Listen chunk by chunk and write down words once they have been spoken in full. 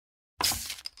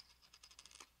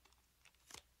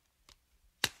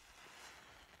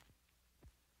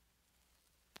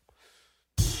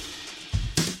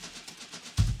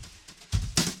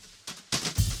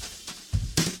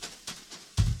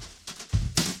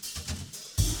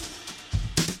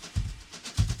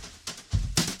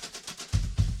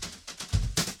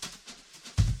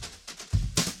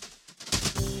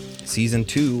Season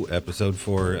 2, Episode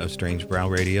 4 of Strange Brow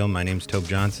Radio. My name's Tobe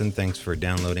Johnson. Thanks for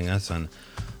downloading us on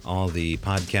all the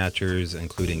podcatchers,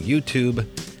 including YouTube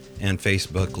and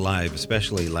Facebook Live.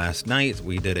 Especially last night,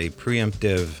 we did a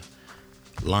preemptive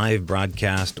live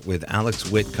broadcast with Alex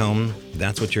Whitcomb.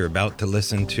 That's what you're about to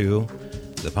listen to.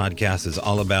 The podcast is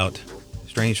all about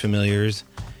strange familiars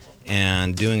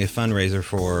and doing a fundraiser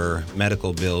for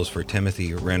medical bills for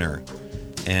Timothy Renner.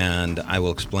 And I will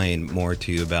explain more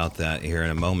to you about that here in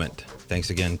a moment.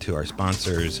 Thanks again to our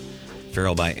sponsors,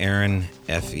 Feral by Aaron,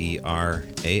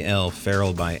 F-E-R-A-L,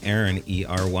 Feral by Aaron,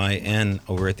 E-R-Y-N,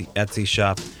 over at the Etsy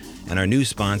shop. And our new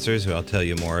sponsors, who I'll tell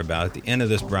you more about at the end of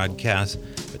this broadcast,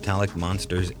 Metallic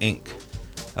Monsters, Inc.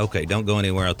 Okay, don't go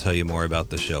anywhere. I'll tell you more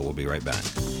about the show. We'll be right back.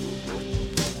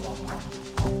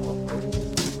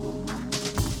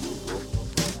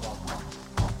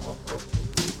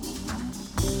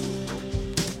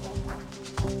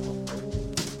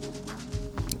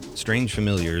 Strange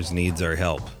Familiars needs our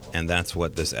help, and that's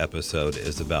what this episode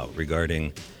is about,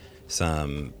 regarding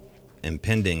some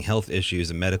impending health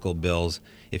issues and medical bills.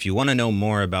 If you want to know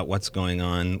more about what's going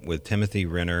on with Timothy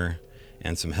Renner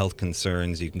and some health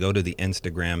concerns, you can go to the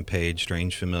Instagram page,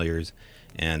 Strange Familiars,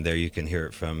 and there you can hear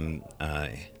it from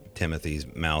Timothy's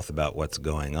mouth about what's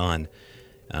going on.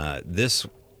 This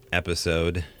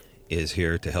episode is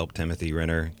here to help Timothy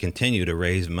Renner continue to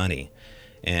raise money.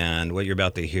 And what you're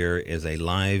about to hear is a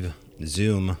live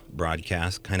Zoom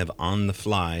broadcast, kind of on the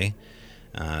fly,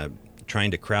 trying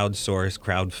to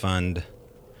crowdfund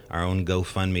our own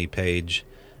GoFundMe page,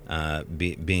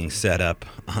 being set up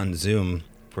on Zoom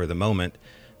for the moment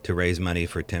to raise money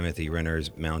for Timothy Renner's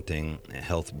mounting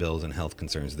health bills and health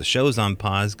concerns. The show's on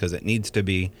pause because it needs to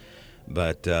be,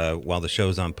 but while the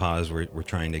show's on pause, we're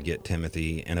trying to get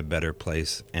Timothy in a better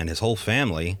place and his whole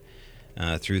family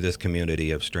through this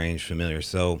community of strange familiars.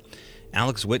 So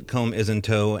Alex Whitcomb is in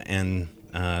tow, and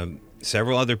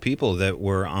several other people that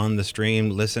were on the stream,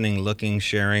 listening, looking,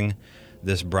 sharing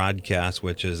this broadcast,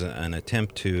 which is an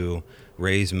attempt to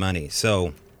raise money.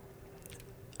 So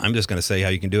I'm just going to say how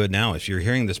you can do it now. If you're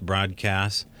hearing this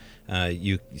broadcast,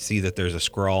 you see that there's a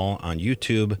scroll on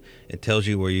YouTube. It tells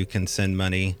you where you can send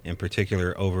money, in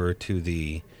particular over to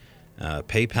the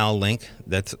PayPal link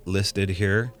that's listed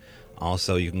here.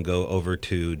 Also, you can go over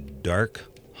to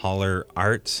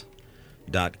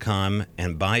darkhollerarts.com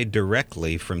and buy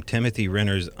directly from Timothy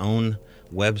Renner's own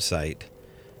website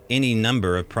any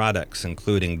number of products,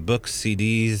 including books,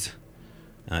 CDs,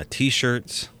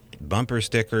 T-shirts, bumper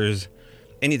stickers,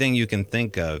 anything you can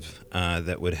think of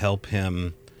that would help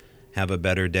him have a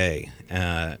better day.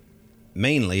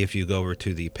 Mainly, if you go over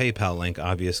to the PayPal link,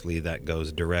 obviously that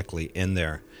goes directly in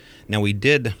there. Now, we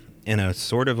did, in a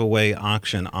sort of a way,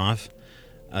 auction off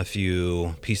a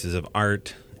few pieces of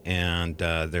art, and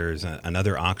there's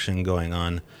another auction going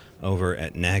on over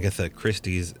at Nagatha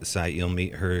Christie's site. You'll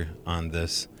meet her on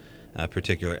this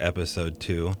particular episode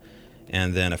too.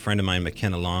 And then a friend of mine,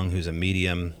 McKenna Long, who's a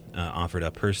medium, offered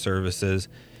up her services.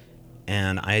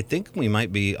 And I think we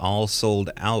might be all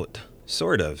sold out,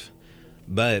 sort of.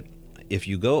 But if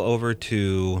you go over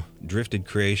to Drifted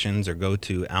Creations or go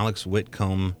to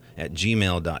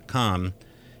alexwhitcomb@gmail.com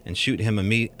and shoot him a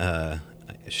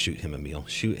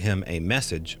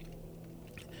message,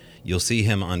 you'll see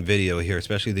him on video here,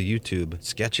 especially the YouTube,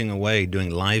 sketching away, doing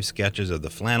live sketches of the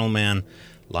Flannel Man,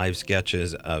 live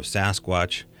sketches of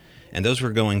Sasquatch, and those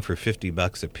were going for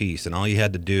 $50 a piece. And all you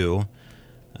had to do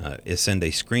is send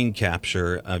a screen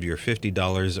capture of your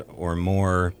 $50 or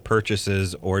more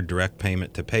purchases or direct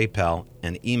payment to PayPal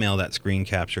and email that screen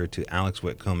capture to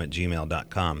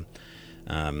alexwhitcomb@gmail.com.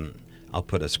 I'll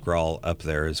put a scroll up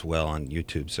there as well on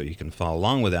YouTube so you can follow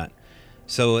along with that.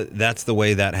 So that's the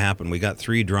way that happened. We got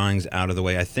 3 drawings out of the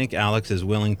way. I think Alex is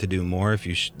willing to do more. If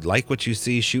you like what you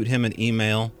see, shoot him an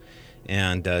email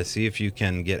and see if you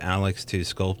can get Alex to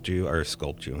sculpt you.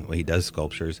 Well, he does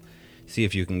sculptures. See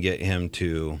if you can get him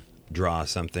to draw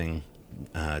something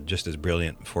just as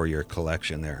brilliant for your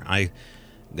collection there. I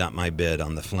got my bid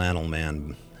on the Flannel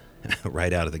Man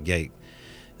right out of the gate.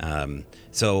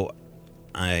 So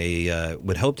I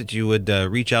would hope that you would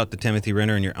reach out to Timothy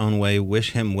Renner in your own way,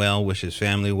 wish him well, wish his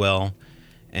family well,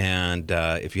 and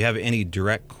if you have any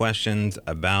direct questions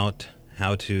about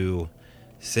how to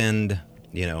send,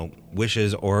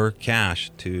 wishes or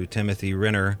cash to Timothy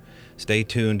Renner, stay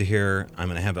tuned here. I'm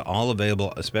going to have it all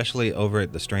available, especially over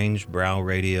at the Strange Brow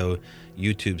Radio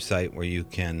YouTube site, where you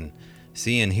can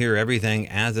see and hear everything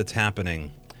as it's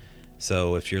happening.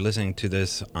 So if you're listening to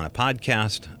this on a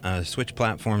podcast, switch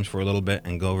platforms for a little bit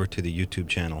and go over to the YouTube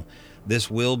channel.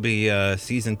 This will be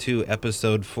Season 2,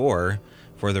 Episode 4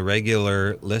 for the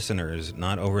regular listeners,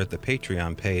 not over at the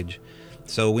Patreon page.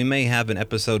 So we may have an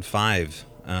episode 5,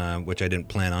 which I didn't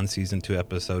plan on, season 2,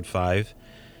 episode 5,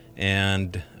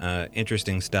 and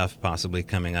interesting stuff possibly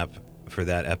coming up for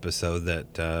that episode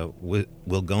that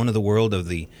will go into the world of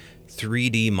the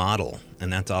 3D model,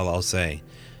 and that's all I'll say.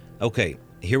 Okay,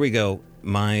 here we go.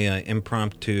 My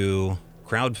impromptu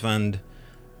crowdfund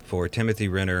for Timothy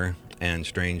Renner and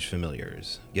Strange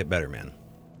Familiars. Get better, man.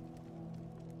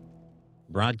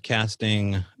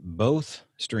 Broadcasting both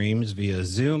streams via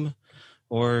Zoom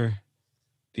or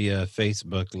via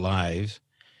Facebook Live.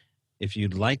 If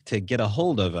you'd like to get a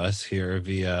hold of us here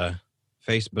via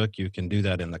Facebook, you can do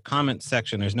that in the comment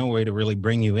section. There's no way to really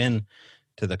bring you in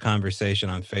to the conversation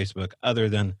on Facebook other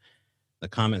than the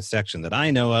comment section that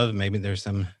I know of. Maybe there's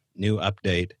some new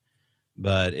update,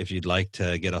 but if you'd like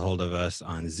to get a hold of us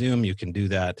on Zoom, you can do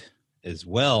that as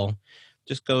well.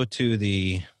 Just go to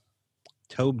the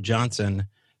Tobe Johnson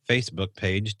Facebook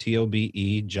page,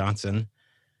 Tobe Johnson,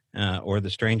 or the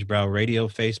Strange Brow Radio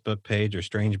Facebook page or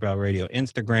Strange Brow Radio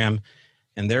Instagram,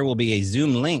 and there will be a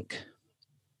Zoom link.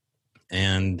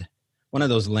 And one of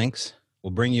those links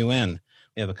will bring you in.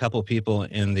 We have a couple people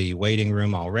in the waiting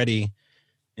room already.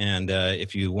 And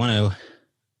if you want to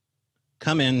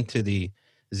come into the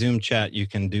Zoom chat, you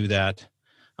can do that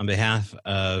on behalf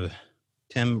of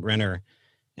Tim Renner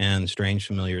and Strange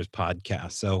Familiars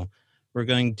podcast. So we're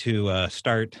going to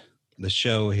start the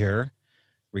show here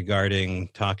regarding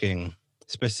talking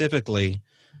specifically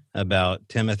about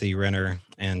Timothy Renner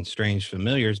and Strange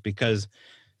Familiars because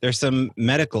there's some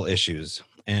medical issues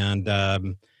and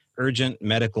urgent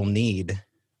medical need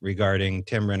regarding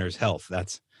Tim Renner's health.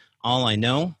 That's all I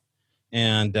know.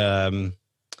 And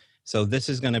so this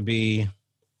is going to be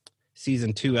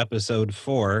season 2, episode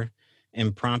 4,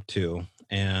 impromptu.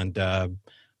 And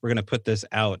we're going to put this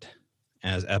out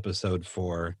as episode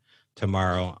 4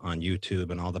 tomorrow on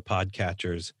YouTube and all the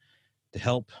podcatchers to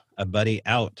help a buddy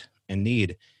out in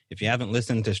need. If you haven't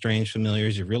listened to Strange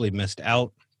Familiars, you've really missed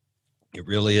out. It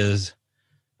really is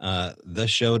the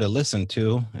show to listen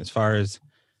to as far as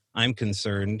I'm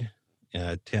concerned.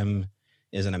 Tim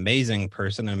is an amazing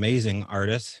person, an amazing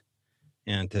artist,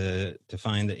 and to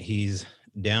find that he's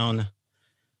down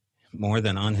more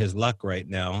than on his luck right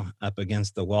now, up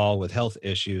against the wall with health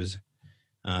issues.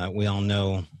 We all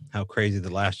know how crazy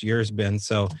the last year has been.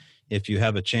 So if you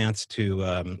have a chance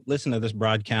to listen to this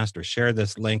broadcast or share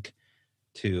this link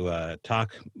to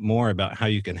talk more about how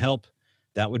you can help,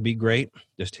 that would be great.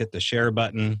 Just hit the share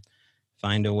button,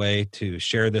 find a way to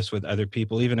share this with other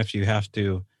people, even if you have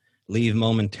to leave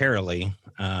momentarily.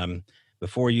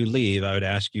 Before you leave, I would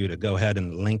ask you to go ahead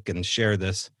and link and share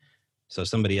this so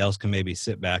somebody else can maybe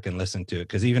sit back and listen to it.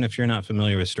 Because even if you're not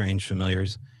familiar with Strange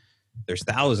Familiars, there's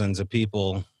thousands of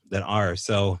people that are.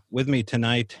 So with me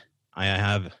tonight, I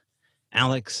have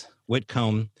Alex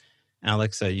Whitcomb.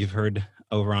 Alex, you've heard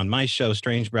over on my show,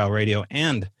 Strange Brow Radio,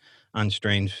 and on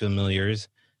Strange Familiars.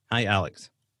 Hi, Alex.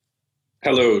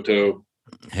 Hello, Tobe.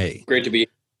 Hey. Great to be.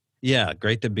 Yeah,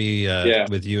 great to be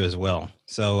with you as well.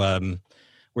 So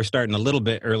we're starting a little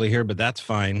bit early here, but that's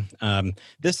fine.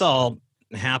 This all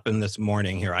happened this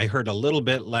morning here. I heard a little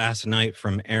bit last night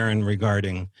from Aaron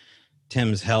regarding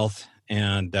Tim's health,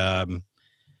 and I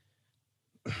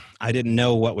didn't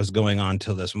know what was going on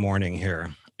till this morning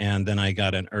here. And then I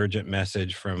got an urgent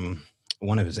message from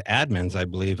one of his admins, I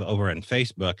believe, over on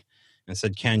Facebook, and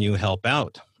said, can you help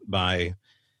out by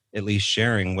at least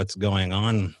sharing what's going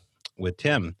on with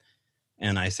Tim?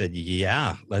 And I said,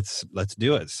 yeah, let's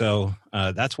do it. So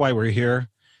that's why we're here.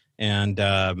 And,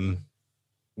 to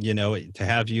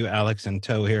have you, Alex, in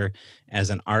tow here as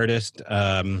an artist,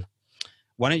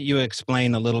 why don't you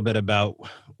explain a little bit about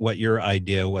what your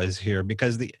idea was here?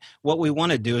 Because what we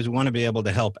want to do is we want to be able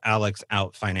to help Alex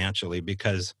out financially,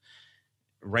 because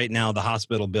right now the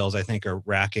hospital bills, I think, are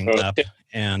racking up.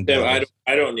 And Tim,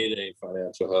 I don't need any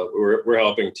financial help. We're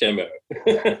helping Tim out.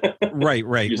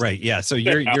 Right. Yeah. So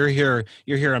you're here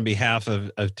on behalf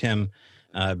of Tim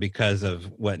because of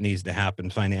what needs to happen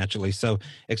financially. So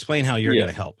explain how you're going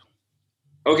to help.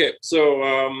 Okay.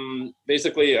 So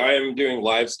basically, I am doing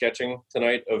live sketching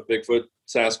tonight of Bigfoot,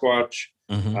 Sasquatch.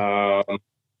 Mm-hmm.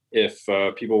 If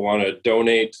people want to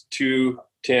donate to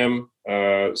Tim,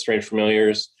 Strange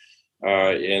Familiars,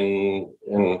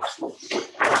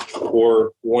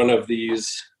 or one of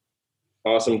these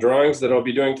awesome drawings that I'll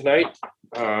be doing tonight,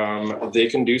 they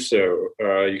can do so.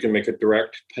 You can make a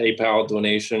direct PayPal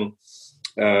donation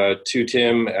to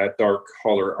Tim at Dark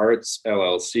Holler Arts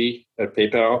LLC at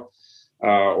PayPal,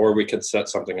 or we could set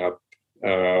something up.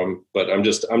 But I'm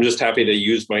just happy to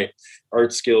use my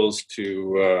art skills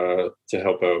to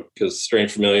help out, because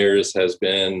Strange Familiars has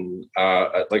been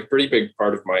like a pretty big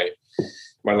part of my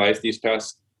life these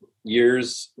past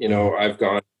years, I've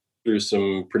gone through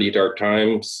some pretty dark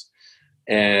times,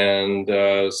 and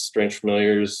Strange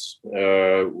Familiars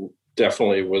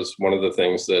definitely was one of the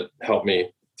things that helped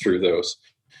me through those.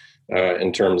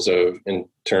 In terms of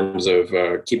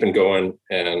keeping going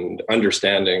and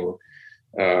understanding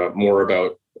more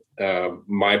about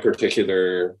my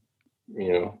particular,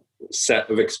 set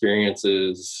of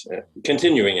experiences,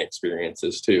 continuing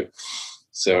experiences too.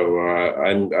 So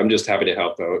I'm just happy to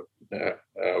help out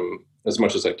as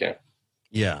much as I can.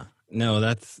 Yeah, no,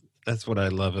 that's what I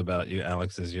love about you,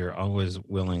 Alex, is you're always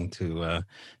willing to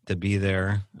be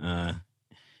there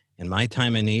in my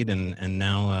time of need, and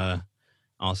now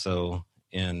also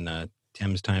in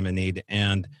Tim's time of need.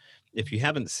 And if you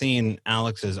haven't seen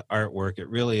Alex's artwork, it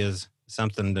really is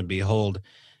something to behold.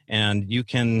 And you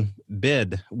can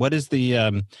bid. What is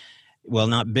the well,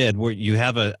 not bid. You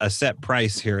have a set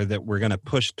price here that we're going to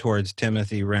push towards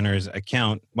Timothy Renner's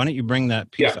account. Why don't you bring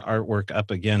that piece of artwork up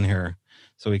again here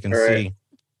so we can see?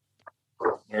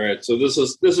 All right. So this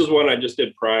is one I just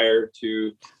did prior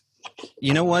to.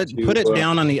 You know what? Put it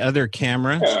down on the other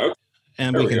camera,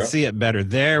 and we can see it better.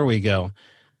 There we go.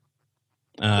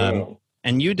 And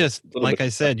you just, like I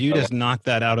said, you just knocked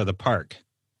that out of the park.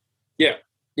 Yeah,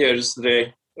 just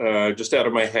today. Just out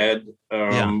of my head,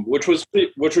 which was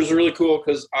really cool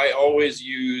because I always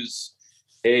use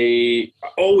a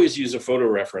photo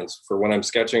reference for when I'm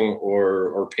sketching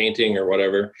or painting or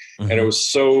whatever. Mm-hmm. And it was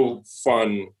so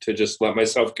fun to just let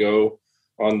myself go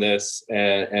on this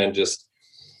and just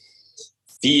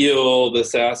feel the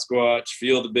Sasquatch,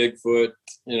 feel the Bigfoot,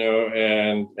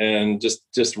 and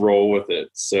just roll with it.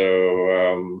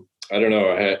 So I don't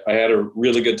know. I had a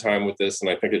really good time with this, and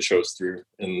I think it shows through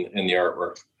in the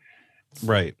artwork.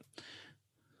 Right.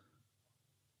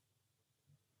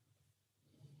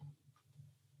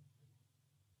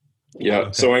 Yeah.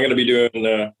 Okay. So I'm going to be doing.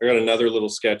 I got another little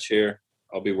sketch here.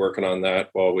 I'll be working on that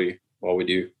while we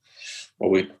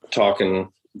talk and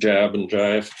jab and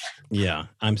jive. Yeah.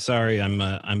 I'm sorry.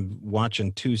 I'm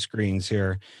watching two screens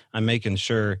here. I'm making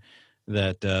sure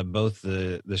that both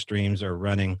the streams are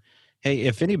running. Hey,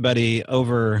 if anybody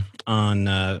over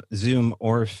on Zoom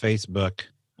or Facebook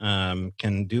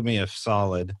can do me a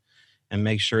solid and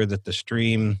make sure that the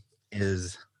stream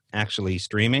is actually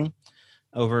streaming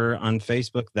over on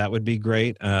Facebook, that would be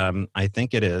great. I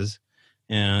think it is.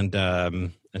 And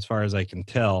as far as I can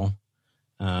tell,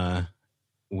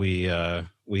 we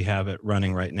have it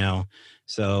running right now.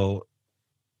 So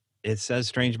it says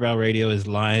Strange Brow Radio is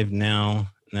live now.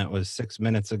 And that was 6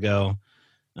 minutes ago.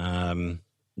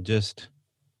 Just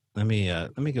let me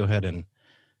go ahead and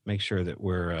make sure that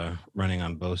we're running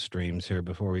on both streams here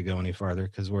before we go any farther,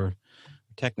 because we're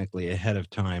technically ahead of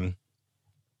time.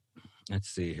 Let's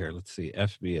see here. Let's see.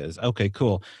 FB is okay.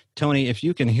 Cool. Tony, if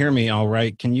you can hear me all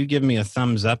right, can you give me a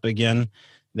thumbs up again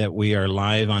that we are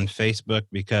live on Facebook?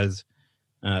 Because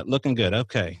looking good.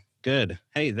 Okay, good.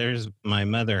 Hey, there's my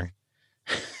mother.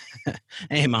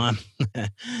 Hey, Mom.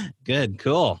 Good.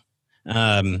 Cool.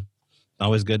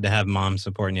 Always good to have Mom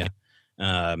supporting you.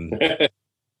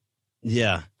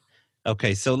 Yeah.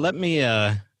 Okay. So let me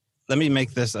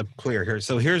make this up clear here.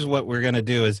 So here's what we're going to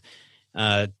do is,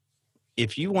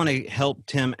 if you want to help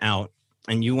Tim out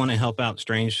and you want to help out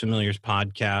Strange Familiars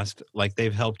podcast, like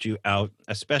they've helped you out,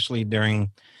 especially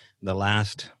during the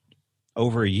last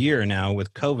over a year now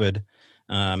with COVID,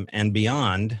 and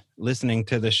beyond, listening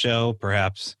to the show,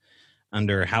 perhaps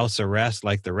under house arrest,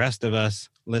 like the rest of us,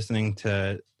 listening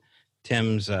to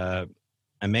Tim's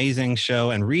amazing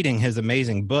show and reading his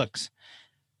amazing books.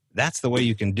 That's the way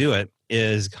you can do it,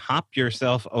 is hop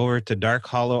yourself over to Dark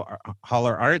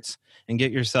Holler Arts and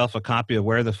get yourself a copy of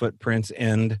Where the Footprints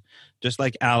End, just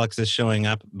like Alex is showing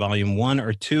up, volume 1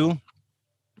 or 2.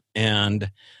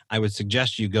 And I would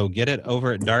suggest you go get it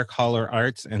over at Dark Holler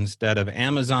Arts instead of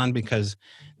Amazon, because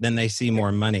then they see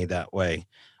more money that way.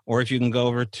 Or if you can go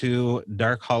over to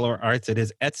Dark Holler Arts at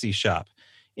his Etsy shop.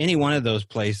 Any one of those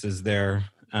places there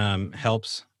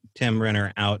helps Tim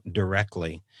Renner out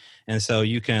directly. And so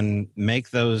you can make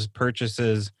those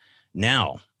purchases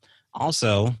now.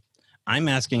 Also, I'm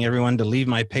asking everyone to leave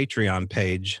my Patreon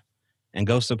page and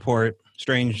go support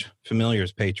Strange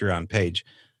Familiars Patreon page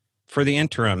for the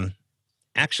interim.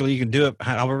 Actually, you can do it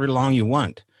however long you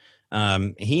want.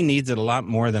 He needs it a lot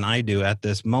more than I do at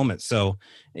this moment. So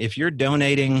if you're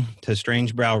donating to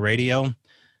Strange Brow Radio,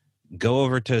 go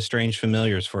over to Strange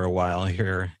Familiars for a while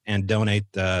here and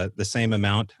donate the same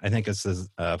amount. I think it's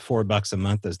 $4 a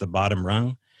month as the bottom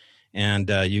rung. And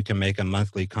you can make a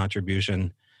monthly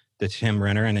contribution to Tim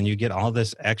Renner, and then you get all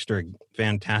this extra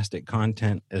fantastic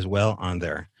content as well on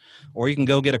there. Or you can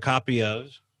go get a copy of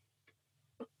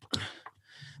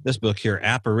this book here,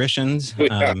 Apparitions. Oh,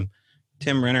 yeah.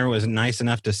 Tim Renner was nice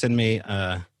enough to send me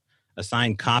a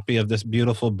signed copy of this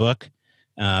beautiful book,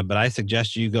 but I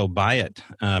suggest you go buy it.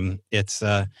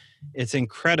 It's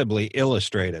incredibly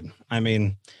illustrated. I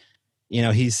mean,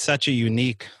 he's such a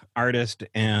unique artist,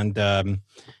 and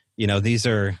these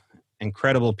are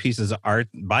incredible pieces of art.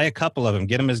 Buy a couple of them,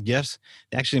 get them as gifts.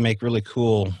 They actually make really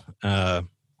cool,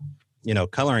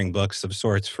 coloring books of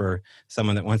sorts for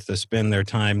someone that wants to spend their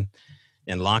time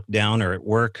in lockdown or at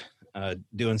work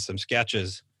doing some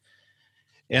sketches.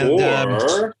 And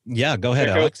yeah, go ahead,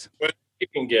 Alex. What you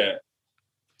can get.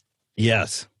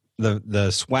 Yes,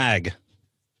 the swag.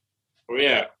 Oh,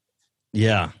 yeah.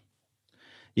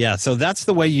 Yeah. So that's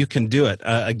the way you can do it.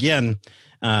 Again,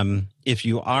 if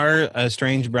you are a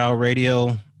Strange Brow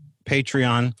Radio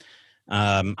Patreon,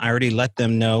 I already let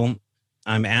them know.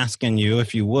 I'm asking you,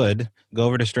 if you would, go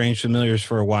over to Strange Familiars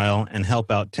for a while and help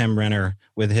out Tim Renner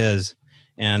with his,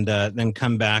 and then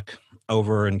come back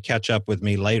over and catch up with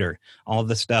me later. All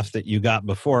the stuff that you got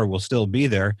before will still be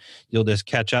there. You'll just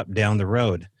catch up down the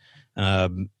road.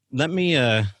 Let me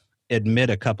admit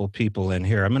a couple people in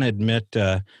here. I'm going to admit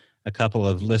a couple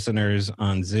of listeners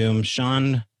on Zoom,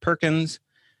 Sean Perkins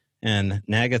and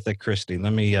Nagatha Christie.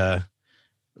 Let me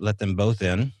let them both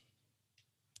in.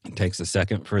 It takes a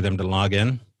second for them to log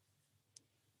in.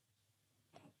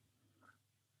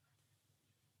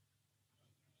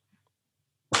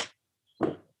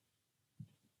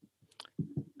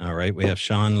 All right, we have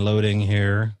Sean loading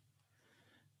here,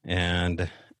 and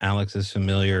Alex is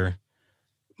familiar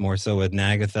more so with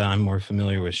Nagatha. I'm more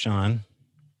familiar with Sean.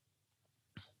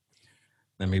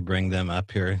 Let me bring them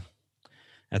up here.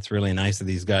 That's really nice of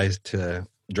these guys to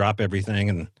drop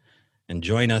everything and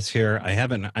join us here.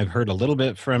 I've heard a little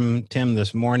bit from Tim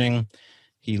this morning.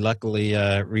 He luckily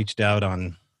reached out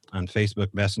on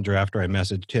Facebook Messenger after I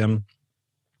messaged him,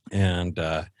 and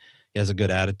he has a good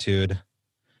attitude.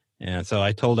 And so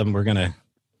I told him we're going to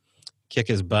kick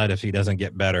his butt if he doesn't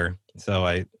get better.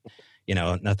 So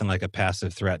nothing like a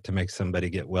passive threat to make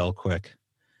somebody get well quick.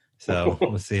 So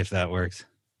we'll see if that works.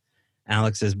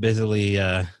 Alex is busily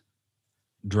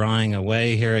drawing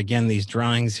away here. Again, these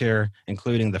drawings here,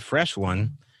 including the fresh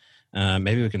one.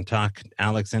 Maybe we can talk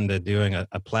Alex into doing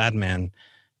a plaid man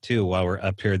too while we're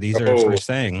up here. These are for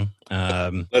saying.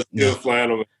 Let's do a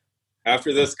flannel man.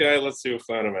 After this guy, let's do a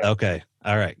flannel man. Okay.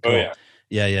 All right. Cool. Oh,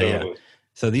 yeah. Yeah.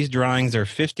 So these drawings are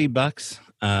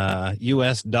 $50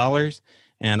 US dollars.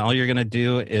 And all you're going to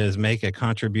do is make a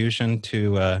contribution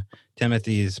to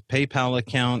Timothy's PayPal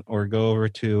account, or go over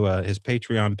to his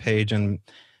Patreon page and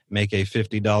make a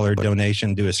 $50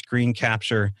 donation, do a screen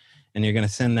capture, and you're going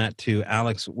to send that to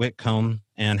Alex Whitcomb.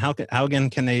 And how again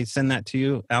can they send that to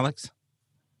you, Alex?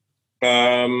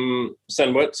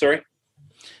 Send what? Sorry?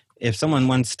 If someone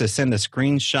wants to send a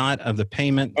screenshot of the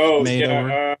payment made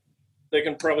over. They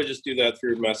can probably just do that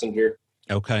through Messenger.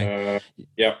 Okay.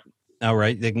 Yeah. All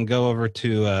right. They can go over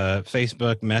to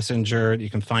Facebook Messenger. You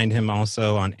can find him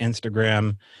also on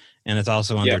Instagram, and it's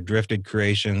also under Drifted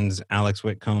Creations. Alex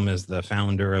Whitcomb is the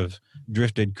founder of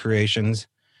Drifted Creations.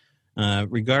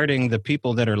 Regarding the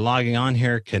people that are logging on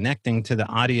here, connecting to the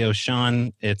audio,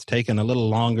 Sean, it's taken a little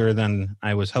longer than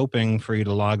I was hoping for you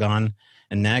to log on.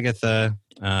 And Nagatha,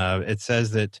 it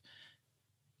says that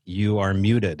you are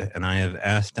muted, and I have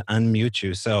asked to unmute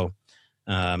you. So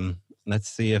let's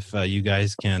see if you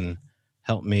guys can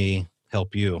help me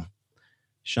help you.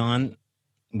 Sean,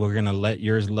 we're going to let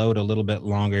yours load a little bit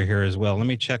longer here as well. Let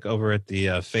me check over at the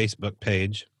Facebook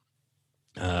page.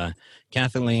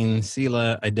 Kathleen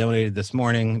Sela, I donated this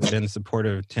morning, been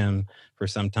supportive of Tim for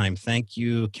some time. Thank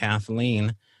you,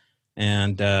 Kathleen.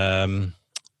 And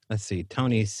let's see,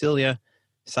 Tony Sila,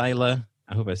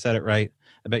 I hope I said it right.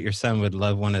 I bet your son would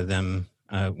love one of them,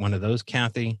 one of those,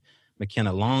 Kathy.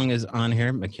 McKenna Long is on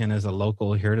here. McKenna is a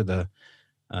local here to the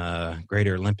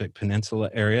Greater Olympic Peninsula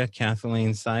area.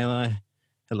 Kathleen Sila.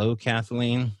 Hello,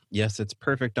 Kathleen. Yes, it's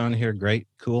perfect on here. Great.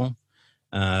 Cool.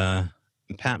 Pat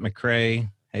McCrae.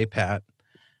 Hey, Pat.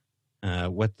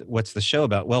 What's the show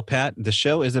about? Well, Pat, the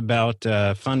show is about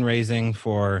fundraising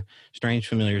for Strange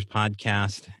Familiars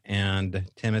podcast and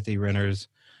Timothy Renner's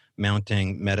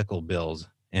mounting medical bills.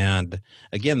 And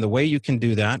again, the way you can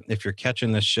do that, if you're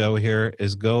catching this show here,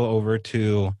 is go over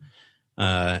to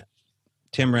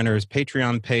Tim Renner's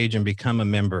Patreon page and become a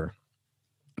member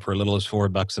for as little as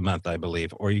 $4 a month, I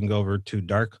believe. Or you can go over to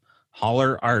Dark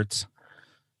Holler Arts.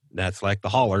 That's like the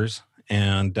hollers.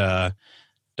 And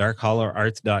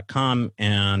darkhollerarts.com,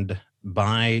 and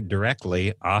buy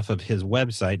directly off of his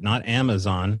website, not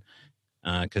Amazon,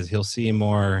 because he'll see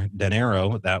more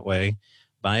dinero that way.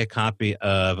 Buy a copy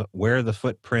of Where the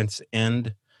Footprints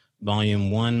End,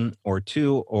 volume 1 or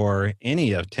 2, or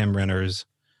any of Tim Renner's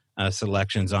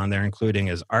selections on there, including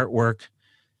his artwork,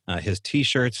 his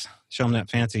T-shirts. Show him that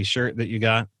fancy shirt that you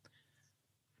got.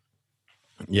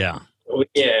 Yeah. Oh,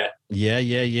 yeah.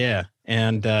 Yeah.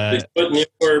 And They put new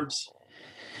orbs.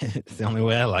 it's the only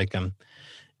way I like them.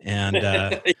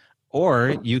 And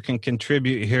or you can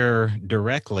contribute here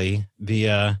directly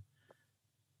via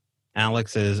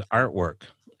Alex's artwork.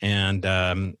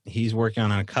 And he's working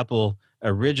on a couple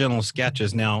original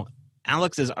sketches. Now,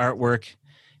 Alex's artwork,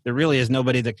 there really is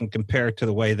nobody that can compare to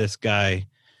the way this guy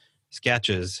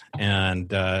sketches.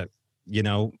 And,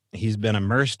 he's been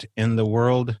immersed in the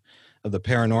world of the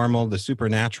paranormal, the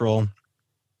supernatural,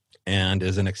 and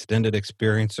is an extended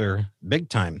experiencer big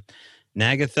time.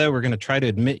 Nagatha, we're going to try to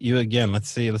admit you again. Let's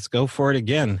see. Let's go for it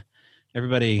again.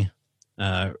 Everybody,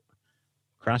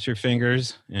 cross your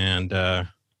fingers and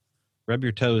rub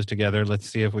your toes together. Let's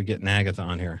see if we get Nagatha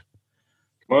on here.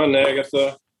 Come on,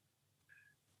 Nagatha.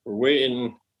 We're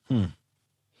waiting.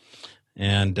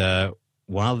 And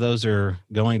while those are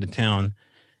going to town,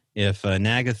 if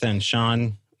Nagatha and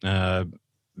Sean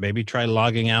maybe try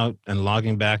logging out and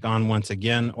logging back on once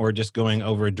again, or just going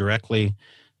over directly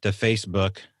to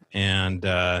Facebook and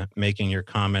making your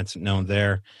comments known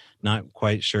there. Not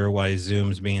quite sure why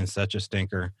Zoom's being such a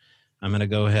stinker. I'm going to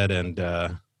go ahead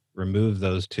and remove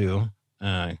those two.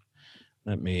 Let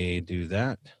me do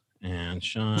that. And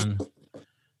Sean,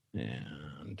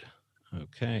 and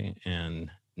okay,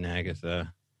 and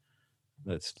Nagatha.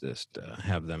 Let's just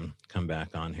have them come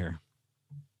back on here.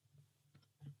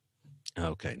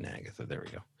 Okay, Nagatha, there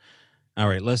we go. All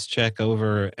right, let's check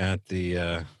over at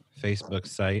the Facebook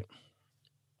site.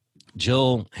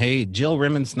 Jill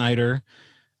Rimmensnyder,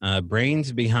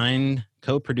 brains behind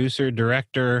co-producer,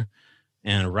 director,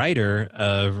 and writer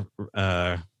of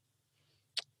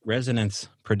Resonance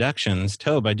Productions.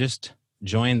 Tobe, I just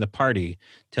joined the party.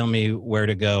 Tell me where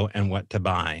to go and what to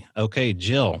buy. Okay,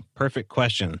 Jill, perfect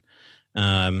question.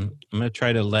 I'm going to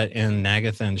try to let in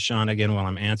Nagatha and Sean again while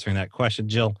I'm answering that question.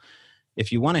 Jill,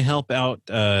 if you want to help out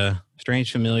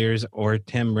Strange Familiars or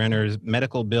Tim Renner's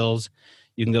medical bills,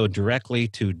 you can go directly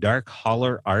to Dark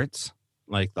Holler Arts,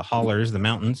 like the hollers, the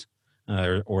mountains,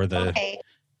 or the... Okay.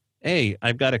 Hey,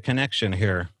 I've got a connection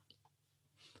here.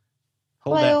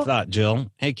 Hold Hello? that thought,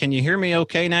 Jill. Hey, can you hear me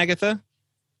okay, Nagatha?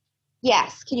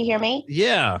 Yes. Can you hear me?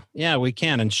 Yeah, we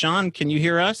can. And Sean, can you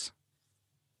hear us?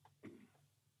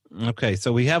 Okay,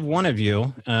 so we have one of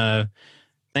you.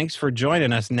 Thanks for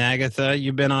joining us, Nagatha.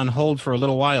 You've been on hold for a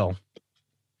little while.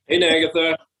 Hey,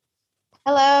 Nagatha.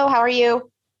 Hello. How are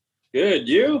you? Good.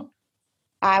 You?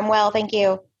 I'm well. Thank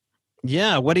you.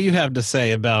 Yeah, what do you have to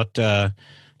say about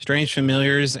Strange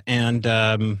Familiars and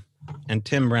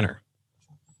Tim Renner?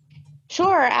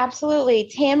 Sure.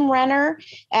 Absolutely. Tim Renner,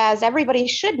 as everybody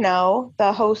should know,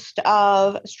 the host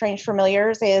of Strange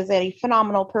Familiars, is a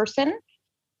phenomenal person.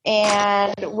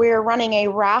 And we're running a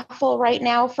raffle right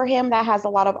now for him that has a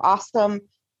lot of awesome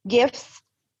gifts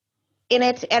in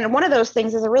it. And one of those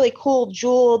things is a really cool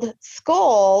jeweled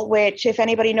skull, which, if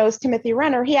anybody knows Timothy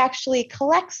Renner, he actually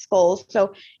collects skulls.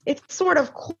 So it's sort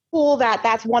of cool that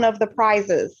that's one of the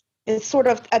prizes. It's sort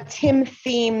of a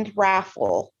Tim-themed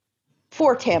raffle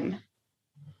for Tim.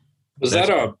 Was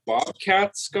that a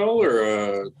bobcat skull or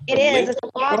a? It is.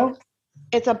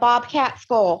 It's a bobcat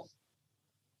skull.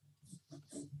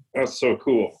 That's so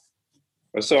cool.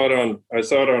 I saw it on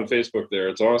Facebook there.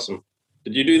 It's awesome.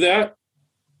 Did you do that?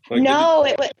 No,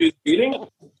 it was eating?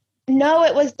 No,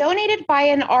 it was donated by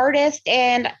an artist,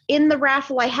 and in the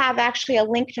raffle I have actually a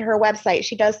link to her website.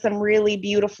 She does some really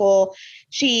beautiful,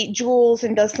 she jewels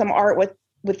and does some art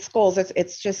with skulls.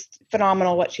 It's just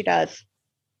phenomenal what she does.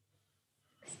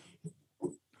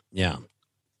 Yeah.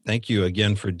 Thank you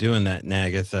again for doing that,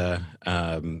 Nagatha.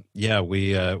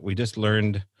 We just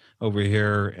learned over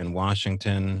here in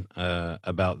Washington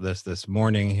about this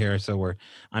morning here. So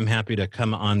I'm happy to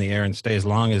come on the air and stay as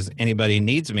long as anybody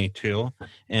needs me to.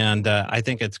 And I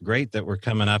think it's great that we're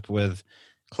coming up with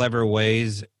clever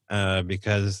ways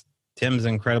because Tim's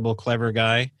an incredible, clever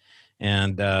guy.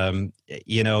 And,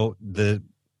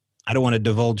 I don't want to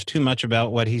divulge too much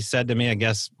about what he said to me. I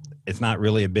guess it's not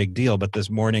really a big deal, but this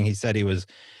morning he said he was,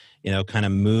 kind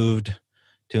of moved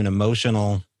to an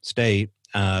emotional state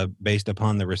based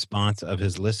upon the response of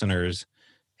his listeners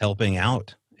helping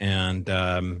out. And,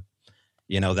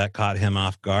 that caught him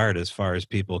off guard as far as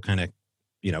people kind of,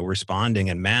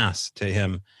 responding en masse to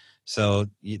him. So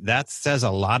that says a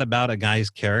lot about a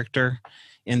guy's character.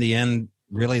 In the end,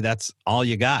 really, that's all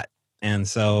you got. And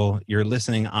so your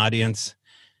listening audience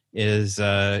is,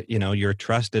 your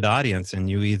trusted audience, and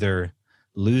you either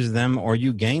lose them or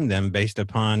you gain them based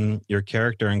upon your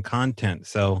character and content.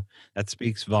 So that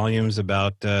speaks volumes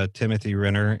about Timothy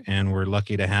Renner, and we're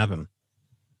lucky to have him.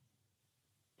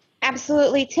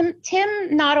 Absolutely.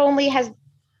 Tim not only has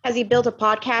he built a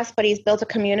podcast, but he's built a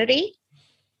community.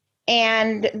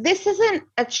 And this isn't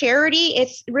a charity.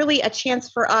 It's really a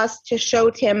chance for us to show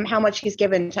Tim how much he's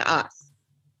given to us.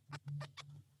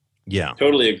 Yeah.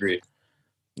 Totally agree.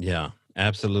 Yeah,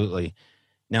 absolutely.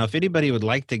 Now, if anybody would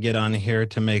like to get on here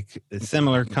to make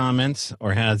similar comments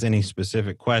or has any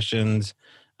specific questions,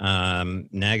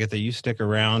 Nagatha, you stick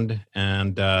around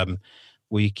and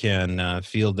we can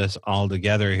field this all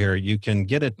together here. You can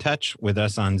get in touch with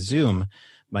us on Zoom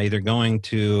by either going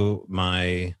to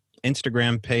my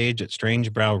Instagram page at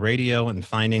Strange Brow Radio and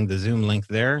finding the Zoom link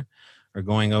there, or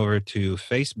going over to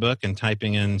Facebook and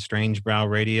typing in Strange Brow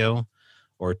Radio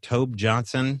or Tobe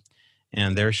Johnson,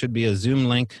 and there should be a Zoom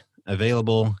link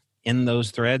available in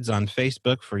those threads on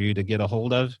Facebook for you to get a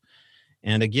hold of.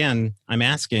 And again, I'm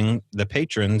asking the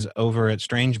patrons over at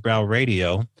Strange Brow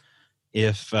Radio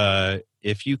if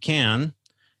you can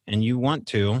and you want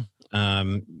to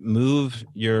move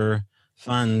your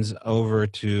funds over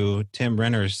to Tim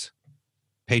Renner's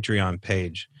Patreon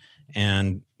page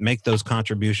and make those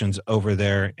contributions over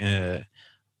there,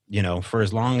 for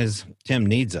as long as Tim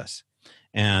needs us,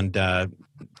 and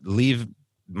leave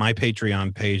my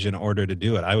Patreon page in order to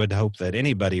do it. I would hope that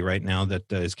anybody right now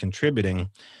that is contributing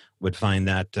would find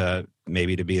that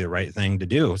maybe to be the right thing to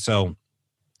do. So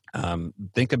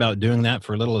think about doing that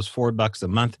for as little as $4 a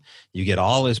month. You get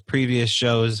all his previous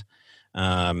shows.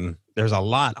 There's a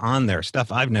lot on there,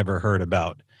 stuff I've never heard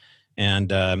about. And,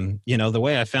 the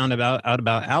way I found out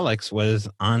about Alex was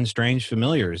on Strange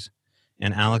Familiars.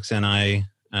 And Alex and I...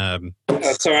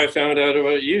 that's how I found out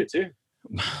about you, too.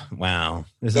 Wow.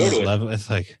 This Totally. is level. It's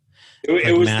like...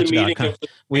 It was the meeting of the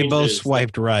we both strangers.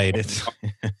 swiped right. It's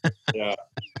Yeah.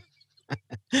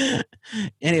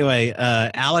 Anyway,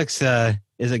 Alex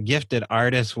is a gifted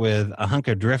artist with a hunk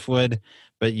of driftwood,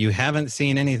 but you haven't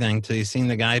seen anything till you've seen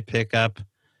the guy pick up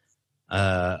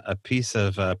a piece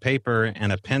of paper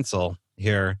and a pencil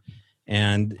here.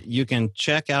 And you can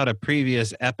check out a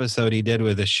previous episode he did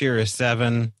with Ashira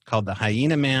 7 called The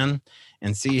Hyena Man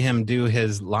and see him do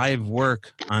his live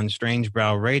work on Strange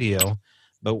Brow Radio.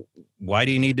 But why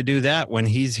do you need to do that when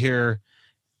he's here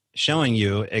showing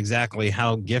you exactly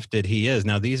how gifted he is?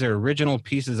 Now, these are original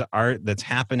pieces of art that's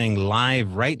happening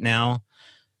live right now.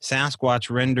 Sasquatch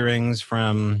renderings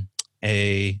from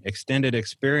a extended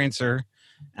experiencer,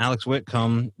 Alex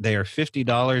Whitcomb. They are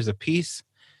 $50 a piece.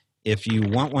 If you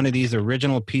want one of these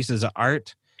original pieces of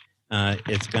art,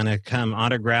 it's going to come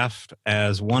autographed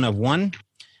as one of one.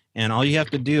 And all you have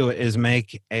to do is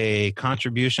make a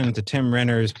contribution to Tim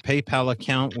Renner's PayPal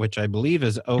account, which I believe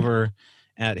is over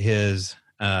at his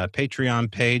Patreon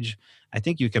page. I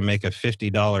think you can make a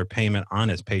 $50 payment on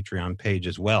his Patreon page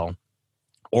as well,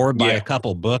 or buy a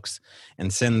couple books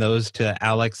and send those to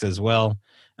Alex as well.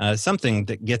 Something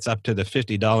that gets up to the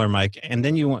 $50 mark, and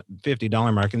then you want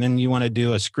to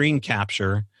do a screen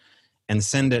capture and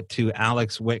send it to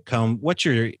Alex Whitcomb. What's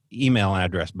your email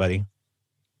address, buddy?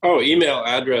 Oh, email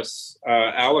address,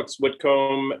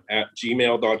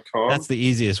 alexwhitcomb@gmail.com. That's the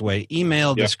easiest way.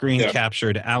 Email the screen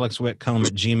capture to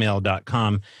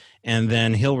alexwhitcomb@gmail.com, and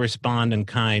then he'll respond in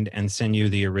kind and send you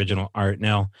the original art.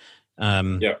 Now,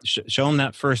 show him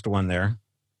that first one there,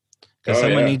 because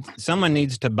someone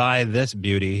needs to buy this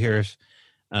beauty here.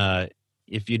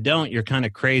 If you don't, you're kind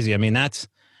of crazy. I mean,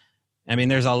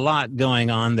 there's a lot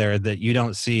going on there that you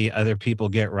don't see other people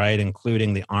get right,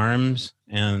 including the arms.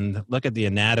 And look at the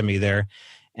anatomy there.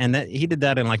 And that he did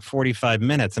that in like 45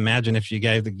 minutes. Imagine if you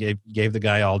gave the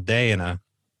guy all day and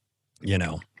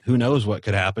who knows what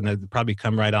could happen. It'd probably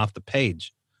come right off the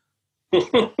page. If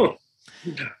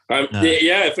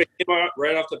it came out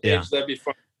right off the page, that'd be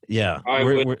fun. Yeah. I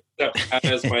would accept that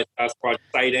as my Sasquatch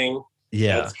sighting.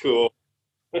 Yeah. That's cool.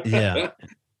 Yeah,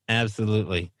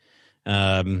 absolutely.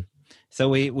 So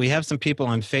we have some people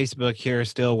on Facebook here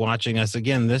still watching us.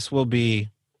 Again, this will be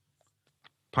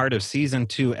part of season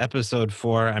 2, episode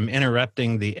 4. I'm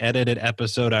interrupting the edited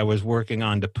episode I was working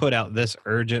on to put out this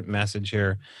urgent message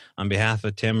here on behalf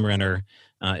of Tim Renner.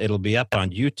 It'll be up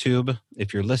on YouTube.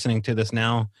 If you're listening to this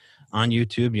now on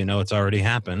YouTube, you know it's already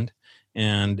happened.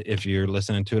 And if you're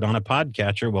listening to it on a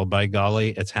podcatcher, well, by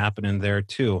golly, it's happening there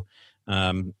too.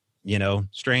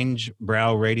 Strange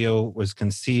Brow Radio was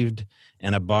conceived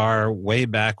in a bar way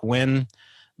back when,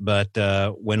 but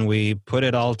when we put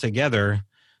it all together,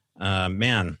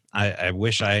 I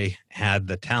wish I had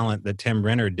the talent that Tim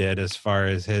Renner did as far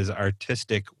as his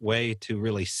artistic way to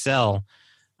really sell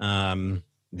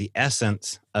the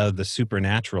essence of the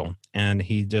supernatural, and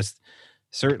he just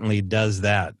certainly does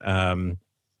that.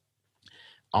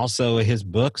 Also, his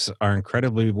books are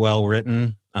incredibly well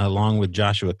written, along with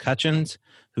Joshua Cutchins,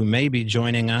 who may be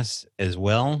joining us as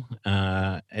well.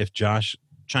 If Josh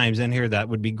chimes in here, that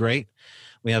would be great.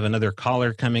 We have another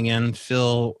caller coming in,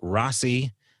 Phil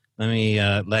Rossi. Let me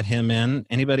let him in.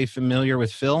 Anybody familiar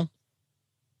with Phil?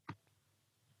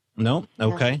 No?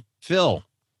 Okay. Phil.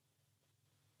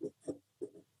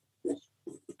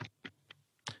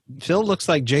 Phil looks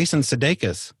like Jason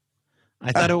Sudeikis.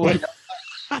 I thought it was...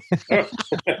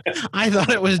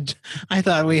 I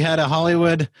thought we had a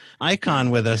Hollywood icon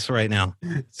with us right now.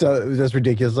 So that's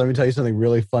ridiculous. Let me tell you something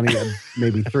really funny.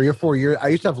 Maybe 3 or 4 years. I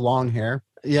used to have long hair.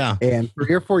 Yeah. And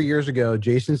 3 or 4 years ago,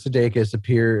 Jason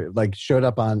Sudeikis showed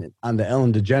up on the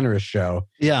Ellen DeGeneres show.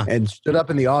 Yeah. And stood up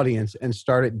in the audience and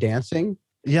started dancing.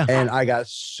 Yeah. And I got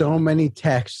so many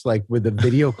texts with the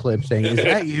video clip saying, "Is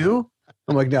that you?"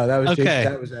 I'm like, "No, that was okay.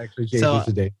 Jason, that was actually Jason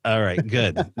Sudeikis." All right,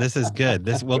 good. This is good.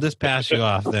 We'll just pass you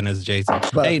off then as Jason.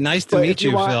 Hey, nice to meet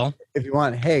you, Phil. If you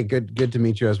want, hey, good to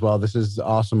meet you as well. This is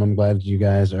awesome. I'm glad you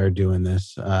guys are doing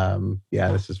this.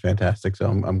 This is fantastic. So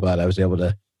I'm glad I was able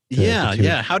to.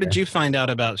 Yeah. How did you find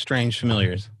out about Strange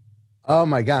Familiars? Oh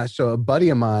my gosh. So a buddy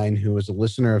of mine who was a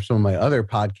listener of some of my other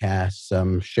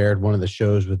podcasts shared one of the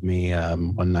shows with me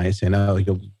one night saying, "Oh,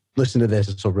 you'll listen to this.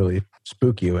 This will really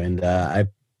spook you." And I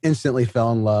instantly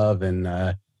fell in love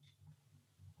and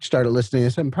started listening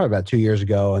to something probably about 2 years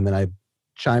ago. And then I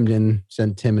chimed in,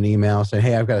 sent Tim an email saying,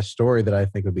 "Hey, I've got a story that I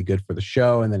think would be good for the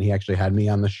show." And then he actually had me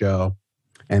on the show.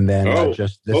 And then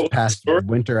just this past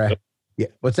winter,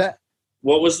 what's that?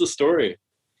 What was the story?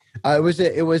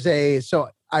 It was so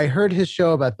I heard his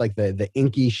show about the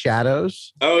inky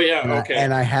shadows. Oh yeah. Okay.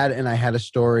 And I had a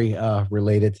story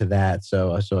related to that.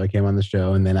 So I came on the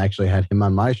show and then actually had him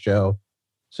on my show.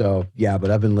 So yeah,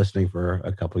 but I've been listening for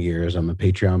a couple of years. I'm a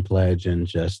Patreon pledge and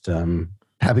just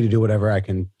happy to do whatever I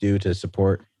can do to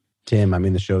support Tim. I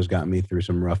mean, the show's gotten me through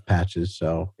some rough patches.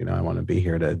 So, I want to be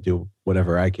here to do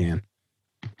whatever I can.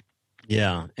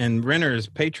 Yeah. And Renner's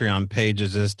Patreon page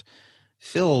is just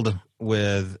filled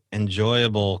with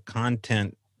enjoyable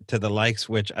content to the likes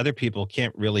which other people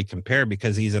can't really compare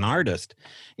because he's an artist,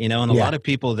 and a lot of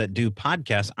people that do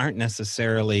podcasts aren't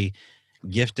necessarily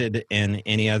gifted in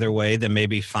any other way than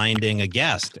maybe finding a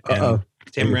guest. And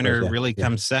Tim Renner really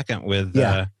comes second with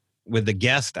the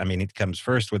guest. I mean, he comes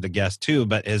first with the guest too,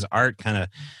 but his art kind of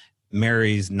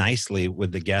marries nicely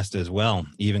with the guest as well.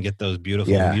 You even get those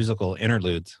beautiful musical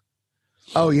interludes.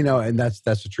 Oh, and that's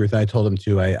the truth. I told him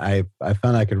too. I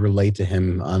found I could relate to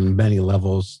him on many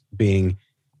levels being,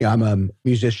 I'm a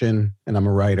musician and I'm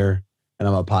a writer and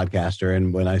I'm a podcaster.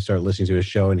 And when I started listening to his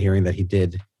show and hearing that he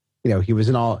did, he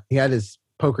had his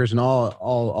pokers in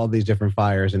all these different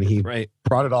fires and he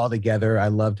brought it all together. I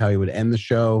loved how he would end the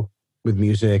show with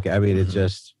music. I mean, it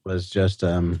just was just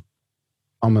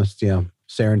almost,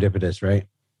 serendipitous, right?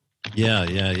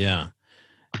 Yeah.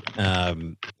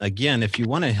 Again, if you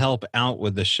want to help out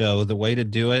with the show, the way to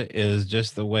do it is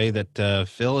just the way that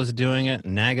Phil is doing it,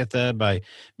 and Agatha, by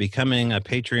becoming a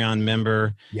Patreon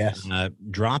member. Yes.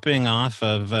 Dropping off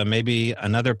of maybe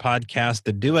another podcast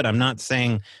to do it. I'm not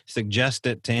saying suggest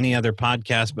it to any other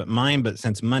podcast but mine, but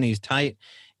since money's tight,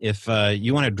 if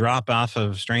you want to drop off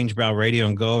of Strange Brow Radio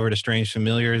and go over to Strange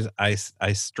Familiars, I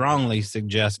strongly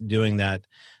suggest doing that.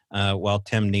 While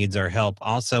Tim needs our help.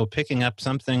 Also, picking up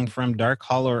something from Dark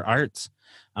Holler Arts.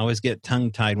 I always get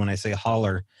tongue-tied when I say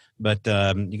holler, but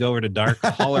you go over to Dark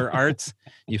Holler Arts,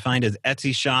 you find his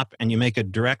Etsy shop, and you make a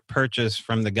direct purchase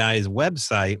from the guy's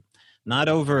website, not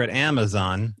over at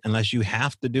Amazon, unless you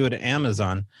have to do it at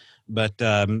Amazon, but,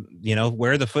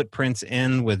 Where the Footprints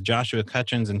End with Joshua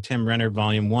Cutchins and Tim Renner,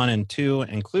 Volume 1 and 2,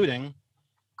 including...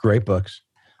 Great books.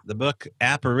 The book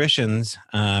Apparitions.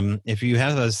 If you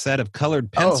have a set of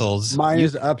colored pencils, mine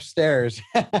is upstairs.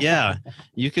 Yeah,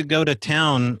 you could go to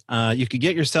town. You could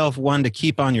get yourself one to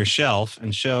keep on your shelf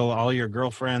and show all your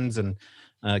girlfriends and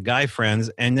guy friends,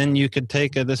 and then you could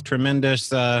take this tremendous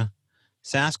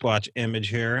Sasquatch image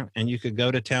here, and you could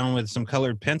go to town with some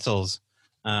colored pencils.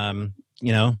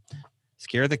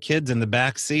 Scare the kids in the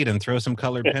back seat and throw some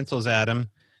colored pencils at them,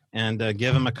 and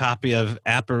give them a copy of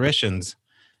Apparitions.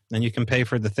 Then you can pay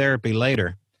for the therapy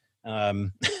later. No,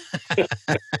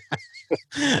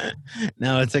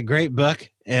 it's a great book.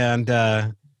 And,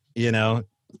 as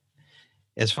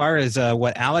far as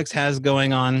what Alex has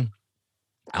going on,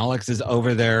 Alex is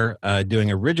over there doing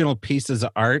original pieces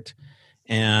of art.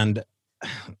 And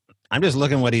I'm just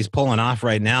looking what he's pulling off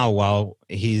right now while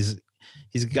he's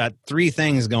got 3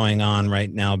 things going on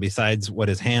right now besides what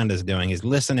his hand is doing. He's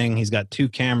listening. He's got 2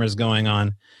 cameras going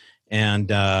on.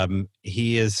 And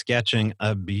he is sketching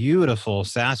a beautiful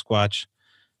Sasquatch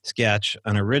sketch,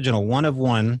 an original one of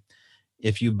one.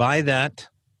 If you buy that,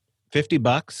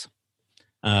 $50.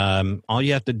 All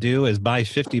you have to do is buy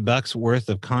 $50 worth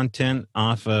of content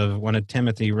off of one of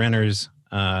Timothy Renner's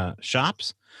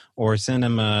shops, or send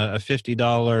him a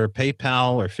 $50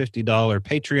 PayPal or $50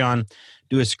 Patreon.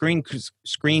 Do a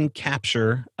screen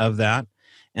capture of that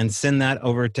and send that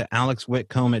over to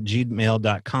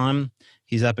alexwhitcomb@gmail.com.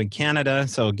 He's up in Canada,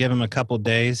 so give him a couple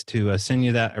days to send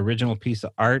you that original piece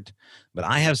of art. But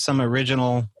I have some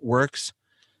original works.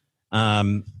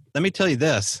 Let me tell you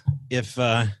this. If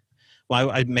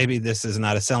maybe this is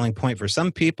not a selling point for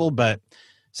some people, but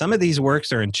some of these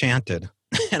works are enchanted.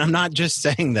 And I'm not just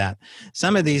saying that.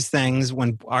 Some of these things,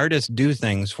 when artists do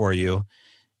things for you,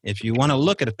 if you want to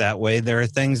look at it that way, there are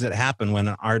things that happen when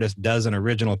an artist does an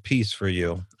original piece for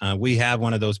you. We have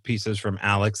one of those pieces from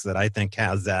Alex that I think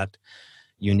has that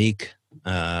unique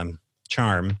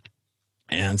charm.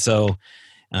 And so,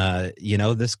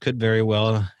 this could very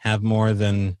well have more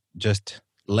than just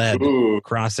lead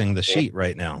crossing the sheet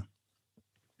right now.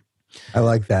 I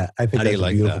like that. I think that's a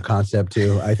beautiful concept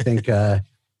too. I think, I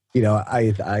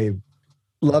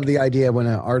love the idea when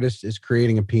an artist is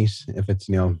creating a piece, if it's,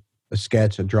 a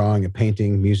sketch, a drawing, a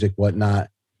painting, music, whatnot,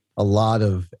 a lot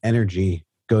of energy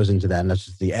goes into that. And that's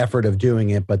just the effort of doing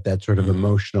it, but that sort of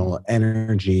emotional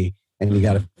energy. And you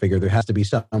got to figure there has to be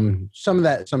some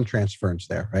transference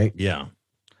there, right? Yeah.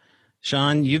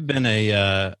 Sean, you've been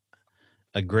a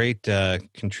great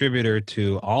contributor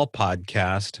to all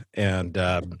podcasts. And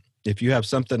if you have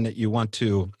something that you want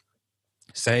to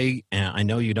say, and I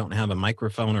know you don't have a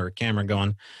microphone or a camera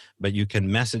going, but you can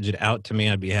message it out to me.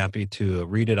 I'd be happy to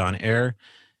read it on air.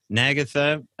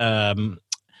 Nagatha,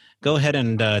 go ahead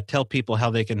and tell people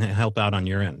how they can help out on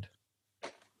your end.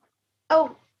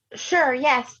 Oh, sure.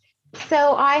 Yes.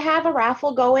 So I have a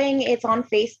raffle going. It's on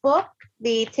Facebook.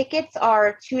 The tickets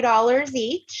are $2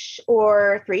 each,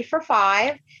 or 3 for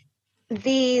 $5.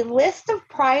 The list of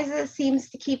prizes seems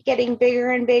to keep getting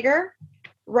bigger and bigger.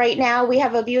 Right now, we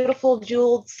have a beautiful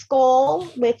jeweled skull,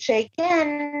 which,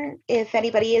 again, if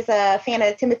anybody is a fan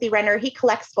of Timothy Renner, he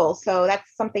collects skulls, so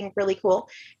that's something really cool.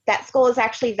 That skull is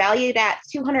actually valued at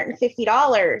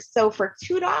 $250, so for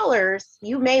 $2,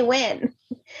 you may win.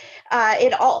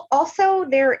 Also,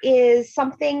 there is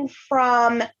something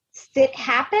from Sit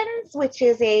Happens, which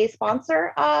is a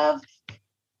sponsor of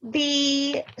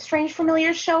the Strange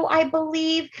Familiars show, I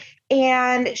believe,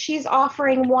 and she's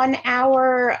offering 1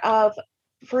 hour of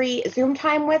free Zoom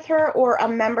time with her, or a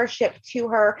membership to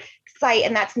her site,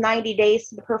 and that's 90 days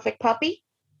to the perfect puppy.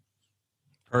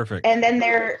 Perfect. And then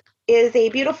there is a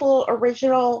beautiful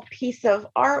original piece of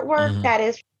artwork that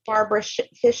is Barbara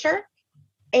Fisher,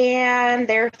 and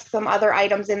there's some other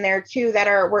items in there too that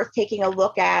are worth taking a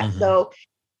look at. So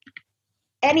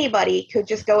anybody could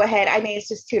just go ahead. I mean, it's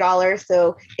just $2,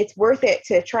 so it's worth it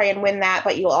to try and win that,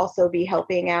 but you'll also be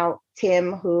helping out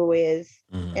Tim, who is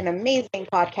an amazing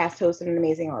podcast host and an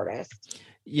amazing artist.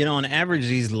 On average,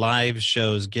 these live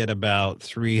shows get about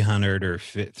 300 or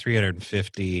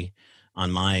 350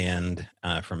 on my end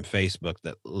from Facebook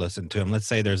that listen to them. Let's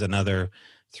say there's another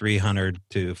 300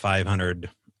 to 500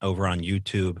 over on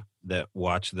YouTube that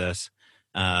watch this.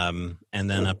 And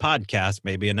then a podcast,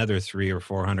 maybe another 300 or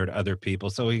 400 other people.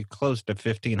 So we close to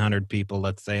 1,500 people,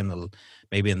 let's say,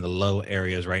 maybe in the low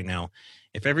areas right now.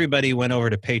 If everybody went over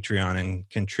to Patreon and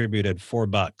contributed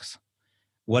 $4,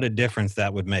 what a difference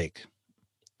that would make.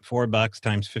 $4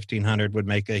 times 1,500 would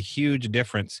make a huge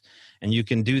difference. And you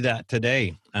can do that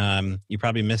today. You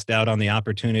probably missed out on the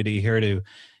opportunity here to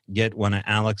get one of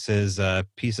Alex's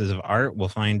pieces of art. We'll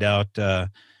find out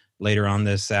later on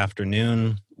this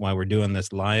afternoon while we're doing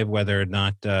this live whether or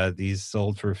not these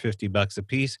sold for $50 a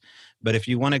piece. But if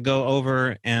you want to go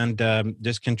over and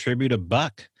just contribute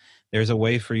 $1, there's a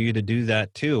way for you to do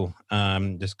that too.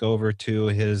 Just go over to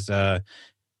his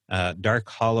Dark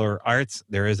Hollow Arts.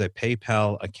 There is a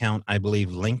PayPal account, I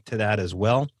believe, linked to that as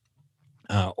well,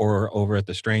 or over at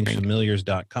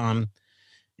thestrangefamiliars.com.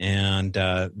 And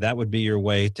that would be your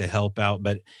way to help out.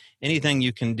 But anything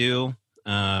you can do,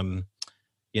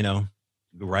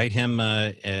 write him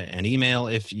an email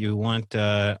if you want,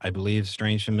 I believe,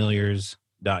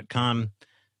 strangefamiliars.com.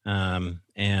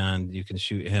 And you can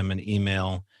shoot him an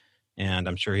email, and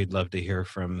I'm sure he'd love to hear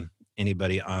from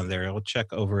anybody on there. I'll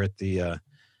check over at the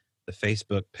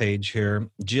Facebook page here.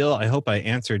 Jill, I hope I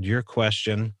answered your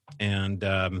question. And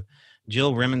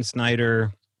Jill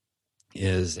Rimmensnyder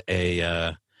is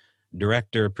a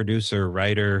director, producer,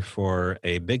 writer for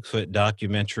a Bigfoot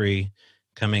documentary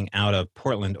coming out of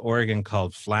Portland, Oregon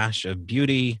called Flash of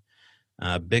Beauty,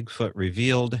 Bigfoot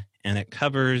Revealed. and it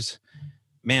covers,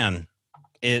 man,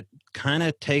 it kind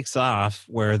of takes off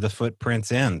where the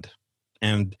footprints end.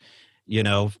 And,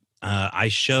 I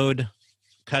showed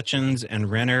Cutchins and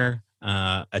Renner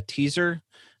a teaser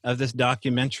of this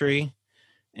documentary,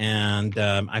 and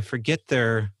I forget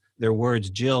their words.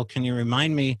 Jill, can you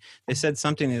remind me? They said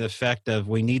something to the effect of,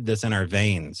 "We need this in our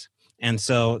veins." And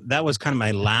so that was kind of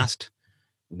my last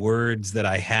words that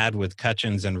I had with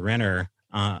Cutchins and Renner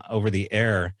over the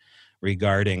air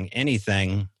regarding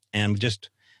anything. And just,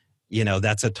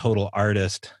 that's a total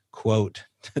artist quote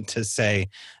to say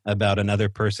about another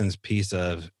person's piece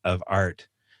of art.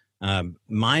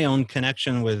 My own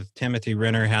connection with Timothy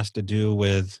Renner has to do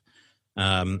with,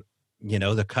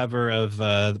 the cover of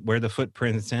Where the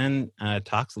Footprints End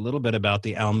talks a little bit about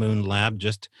the Al Moon Lab,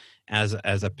 just as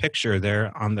a picture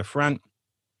there on the front.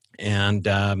 And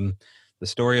the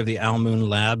story of the Al Moon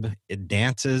Lab, it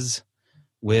dances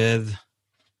with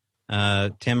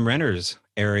Tim Renner's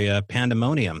area,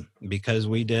 Pandemonium, because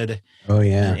we did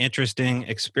an interesting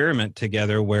experiment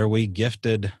together where we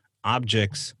gifted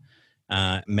objects,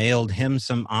 mailed him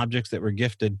some objects that were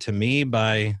gifted to me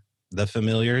by the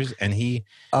Familiars, and he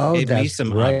gave me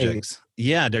some objects.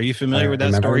 Yeah, are you familiar with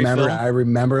that story, Phil? I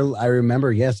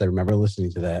remember. Yes, I remember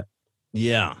listening to that.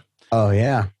 Yeah. Oh,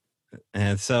 yeah.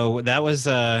 And so that was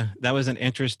an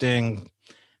interesting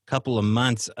couple of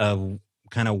months of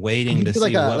kind of waiting to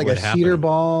see what would happen. Cedar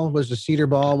ball, was the cedar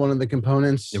ball one of the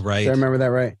components? Right. Do I remember that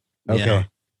right? Okay.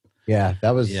 Yeah,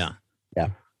 that was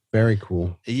very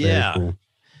cool. Yeah. Very cool.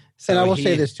 So and I will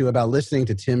say this too about listening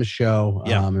to Tim's show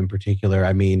in particular.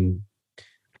 I mean,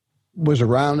 was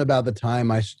around about the time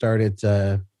I started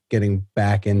getting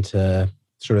back into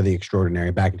sort of the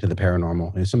extraordinary, back into the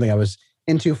paranormal. It's something I was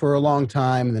into for a long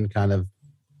time and then kind of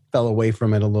fell away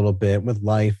from it a little bit with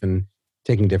life and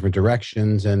taking different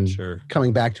directions and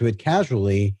coming back to it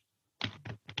casually.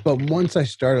 But once I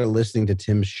started listening to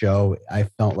Tim's show, I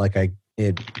felt like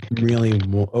it really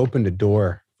opened a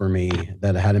door for me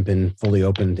that hadn't been fully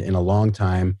opened in a long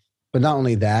time. But not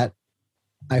only that,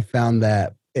 I found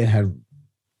that it had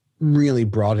really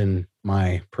broadened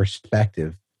my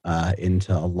perspective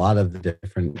into a lot of the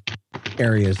different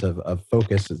areas of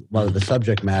focus, a lot of the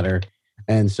subject matter.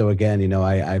 And so again,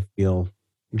 I feel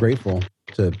grateful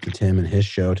to Tim and his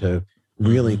show to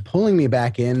really pulling me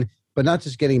back in, but not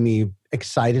just getting me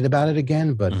excited about it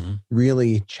again, but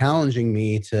really challenging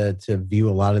me to view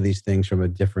a lot of these things from a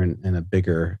different and a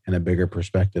bigger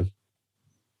perspective.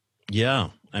 Yeah.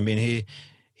 I mean,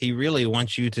 he really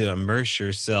wants you to immerse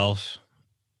yourself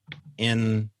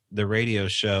in the radio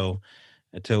show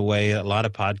to a way a lot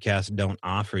of podcasts don't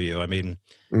offer you. I mean,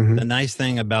 the nice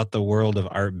thing about the world of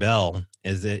Art Bell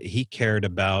is that he cared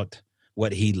about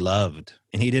what he loved,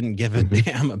 and he didn't give a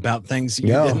damn about things you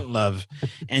didn't love.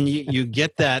 And you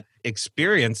get that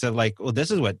experience of like, well,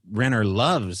 this is what Renner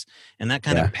loves. And that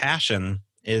kind of passion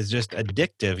is just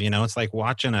addictive. It's like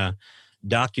watching a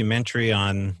documentary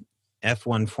on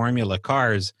F1 Formula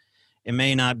cars. It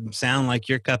may not sound like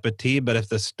your cup of tea, but if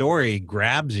the story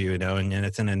grabs you, and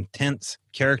it's an intense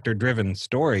character-driven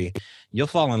story, you'll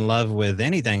fall in love with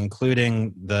anything,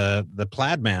 including the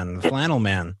plaid man, the flannel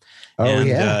man. Oh,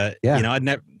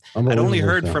 and, I'd only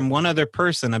heard from one other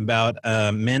person about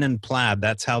men in plaid.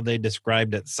 That's how they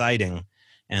described it sighting.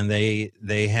 And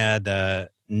they had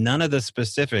none of the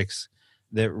specifics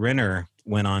that Renner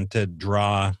went on to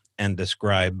draw and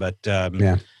describe, but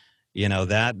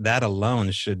that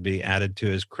alone should be added to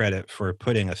his credit for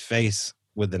putting a face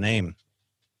with the name.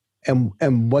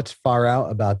 And what's far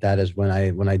out about that is when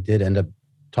I did end up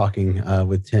talking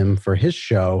with Tim for his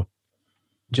show,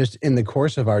 just in the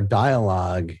course of our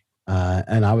dialogue,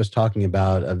 and I was talking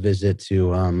about a visit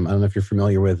to, I don't know if you're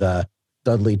familiar with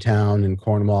Dudleytown in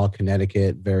Cornwall,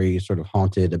 Connecticut, very sort of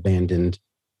haunted, abandoned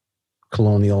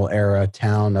colonial era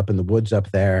town up in the woods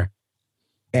up there.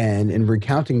 And in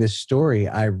recounting this story,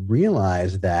 I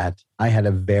realized that I had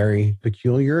a very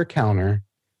peculiar encounter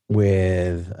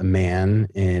with a man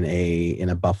in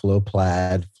a buffalo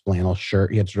plaid flannel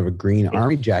shirt. He had sort of a green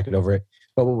army jacket over it.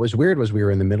 But what was weird was we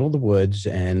were in the middle of the woods,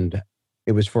 and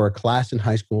it was for a class in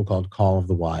high school called Call of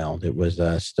the Wild. It was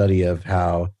a study of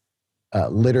how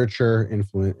literature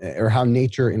or how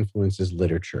nature influences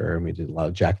literature. And we did a lot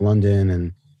of Jack London,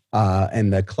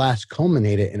 and the class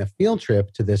culminated in a field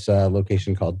trip to this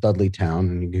location called Dudleytown,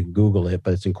 and you can Google it,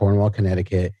 but it's in Cornwall,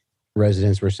 Connecticut.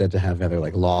 Residents were said to have either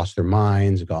lost their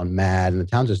minds, gone mad, and the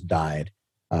town just died.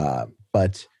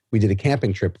 But we did a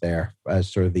camping trip there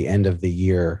as sort of the end of the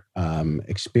year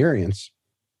experience.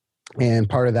 And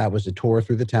part of that was a tour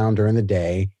through the town during the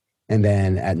day. And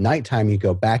then at nighttime, you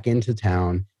go back into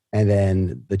town And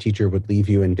then the teacher would leave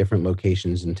you in different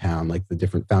locations in town, like the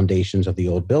different foundations of the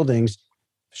old buildings,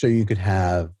 so you could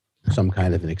have some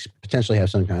kind of potentially have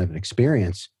some kind of an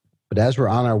experience. But as we're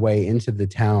on our way into the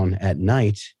town at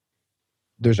night,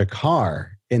 there's a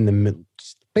car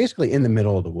basically in the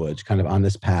middle of the woods, kind of on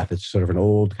this path. It's sort of an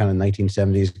old kind of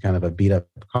 1970s kind of a beat up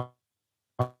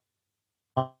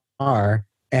car.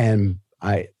 And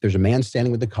there's a man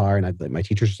standing with the car, and my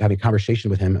teacher's having a conversation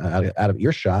with him out of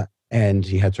earshot. And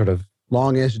he had sort of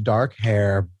longish dark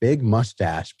hair, big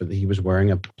mustache, but he was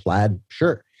wearing a plaid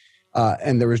shirt.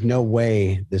 And there was no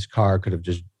way this car could have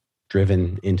just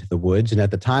driven into the woods. And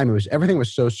at the time, everything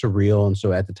was so surreal. And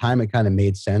so at the time, it kind of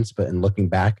made sense. But in looking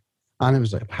back on it,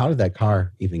 was like, how did that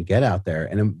car even get out there?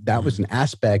 And that was an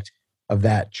aspect of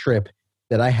that trip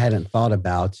that I hadn't thought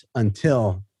about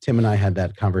until Tim and I had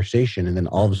that conversation. And then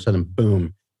all of a sudden,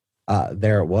 boom,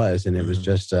 there it was. And it was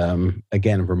just,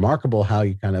 again, remarkable how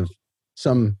you kind of,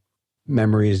 some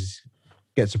memories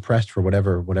get suppressed for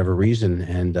whatever reason.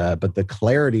 And, but the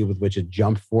clarity with which it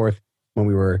jumped forth when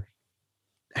we were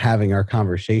having our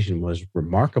conversation was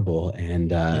remarkable. And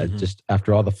just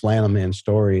after all the Flannel Man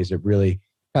stories, it really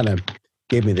kind of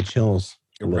gave me the chills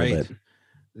a little bit.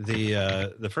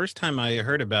 The first time I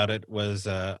heard about it was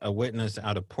a witness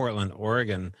out of Portland,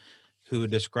 Oregon, who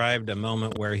described a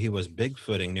moment where he was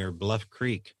Bigfooting near Bluff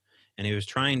Creek, and he was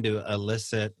trying to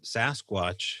elicit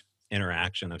Sasquatch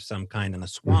interaction of some kind in the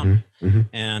swamp.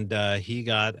 And he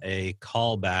got a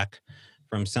call back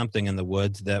from something in the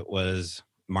woods that was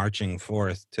marching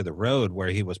forth to the road where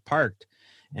he was parked.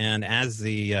 And as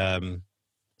the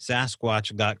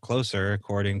Sasquatch got closer,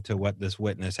 according to what this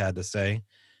witness had to say,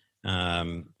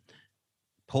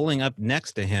 pulling up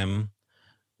next to him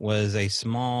was a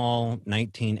small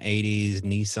 1980s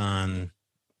Nissan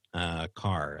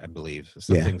car, I believe.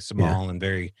 Something small and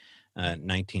very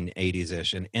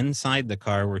 1980s-ish. And inside the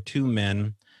car were two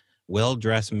men,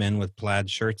 well-dressed men with plaid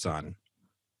shirts on.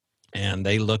 And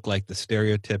they looked like the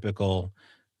stereotypical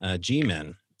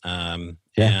G-men. And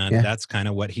that's kind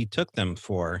of what he took them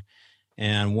for.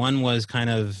 And one was kind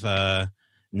of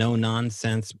no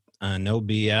nonsense, no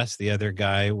BS. The other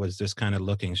guy was just kind of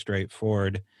looking straight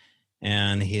forward.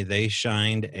 And they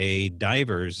shined a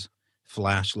diver's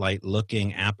flashlight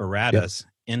looking apparatus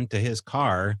into his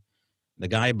car. The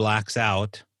guy blacks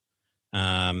out,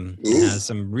 has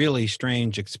some really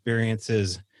strange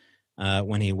experiences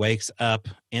when he wakes up,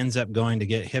 ends up going to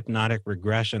get hypnotic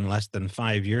regression less than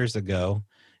 5 years ago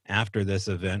after this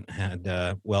event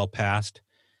had well passed,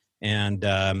 and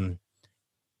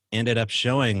ended up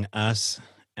showing us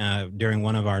during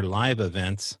one of our live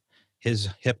events his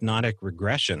hypnotic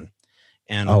regression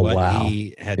and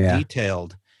he had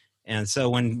detailed. And so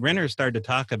when Renner started to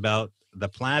talk about the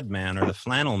plaid man or the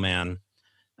flannel man,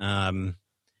 and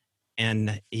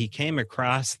he came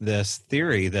across this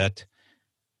theory that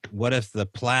what if the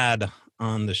plaid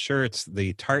on the shirts,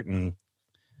 the tartan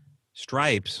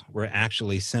stripes, were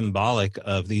actually symbolic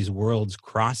of these worlds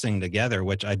crossing together,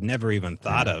 which I'd never even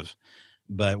thought of.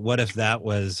 But what if that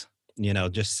was,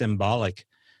 just symbolic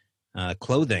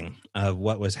clothing of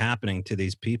what was happening to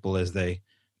these people as they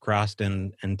crossed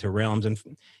into realms? And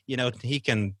he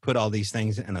can put all these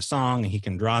things in a song. He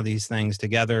can draw these things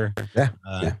together.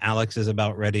 Alex is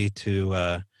about ready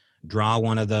to draw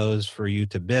one of those for you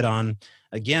to bid on.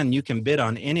 Again, you can bid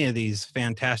on any of these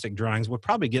fantastic drawings. We'll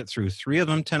probably get through 3 of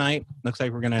them tonight. Looks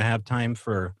like we're going to have time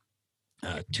for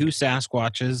 2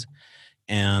 Sasquatches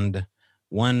and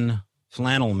 1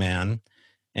 flannel man.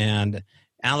 And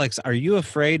Alex, are you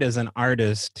afraid as an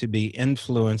artist to be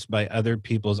influenced by other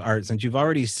people's art? Since you've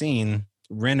already seen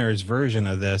Renner's version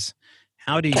of this,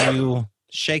 how do you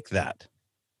shake that?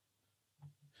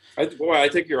 I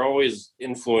think you're always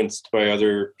influenced by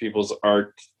other people's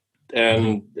art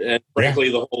and frankly,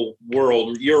 the whole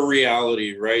world, your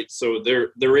reality, right? So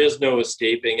there is no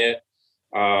escaping it.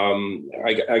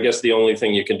 I guess the only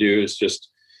thing you can do is just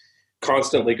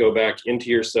constantly go back into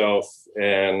yourself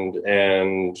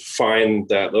and find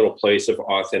that little place of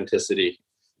authenticity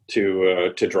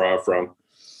to draw from.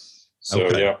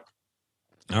 So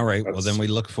All right. Well, then we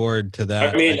look forward to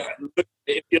that. I mean,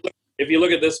 if you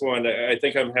look at this one, I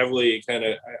think I'm heavily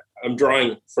I'm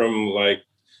drawing from like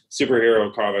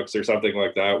superhero comics or something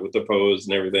like that with the pose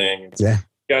and everything. It's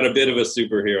got a bit of a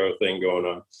superhero thing going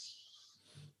on.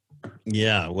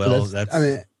 Yeah. Well,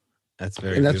 that's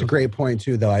very and that's beautiful. a great point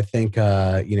too, though. I think,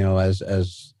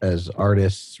 as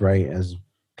artists, right, as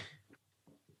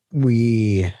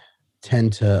we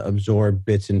tend to absorb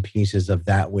bits and pieces of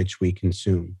that which we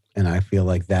consume. And I feel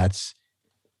like that's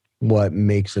what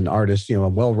makes an artist, a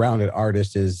well-rounded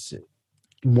artist. Is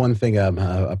one thing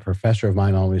a professor of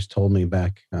mine always told me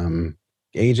back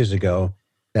ages ago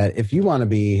that if you want to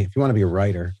be a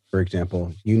writer, for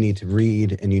example, you need to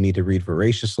read, and you need to read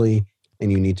voraciously,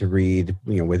 and you need to read,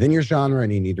 within your genre,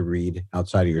 and you need to read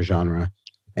outside of your genre.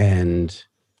 And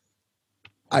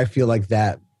I feel like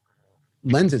that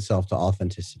lends itself to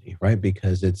authenticity, right?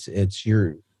 Because if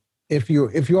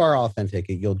you are authentic,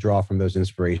 you'll draw from those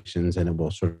inspirations, and it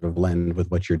will sort of blend with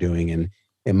what you're doing, and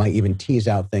it might even tease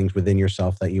out things within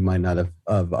yourself that you might not have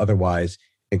otherwise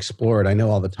explored. I know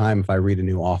all the time, if I read a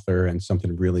new author and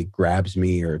something really grabs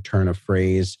me, or a turn of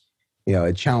phrase,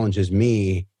 it challenges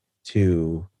me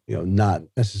to not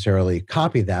necessarily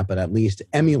copy that, but at least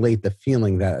emulate the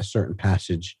feeling that a certain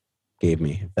passage gave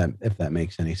me, if that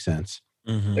makes any sense.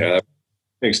 Mm-hmm. Yeah, that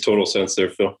makes total sense there,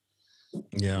 Phil.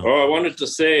 Yeah. Oh, I wanted to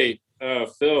say,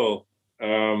 Phil,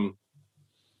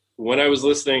 when I was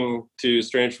listening to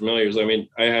Strange Familiars, I mean,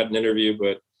 I had an interview,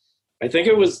 but I think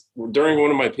it was during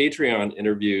one of my Patreon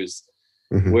interviews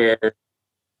where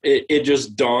it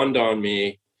just dawned on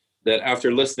me that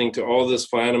after listening to all this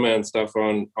Flannel Man stuff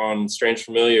on Strange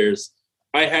Familiars,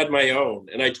 I had my own,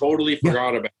 and I totally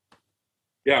forgot about it.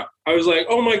 Yeah, I was like,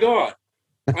 oh my God,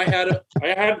 I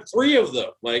had 3 of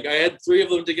them. Like, I had 3 of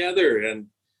them together, and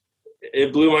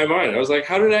it blew my mind. I was like,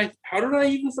 how did I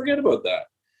even forget about that?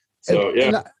 So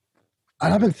yeah.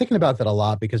 And I've been thinking about that a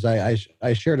lot, because I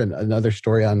shared another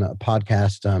story on a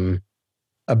podcast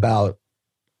about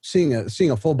seeing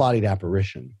a full-bodied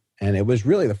apparition, and it was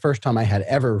really the first time I had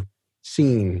ever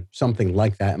seen something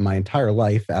like that in my entire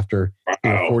life after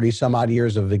 40 some odd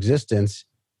years of existence,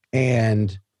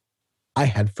 and I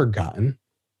had forgotten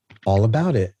all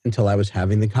about it until I was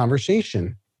having the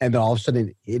conversation, and then all of a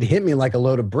sudden it hit me like a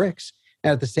load of bricks.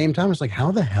 And at the same time, it's like,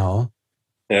 how the hell?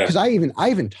 Because I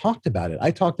even talked about it.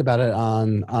 I talked about it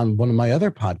on one of my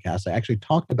other podcasts. I actually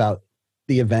talked about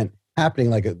the event happening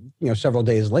like several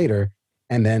days later,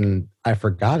 and then I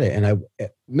forgot it. And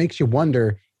it makes you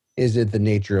wonder, is it the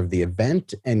nature of the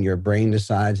event, and your brain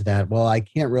decides that, well, I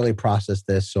can't really process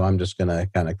this, so I'm just going to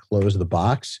kind of close the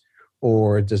box?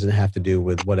 Or does it have to do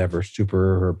with whatever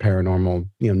super or paranormal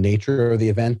nature of the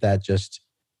event that just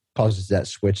causes that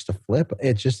switch to flip?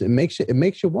 It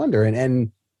makes you wonder.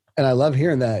 And I love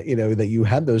hearing that, that you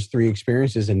had those 3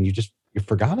 experiences and you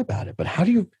forgot about it. But how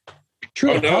do you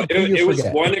truly? Oh, no, it was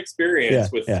one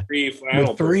experience with 3 flannel.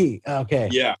 With 3, okay.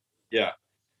 Yeah.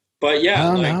 But yeah,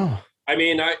 I don't know. I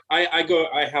mean, I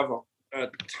have a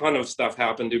ton of stuff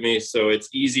happen to me, so it's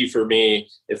easy for me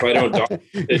if I don't document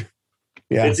it.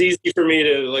 Yeah. It's easy for me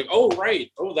to like, oh,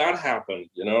 right. Oh, that happened,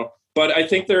 But I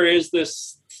think there is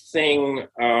this thing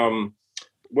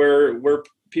where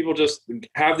people just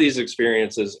have these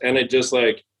experiences, and it just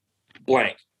like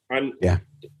blank.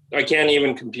 I can't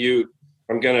even compute.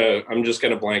 I'm just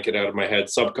gonna blank it out of my head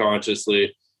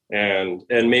subconsciously, and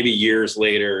maybe years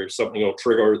later something will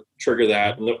trigger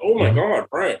that, and oh my God,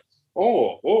 right?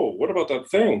 Oh, what about that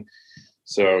thing?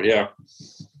 So yeah,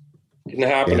 it can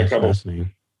happen a couple.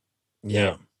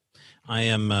 Yeah. I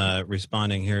am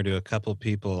responding here to a couple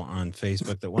people on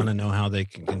Facebook that want to know how they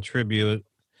can contribute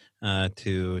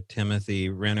to Timothy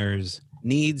Renner's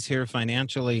needs here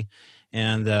financially.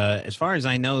 And as far as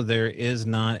I know, there is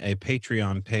not a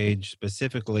Patreon page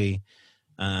specifically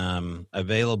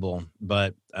available,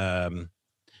 but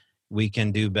we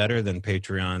can do better than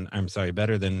Patreon.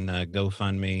 Better than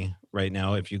GoFundMe right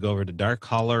now. If you go over to Dark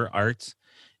Holler Arts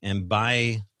and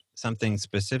buy something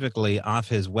specifically off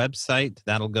his website,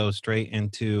 that'll go straight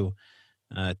into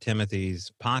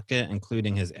Timothy's pocket,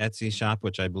 including his Etsy shop,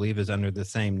 which I believe is under the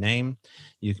same name.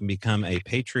 You can become a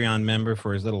Patreon member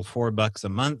for as little $4 a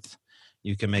month.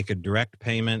 You can make a direct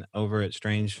payment over at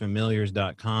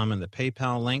strangefamiliars.com and the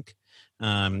PayPal link.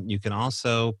 You can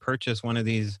also purchase one of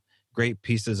these great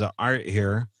pieces of art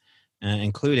here,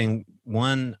 including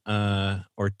one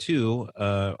or 2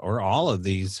 or all of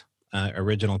these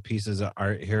original pieces of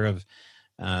art here of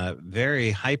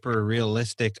very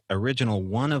hyper-realistic, original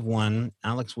one-of-one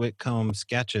Alex Whitcomb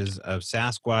sketches of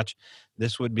Sasquatch.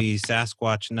 This would be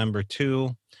Sasquatch number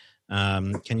 2.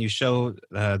 Can you show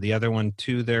the other one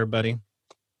too there, buddy?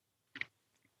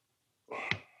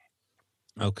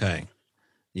 Okay.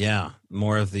 Yeah,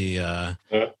 more of the, on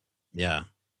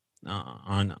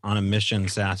a mission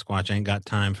Sasquatch. Ain't got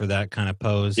time for that kind of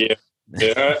pose. Yeah,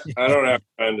 I don't have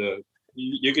time to...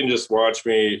 You can just watch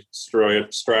me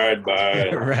stride by.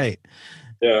 Right.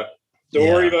 Yeah. Don't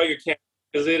worry about your camera,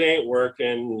 because it ain't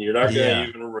working. You're not going to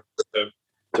even remember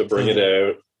to bring it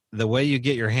out. The way you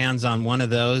get your hands on one of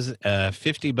those,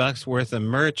 $50 worth of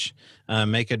merch,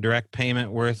 make a direct payment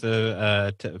worth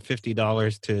of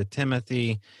 $50 to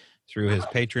Timothy through his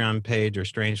Patreon page or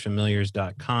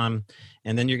strangefamiliars.com.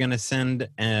 And then you're going to send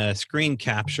a screen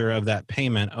capture of that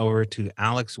payment over to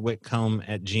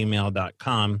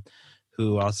alexwhitcomb@gmail.com,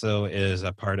 who also is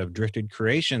a part of Drifted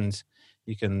Creations.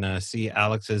 You can see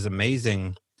Alex's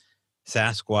amazing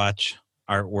Sasquatch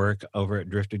artwork over at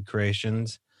Drifted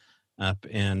Creations up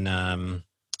in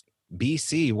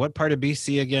BC. What part of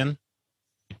BC again?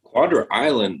 Quadra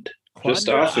Island. Just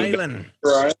Quadra off of Island.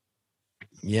 Vancouver,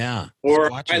 Yeah. or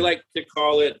Squatching. I like to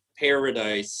call it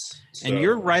Paradise. And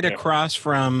you're right across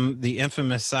from the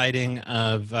infamous sighting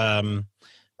of I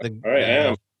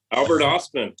am Albert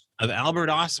Osman. Of Albert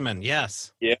Osman,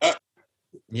 yes. Yeah.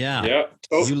 Yeah.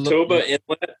 Toba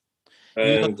Inlet.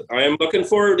 And I am looking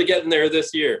forward to getting there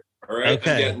this year. All right.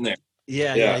 Okay. I'm getting there.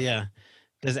 Yeah.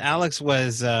 Because Alex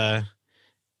was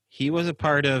he was a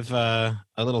part of a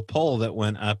little poll that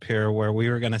went up here where we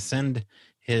were going to send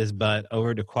his butt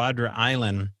over to Quadra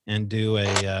Island and do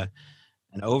an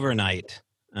overnight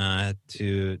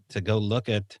to go look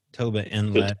at Toba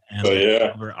Inlet and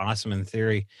Albert Osman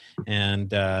theory and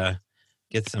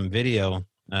get some video.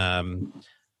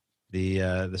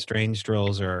 The strange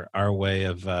strolls are our way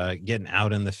of getting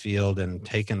out in the field and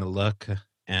taking a look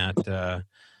at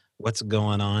what's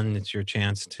going on. It's your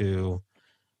chance to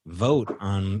vote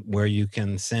on where you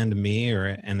can send me, or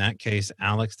in that case,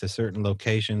 Alex, to certain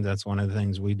locations. That's one of the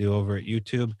things we do over at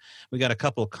YouTube. We got a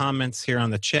couple of comments here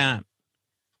on the chat.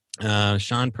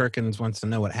 Sean Perkins wants to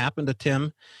know what happened to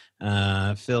Tim.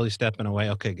 Phil, you're stepping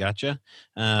away. Okay, gotcha.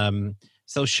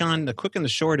 So, Sean, the quick and the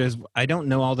short is I don't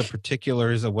know all the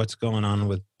particulars of what's going on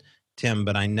with Tim,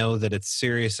 but I know that it's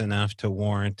serious enough to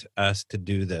warrant us to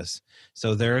do this.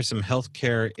 So there are some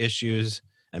healthcare issues,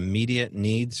 immediate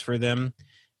needs for them.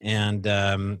 And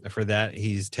for that,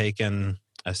 he's taken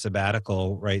a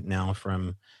sabbatical right now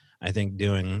from, I think,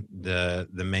 doing the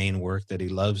main work that he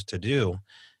loves to do.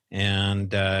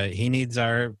 And he needs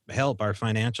our help, our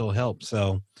financial help.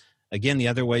 So, again, the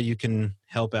other way you can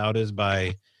help out is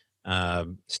by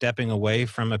stepping away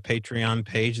from a Patreon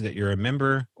page that you're a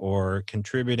member, or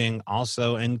contributing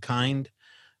also in kind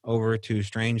over to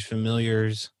Strange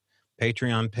Familiars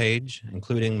Patreon page,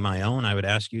 including my own. I would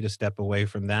ask you to step away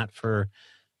from that for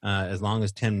as long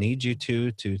as Tim needs you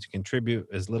to contribute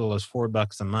as little as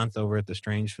 $4 a month over at the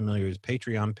Strange Familiars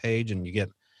Patreon page, and you get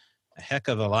a heck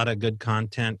of a lot of good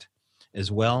content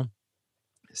as well.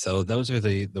 So those are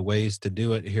the ways to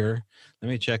do it here. Let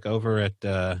me check over at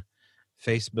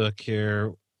Facebook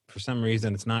here. For some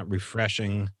reason, it's not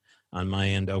refreshing on my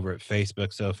end over at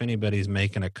Facebook. So if anybody's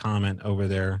making a comment over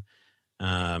there,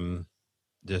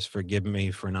 just forgive me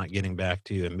for not getting back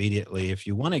to you immediately. If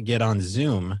you want to get on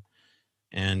Zoom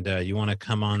and you want to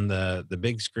come on the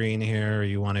big screen here, or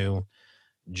you want to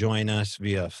join us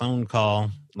via phone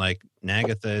call like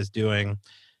Nagatha is doing.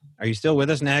 Are you still with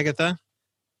us, Nagatha?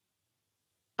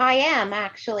 I am,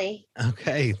 actually.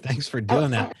 Okay, thanks for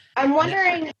doing that. I'm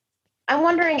wondering,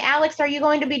 Alex, are you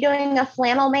going to be doing a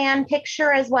Flannel Man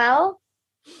picture as well?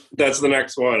 That's the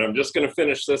next one. I'm just going to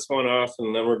finish this one off,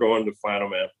 and then we're going to Flannel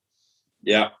Man.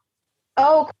 Yeah.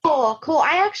 Oh, cool.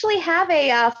 I actually have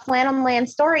a Flannel Man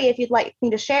story if you'd like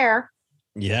me to share.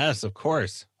 Yes, of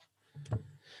course.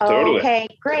 Totally. Okay,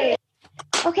 great.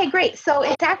 So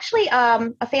it's actually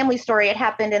a family story. It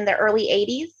happened in the early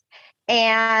 80s.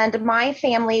 And my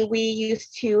family, we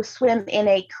used to swim in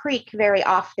a creek very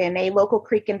often, a local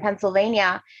creek in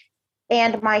Pennsylvania.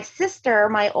 And my sister,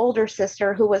 my older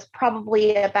sister, who was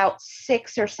probably about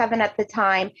 6 or 7 at the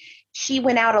time, she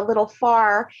went out a little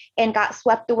far and got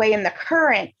swept away in the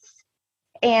currents.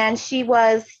 And she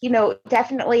was,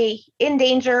 definitely in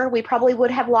danger. We probably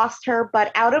would have lost her,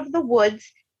 but out of the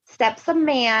woods steps a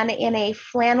man in a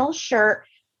flannel shirt,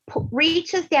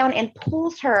 reaches down and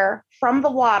pulls her from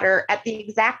the water at the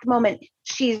exact moment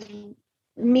she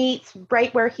meets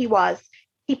right where he was.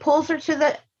 He pulls her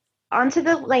onto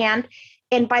the land,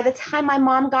 and by the time my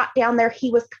mom got down there,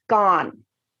 he was gone.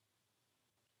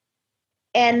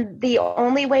 And the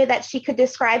only way that she could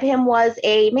describe him was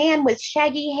a man with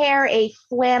shaggy hair, a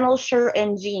flannel shirt,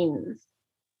 and jeans.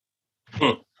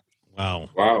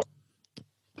 Wow.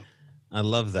 I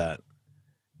love that.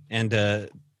 And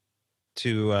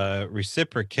to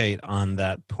reciprocate on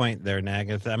that point there,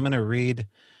 Nagatha, I'm going to read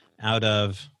out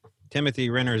of Timothy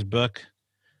Renner's book,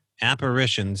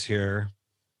 Apparitions, here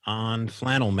on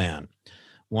Flannel Man.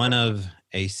 One of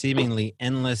a seemingly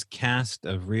endless cast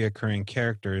of reoccurring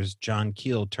characters John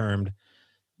Keel termed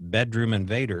bedroom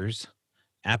invaders,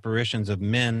 apparitions of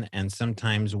men and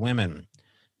sometimes women,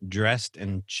 dressed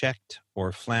in checked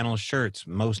or flannel shirts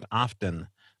most often,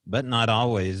 but not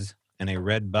always, in a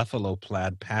red buffalo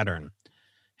plaid pattern,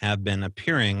 have been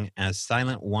appearing as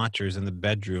silent watchers in the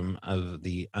bedroom of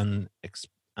the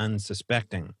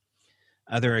unsuspecting.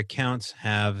 Other accounts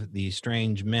have the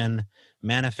strange men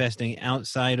manifesting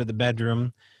outside of the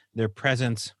bedroom, their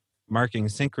presence marking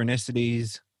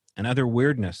synchronicities and other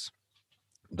weirdness.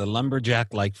 The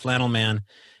lumberjack-like flannel man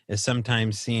is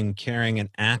sometimes seen carrying an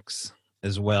axe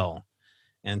as well.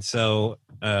 And so,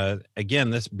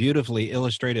 again, this beautifully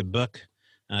illustrated book.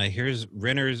 Here's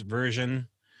Renner's version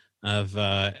of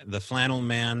the flannel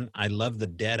man. I love the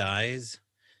dead eyes.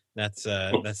 That's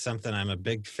something I'm a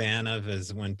big fan of,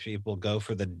 is when people go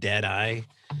for the dead eye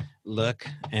look.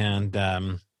 And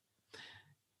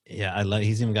yeah, I love.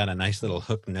 He's even got a nice little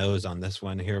hook nose on this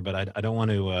one here, but I don't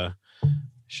want to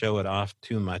show it off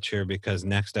too much here, because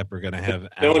next up we're going to have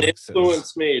Don't Alex's.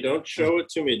 influence me. Don't show it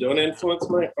to me. Don't influence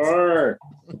my art.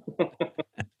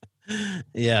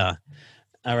 Yeah.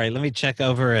 All right. Let me check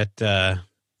over at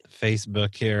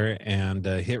Facebook here and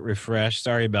hit refresh.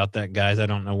 Sorry about that, guys. I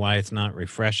don't know why it's not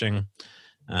refreshing,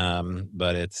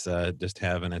 but it's just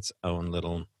having its own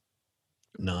little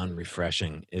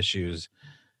non-refreshing issues.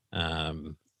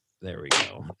 There we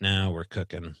go. Now we're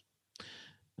cooking.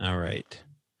 All right.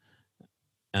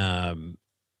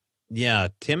 Yeah,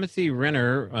 Timothy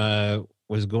Renner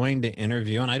was going to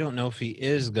interview, and I don't know if he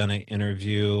is going to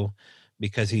interview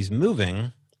because he's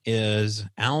moving, is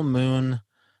Al Moon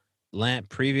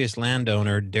previous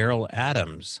landowner Daryl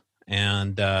Adams.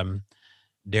 And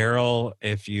Daryl,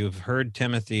 if you've heard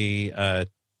Timothy,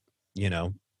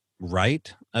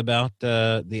 write about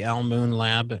the Al Moon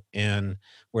lab and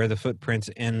where the footprints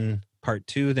in part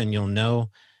 2, then you'll know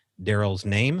Daryl's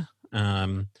name.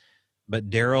 But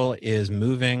Daryl is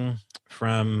moving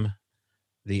from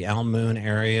the Al Moon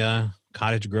area,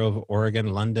 Cottage Grove,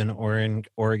 Oregon, London,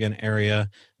 Oregon area,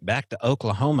 back to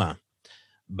Oklahoma.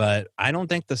 But I don't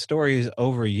think the story is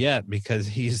over yet, because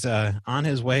he's on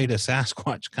his way to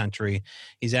Sasquatch country.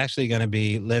 He's actually going to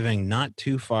be living not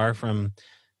too far from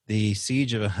the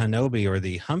siege of Hanobi, or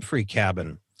the Humphrey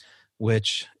cabin,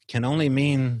 which can only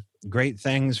mean great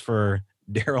things for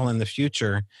Daryl in the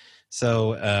future.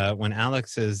 So when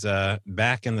Alex is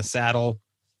back in the saddle,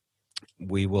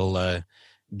 we will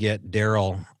get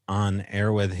Daryl on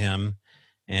air with him.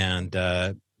 And,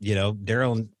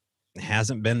 Daryl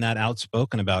hasn't been that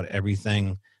outspoken about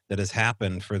everything that has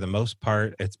happened. For the most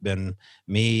part, it's been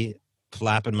me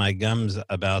flapping my gums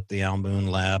about the Al Moon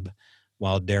lab,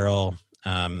 while Daryl,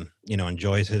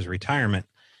 enjoys his retirement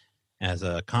as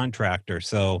a contractor.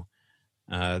 So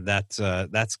that's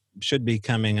should be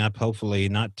coming up, hopefully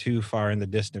not too far in the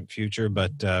distant future,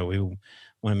 but we want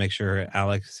to make sure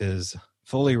Alex is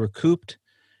fully recouped.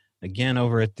 Again,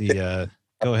 over at the,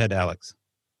 go ahead, Alex.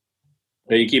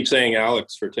 You keep saying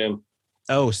Alex for Tim.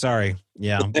 Oh, sorry.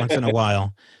 Yeah, once in a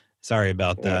while. Sorry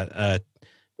about that.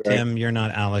 Tim, you're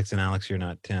not Alex, and Alex, you're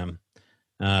not Tim.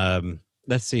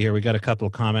 Let's see here. We got a couple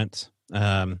of comments.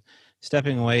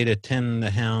 Stepping away to tend the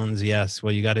hounds. Yes,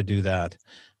 well, you got to do that.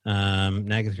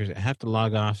 Nagatha, I have to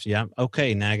log off. Yeah.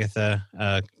 Okay,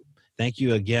 Nagatha. Thank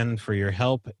you again for your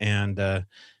help, and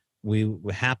we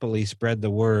happily spread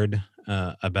the word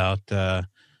about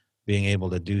being able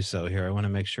to do so here. I want to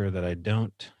make sure that I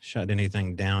don't shut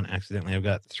anything down accidentally. I've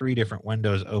got 3 different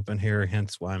windows open here,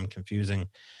 hence why I'm confusing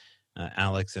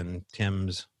Alex and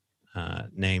Tim's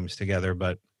names together.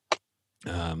 But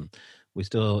we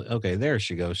still, okay, there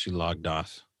she goes. She logged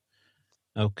off.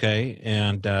 Okay,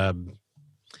 and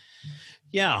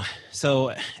yeah,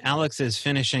 so Alex is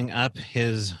finishing up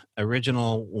his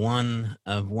original 1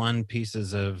 of 1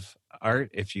 pieces of art.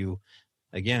 If you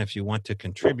want to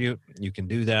contribute, you can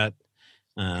do that.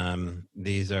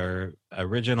 These are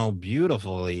original,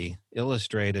 beautifully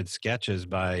illustrated sketches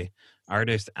by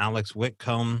artist Alex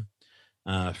Whitcomb,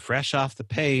 fresh off the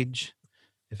page.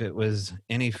 If it was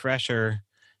any fresher,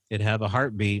 it'd have a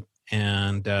heartbeat,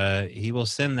 and he will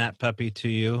send that puppy to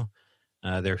you.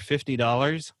 They're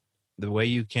 $50. The way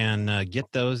you can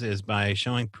get those is by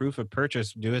showing proof of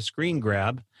purchase. Do a screen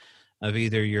grab of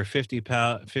either your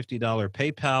 $50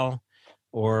 PayPal,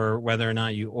 or whether or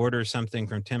not you order something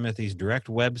from Timothy's direct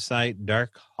website,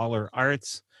 Dark Holler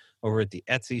Arts, over at the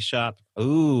Etsy shop.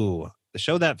 Ooh,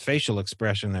 show that facial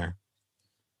expression there.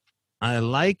 I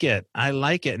like it.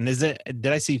 And did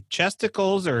I see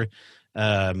chesticles, or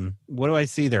what do I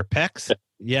see there? Pecs?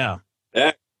 Yeah.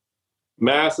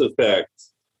 Massive pecs.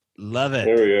 Love it.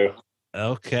 There we go.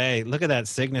 Okay. Look at that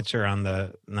signature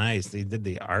on nice. He did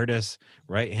the artist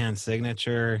right-hand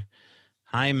signature.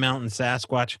 High Mountain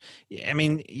Sasquatch. I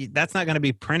mean, that's not going to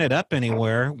be printed up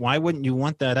anywhere. Why wouldn't you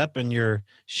want that up in your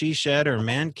she shed or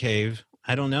man cave?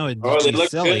 I don't know. They look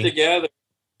silly. Good together.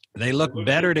 They look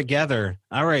better together.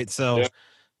 All right. So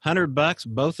 $100.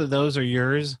 Both of those are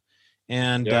yours.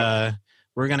 And Yeah.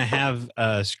 we're going to have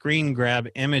screen grab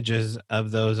images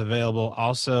of those available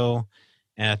also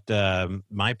at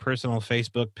my personal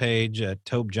Facebook page at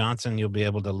Tobe Johnson. You'll be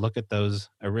able to look at those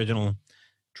original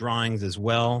drawings as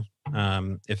well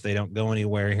if they don't go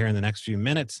anywhere here in the next few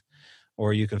minutes.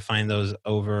 Or you can find those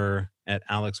over at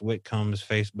Alex Whitcomb's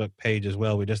Facebook page as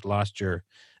well. We just lost your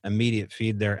immediate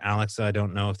feed there, Alex. I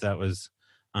don't know if that was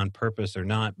on purpose or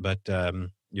not, but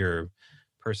your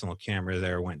personal camera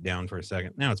there went down for a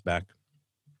second. Now it's back.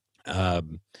 All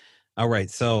right,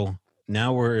 so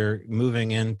now we're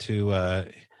moving into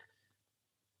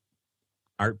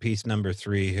art piece number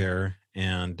 3 here,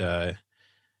 and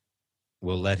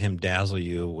we'll let him dazzle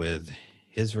you with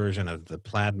his version of the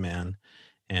Plaid Man.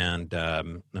 And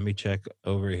let me check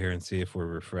over here and see if we're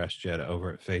refreshed yet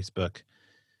over at Facebook.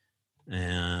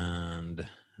 And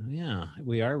yeah,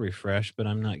 we are refreshed, but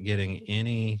I'm not getting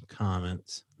any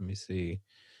comments. Let me see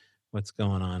what's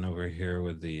going on over here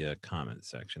with the comment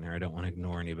section here. I don't want to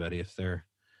ignore anybody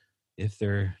if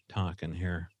they're talking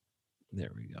here.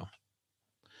 There we go.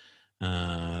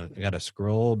 I got to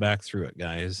scroll back through it,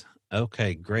 guys.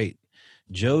 Okay, great.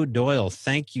 Joe Doyle,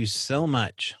 thank you so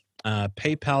much.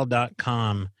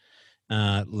 PayPal.com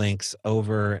links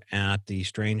over at the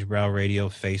Strange Brow Radio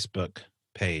Facebook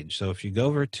page. So if you go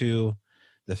over to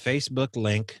the Facebook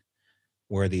link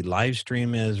where the live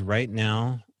stream is right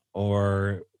now,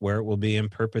 or where it will be in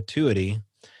perpetuity,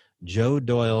 Joe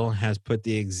Doyle has put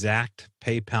the exact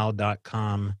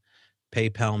PayPal.com,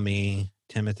 PayPal me,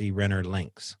 Timothy Renner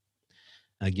links.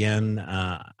 Again,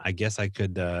 I guess I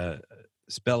could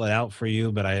spell it out for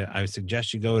you, but I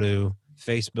suggest you go to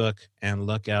Facebook and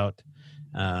look out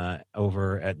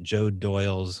over at Joe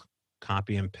Doyle's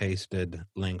copy and pasted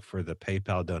link for the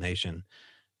PayPal donation.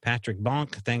 Patrick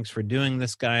Bonk, thanks for doing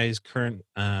this, guys. Current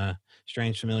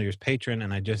Strange Familiars patron,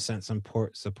 and I just sent some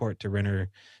support to Renner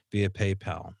via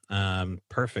PayPal.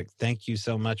 Perfect. Thank you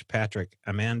so much, Patrick.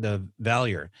 Amanda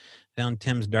Valier found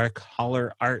Tim's Dark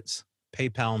Holler Arts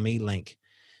PayPal me link.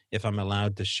 If I'm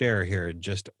allowed to share here,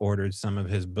 just ordered some of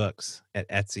his books at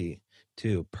Etsy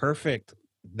too. Perfect.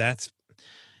 That's,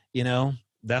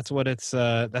 that's what it's,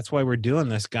 that's why we're doing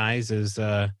this, guys, is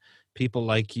people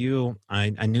like you. I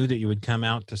knew that you would come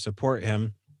out to support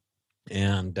him.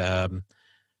 And,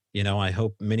 I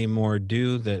hope many more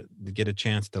do that get a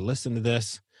chance to listen to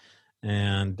this.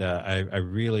 And I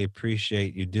really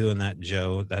appreciate you doing that,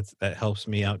 Joe. That helps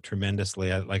me out tremendously.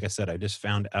 Like I said, I just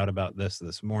found out about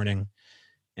this morning.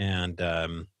 And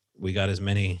we got as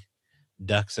many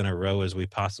ducks in a row as we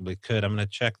possibly could. I'm going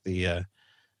to check the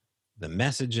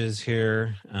messages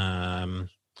here.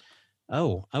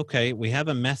 Oh, okay. We have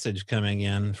a message coming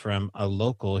in from a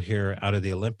local here out of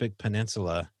the Olympic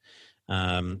Peninsula.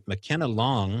 McKenna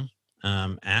Long,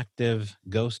 active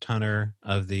ghost hunter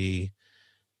of the,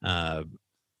 I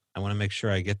want to make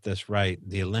sure I get this right,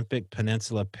 the Olympic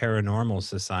Peninsula Paranormal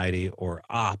Society, or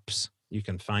OPS. You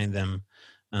can find them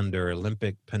under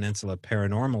Olympic Peninsula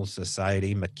Paranormal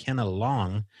Society. McKenna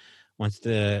Long wants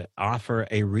to offer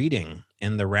a reading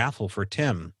in the raffle for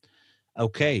Tim.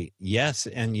 Okay, yes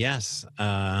and yes.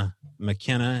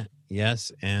 McKenna,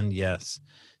 yes and yes.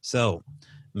 So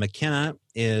McKenna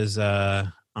is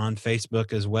on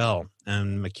Facebook as well.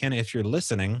 And McKenna, if you're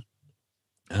listening,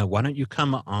 why don't you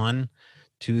come on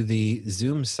to the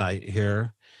Zoom site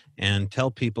here and tell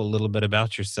people a little bit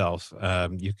about yourself.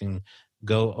 You can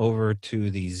go over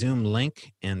to the Zoom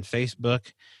link in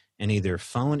Facebook and either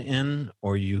phone in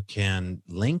or you can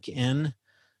link in.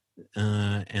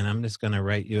 And I'm just going to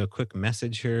write you a quick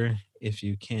message here if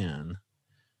you can.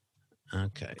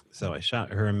 Okay, so I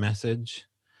shot her a message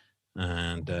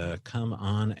and come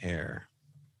on air.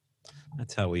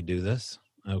 That's how we do this.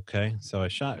 Okay, so I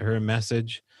shot her a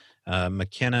message.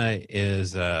 McKenna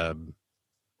is,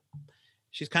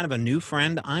 she's kind of a new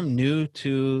friend. I'm new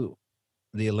to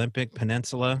the Olympic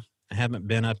Peninsula. I haven't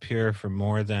been up here for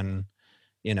more than,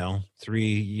 3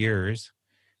 years.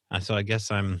 So I guess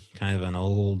I'm kind of an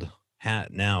old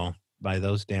hat now by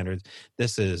those standards.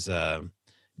 This is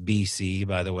BC,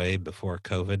 by the way, before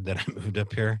COVID that I moved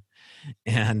up here.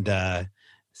 And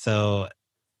so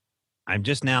I'm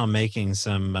just now making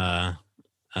some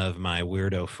of my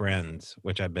weirdo friends,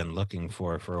 which I've been looking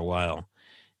for a while.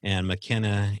 And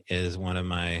McKenna is one of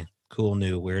my cool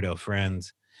new weirdo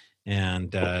friends.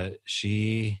 And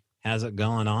she has it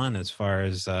going on as far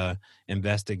as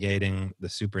investigating the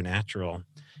supernatural.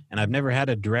 And I've never had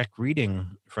a direct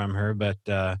reading from her, but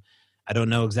I don't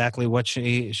know exactly what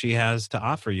she has to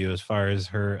offer you as far as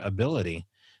her ability.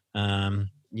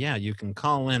 Yeah, you can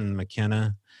call in,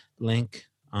 McKenna. Link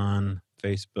on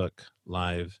Facebook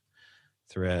live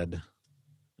thread.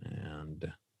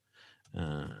 And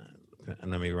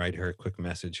let me write her a quick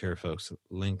message here, folks.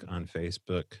 Link on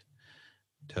Facebook,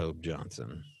 Tobe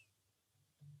Johnson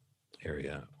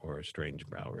area or Strange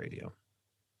Brow Radio.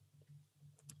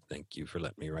 Thank you for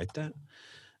letting me write that.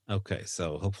 Okay,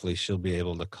 so hopefully she'll be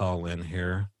able to call in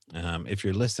here. If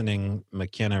you're listening,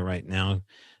 McKenna, right now,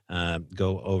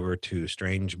 go over to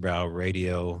Strange Brow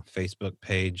Radio Facebook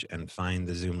page and find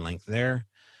the Zoom link there,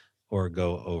 or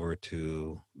go over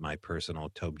to my personal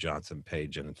Tobe Johnson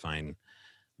page and find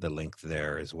the link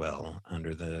there as well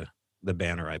under the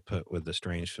banner I put with the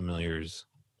Strange Familiars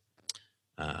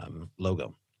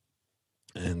logo.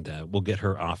 And we'll get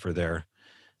her offer there.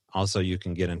 Also, you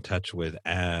can get in touch with,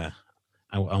 I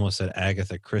almost said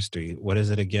Agatha Christie. What is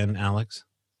it again, Alex?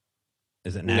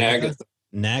 Is it Nagatha?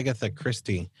 Nagatha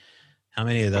Christie. How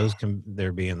many of those can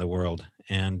there be in the world?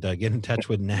 And get in touch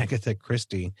with Nagatha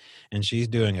Christie. And she's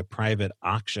doing a private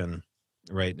auction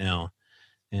right now.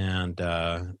 And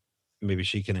maybe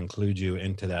she can include you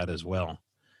into that as well.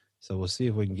 So we'll see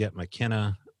if we can get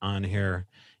McKenna on here.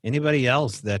 Anybody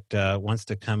else that wants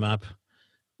to come up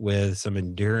with some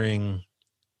enduring,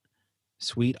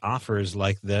 sweet offers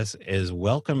like this is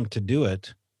welcome to do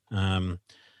it.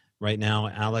 Right now,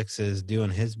 Alex is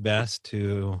doing his best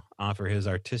to offer his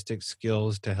artistic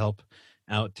skills to help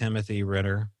out Timothy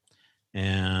Ritter.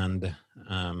 And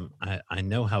I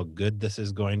know how good this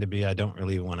is going to be. I don't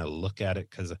really want to look at it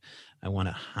because I want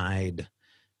to hide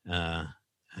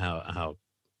how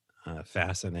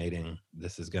fascinating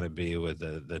this is going to be with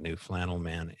the new Flannel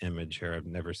Man image here. I've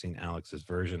never seen Alex's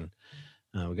version.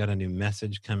 We got a new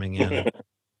message coming in.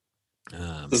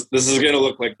 This is going to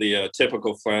look like the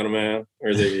typical Flannel Man,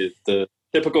 or the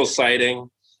typical sighting.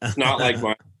 It's not like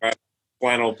my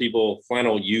flannel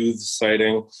youth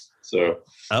sighting. So.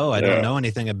 Oh, I don't know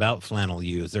anything about flannel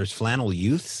youths. There's flannel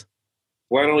youths?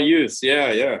 Flannel youths,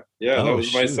 yeah. Oh, that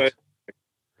was my sighting.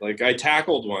 Like, I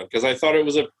tackled one because I thought it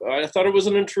was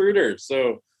an intruder.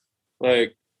 So,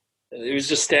 like, he was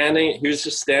just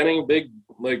standing big,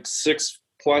 like 6+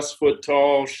 foot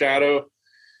tall shadow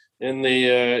in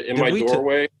my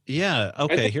doorway. Yeah.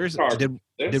 Okay.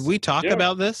 Did we talk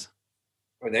about this?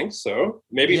 I think so.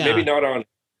 Maybe not on,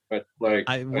 but like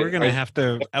we're gonna have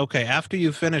to. Okay. After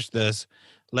you finish this,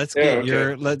 let's get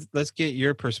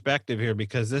your perspective here,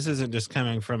 because this isn't just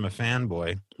coming from a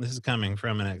fanboy. This is coming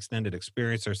from an extended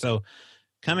experiencer. So,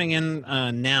 coming in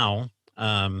now,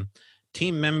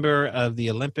 team member of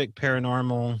the Olympic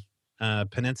Paranormal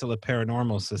Peninsula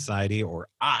Paranormal Society, or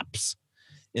OPS,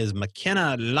 is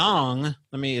McKenna Long.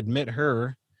 Let me admit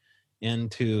her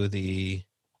into the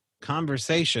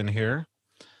conversation here.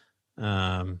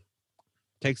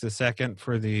 Takes a second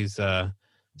for these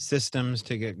systems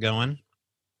to get going.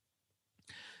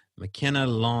 McKenna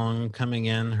Long coming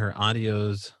in. Her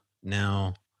audio's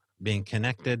now being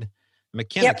connected.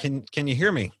 McKenna, yep. Can you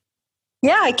hear me?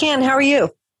 Yeah, I can. How are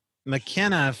you?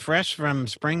 McKenna, fresh from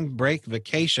spring break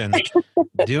vacation,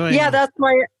 doing. Yeah, that's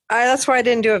why I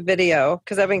didn't do a video,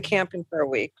 because I've been camping for a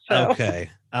week. So. Okay,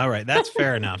 all right, that's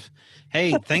fair enough.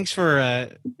 Hey, thanks for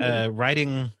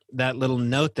writing that little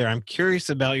note there. I'm curious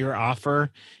about your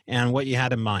offer and what you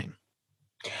had in mind.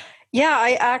 Yeah,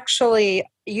 I actually,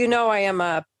 I am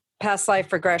a past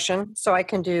life regression, so I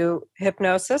can do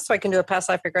hypnosis. So I can do a past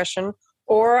life regression,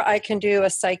 or I can do a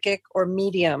psychic or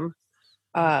medium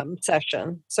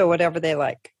session. So whatever they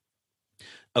like.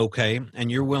 Okay.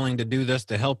 And you're willing to do this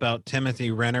to help out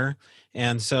Timothy Renner.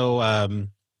 And so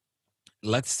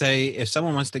let's say if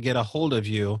someone wants to get a hold of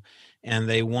you and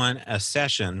they want a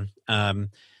session,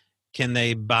 can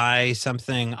they buy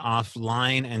something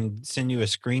offline and send you a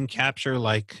screen capture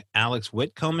like Alex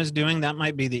Whitcomb is doing? That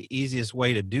might be the easiest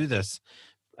way to do this.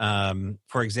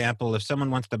 For example, if someone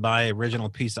wants to buy an original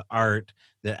piece of art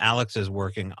that Alex is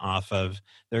working off of,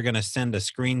 they're going to send a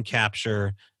screen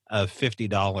capture of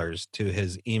 $50 to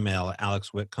his email,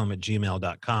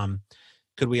 alexwhitcomb@gmail.com.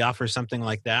 Could we offer something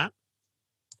like that?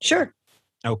 Sure.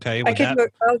 Okay. I'll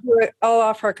do it. I'll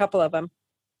offer a couple of them.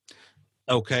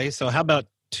 Okay. So how about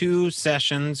 2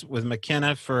 sessions with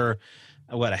McKenna for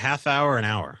a half hour, an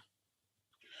hour?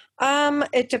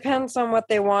 It depends on what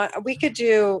they want. We could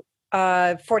do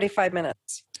 45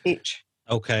 minutes each.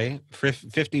 Okay.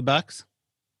 $50?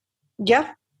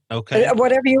 Yeah. Okay.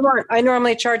 Whatever you want. I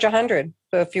normally charge $100.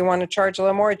 So if you want to charge a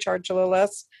little more, I charge a little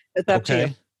less. It's up to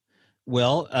you.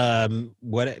 Well,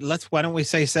 why don't we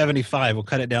say 75? We'll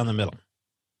cut it down the middle.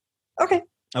 Okay.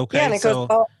 Okay. Yeah, and it goes,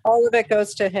 all of it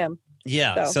goes to him.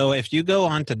 Yeah. So if you go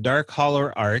on to Dark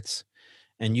Holler Arts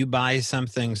and you buy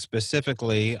something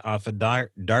specifically off of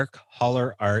Dark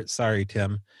Holler Art, sorry,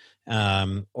 Tim,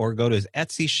 or go to his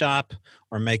Etsy shop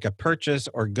or make a purchase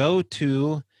or go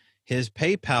to his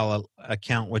PayPal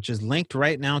account, which is linked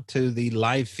right now to the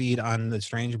live feed on the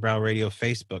Strange Brow Radio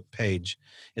Facebook page.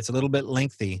 It's a little bit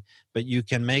lengthy, but you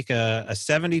can make a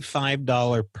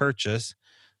 $75 purchase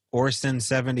or send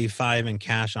 75 in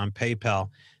cash on PayPal.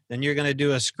 Then you're going to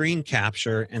do a screen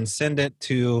capture and send it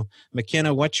to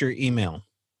McKenna. What's your email?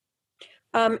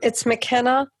 It's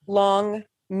McKenna Long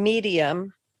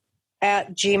Medium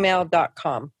at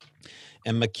gmail.com.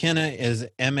 And McKenna is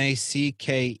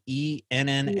MACKENNA.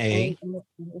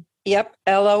 Yep,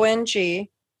 LONG.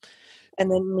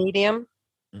 And then medium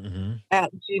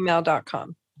at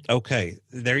gmail.com. Okay,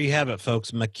 there you have it,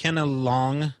 folks. McKenna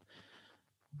Long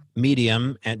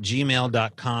Medium at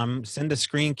gmail.com. Send a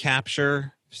screen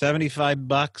capture,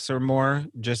 $75 or more.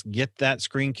 Just get that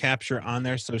screen capture on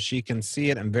there so she can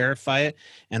see it and verify it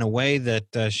in a way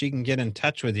that she can get in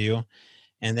touch with you.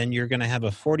 And then you're going to have a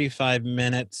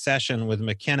 45-minute session with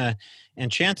McKenna.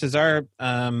 And chances are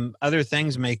other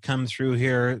things may come through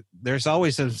here. There's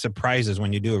always some surprises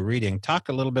when you do a reading. Talk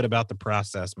a little bit about the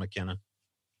process, McKenna.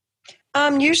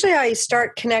 Usually I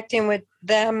start connecting with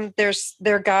them. There's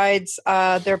their guides.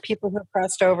 There are people who have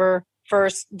crossed over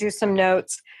first, do some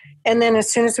notes. And then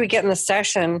as soon as we get in the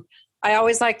session, I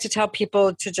always like to tell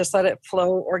people to just let it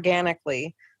flow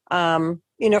organically.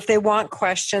 If they want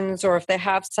questions or if they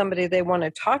have somebody they want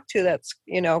to talk to that's,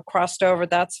 crossed over,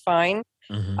 that's fine.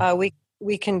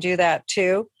 We can do that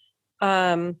too.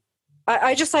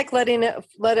 I just like let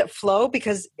it flow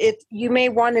because you may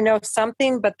want to know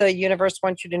something, but the universe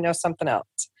wants you to know something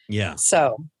else. Yeah.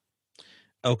 So.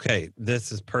 Okay.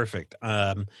 This is perfect.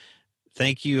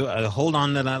 Thank you. Hold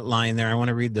on to that line there. I want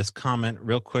to read this comment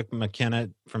real quick, McKenna,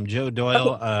 from Joe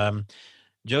Doyle. Okay.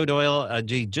 Joe Doyle,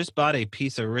 just bought a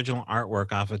piece of original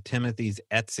artwork off of Timothy's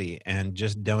Etsy and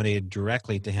just donated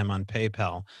directly to him on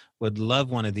PayPal. Would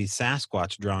love one of these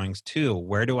Sasquatch drawings too.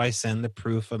 Where do I send the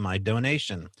proof of my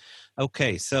donation?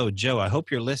 Okay, so Joe, I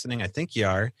hope you're listening. I think you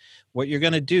are. What you're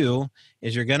going to do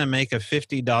is you're going to make a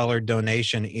 $50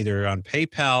 donation either on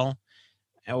PayPal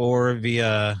or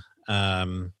via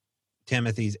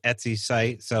Timothy's Etsy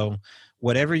site. So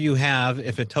whatever you have,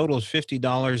 if it totals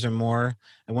 $50 or more,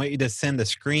 I want you to send a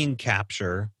screen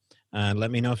capture. Let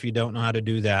me know if you don't know how to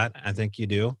do that. I think you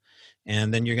do.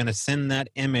 And then you're going to send that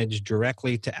image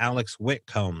directly to Alex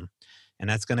Whitcomb. And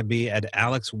that's going to be at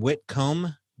Alex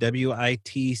Whitcomb,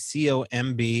 WITCOMB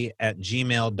at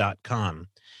gmail.com.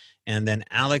 And then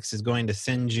Alex is going to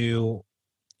send you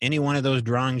any one of those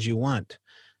drawings you want.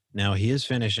 Now, he is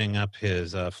finishing up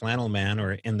his Flannel Man,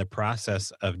 or in the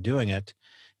process of doing it.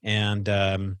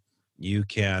 And you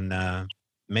can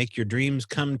make your dreams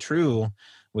come true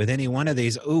with any one of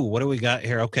these. Ooh, what do we got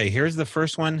here? Okay, here's the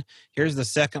first one. Here's the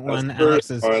second one.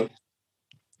 Alex is.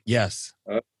 Yes.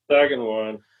 Second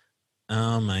one.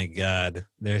 Oh my God,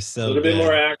 they're so a little good. bit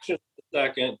more action.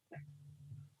 Second.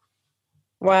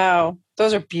 Wow,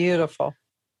 those are beautiful.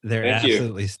 They're Thank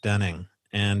absolutely stunning.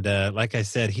 And like I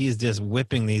said, he's just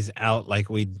whipping these out like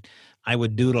I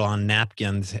would doodle on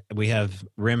napkins. We have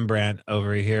Rembrandt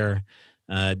over here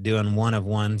doing one of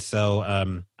one.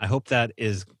 So I hope that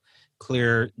is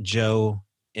clear, Joe.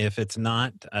 If it's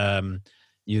not,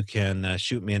 you can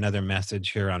shoot me another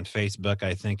message here on Facebook.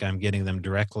 I think I'm getting them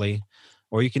directly.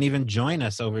 Or you can even join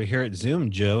us over here at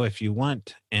Zoom, Joe, if you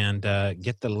want, and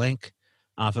get the link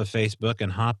off of Facebook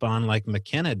and hop on like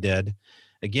McKenna did.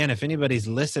 Again, if anybody's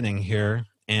listening here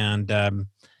and,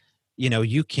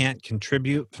 you can't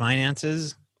contribute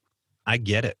finances, I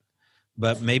get it.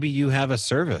 But maybe you have a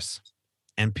service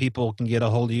and people can get a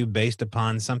hold of you based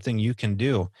upon something you can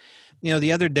do.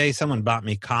 The other day someone bought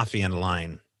me coffee in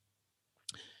line.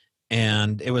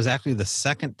 And it was actually the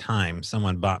second time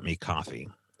someone bought me coffee.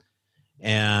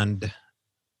 And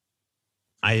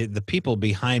the people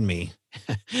behind me,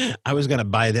 I was going to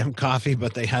buy them coffee,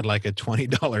 but they had like a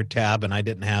 $20 tab and I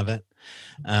didn't have it.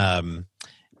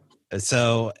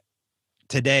 So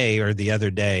today or the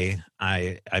other day,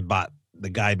 I bought the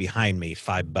guy behind me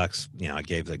 $5. I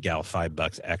gave the gal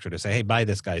 $5 extra to say, hey, buy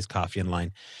this guy's coffee in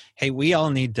line. Hey, we all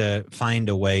need to find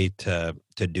a way to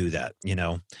do that.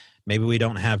 Maybe we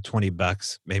don't have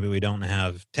 $20. Maybe we don't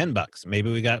have $10.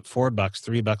 Maybe we got $4,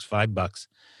 $3, $5.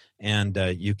 And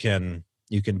you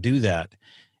can do that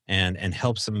and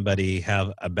help somebody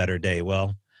have a better day.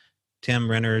 Well, Tim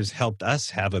Renner's helped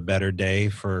us have a better day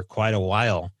for quite a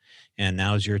while. And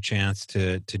now's your chance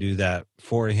to do that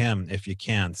for him if you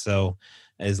can. So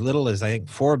as little as I think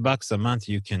 $4 a month,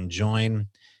 you can join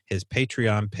his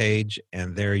Patreon page,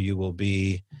 and there you will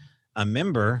be a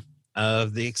member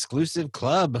of the exclusive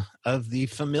club of the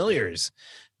familiars,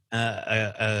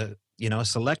 a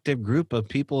selective group of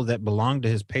people that belong to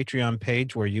his Patreon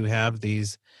page, where you have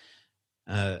these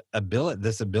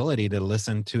ability to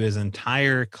listen to his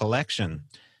entire collection.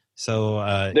 So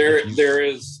there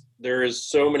is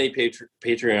so many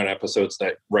Patreon episodes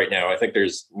that right now. I think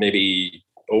there's maybe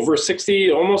over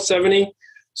 60, almost 70.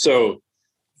 So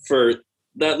for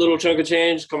that little chunk of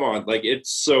change, come on, like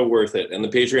it's so worth it. And the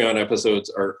Patreon episodes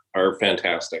are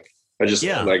fantastic. I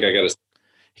gotta.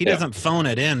 He doesn't phone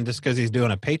it in just because he's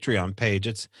doing a Patreon page.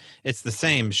 It's the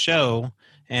same show,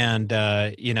 and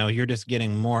you're just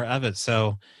getting more of it.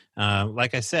 So,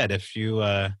 like I said, if you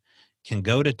can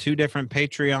go to 2 different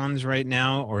Patreons right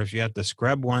now, or if you have to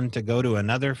scrub one to go to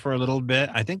another for a little bit,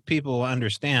 I think people will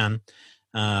understand.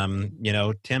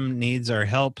 Tim needs our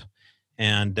help,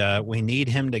 and we need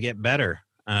him to get better.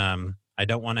 I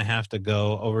don't want to have to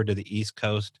go over to the East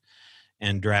Coast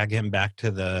and drag him back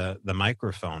to the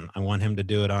microphone. I want him to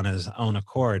do it on his own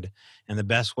accord. And the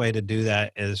best way to do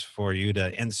that is for you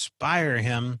to inspire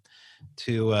him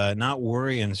to not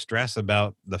worry and stress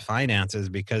about the finances,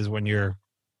 because when you're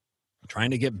trying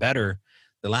to get better,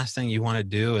 the last thing you want to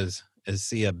do is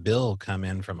see a bill come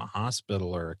in from a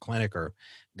hospital or a clinic or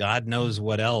God knows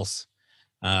what else.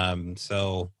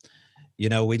 So,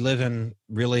 we live in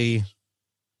really,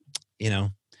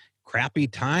 crappy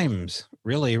times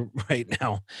really right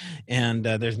now. And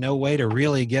there's no way to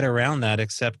really get around that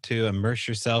except to immerse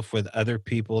yourself with other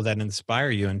people that inspire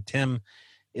you. And Tim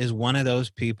is one of those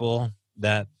people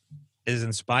that has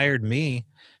inspired me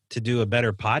to do a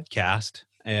better podcast.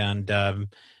 And,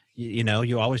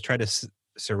 you always try to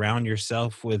surround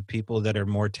yourself with people that are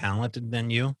more talented than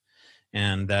you.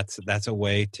 And that's a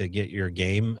way to get your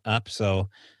game up. So,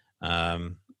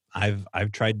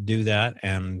 I've tried to do that,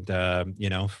 and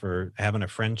for having a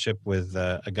friendship with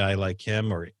a guy like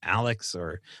him or Alex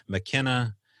or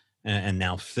McKenna, and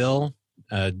now Phil,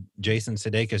 Jason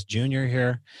Sudeikis Jr.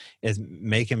 here is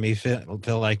making me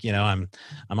feel like I'm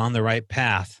on the right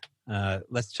path.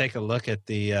 Let's take a look at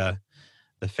the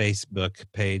Facebook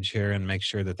page here and make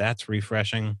sure that that's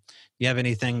refreshing. You have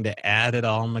anything to add at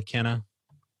all, McKenna?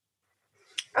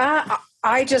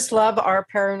 I just love our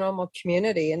paranormal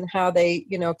community and how they,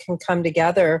 can come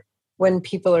together when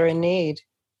people are in need.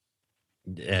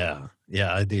 Yeah,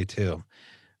 I do too.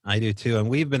 And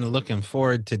we've been looking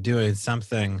forward to doing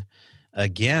something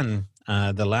again.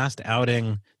 The last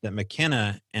outing that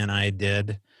McKenna and I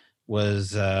did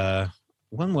was,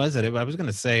 when was it? I was going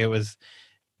to say it was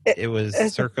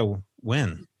circa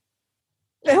when?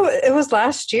 It was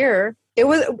last year. It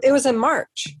was in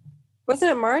March. Wasn't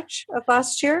it March of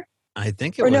last year? I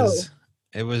think it was.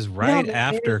 No. It was right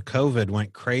after COVID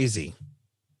went crazy.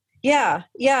 Yeah,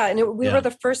 and we were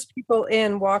the first people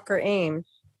in Walker Ames,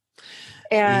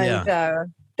 and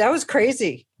that was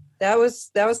crazy. That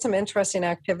was some interesting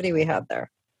activity we had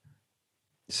there.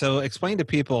 So, explain to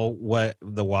people what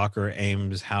the Walker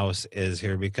Ames house is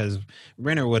here, because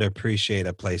Renner would appreciate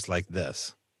a place like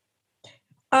this.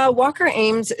 Walker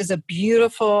Ames is a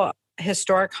beautiful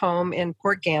historic home in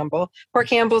Port Gamble. Port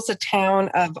Gamble is a town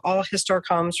of all historic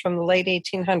homes from the late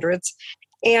 1800s.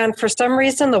 And for some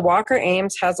reason, the Walker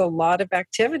Ames has a lot of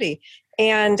activity.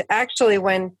 And actually,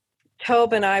 when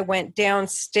Tobe and I went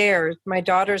downstairs, my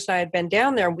daughters and I had been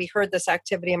down there, and we heard this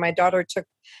activity, and my daughter took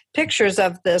pictures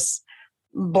of this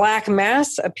black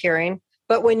mass appearing.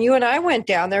 But when you and I went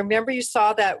down there, remember you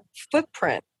saw that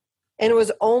footprint, and it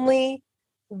was only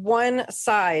one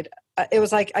side. It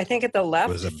was like, I think at the left.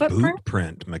 It was a footprint. Boot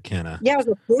print, McKenna. Yeah, it was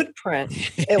a boot print.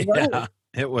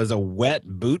 It was a wet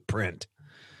boot print.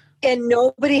 And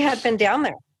nobody had been down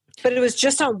there. But it was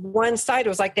just on one side. It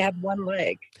was like they had one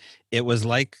leg. It was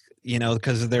like,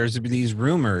 because there's these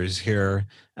rumors here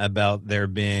about there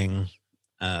being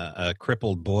a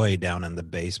crippled boy down in the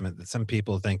basement that some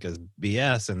people think is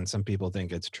BS and some people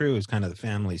think it's true. It's kind of the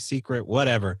family secret,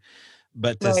 whatever.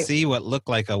 But to see what looked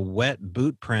like a wet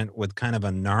boot print with kind of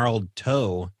a gnarled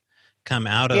toe come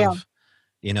out of,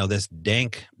 this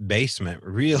dank basement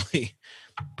really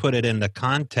put it into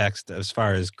context as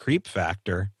far as creep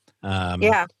factor.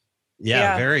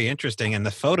 Very interesting. And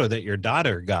the photo that your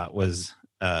daughter got was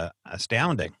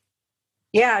astounding.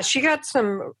 Yeah, she got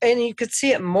some, and you could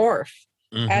see it morph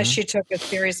as she took a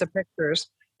series of pictures.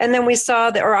 And then I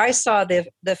saw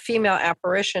the female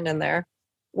apparition in there,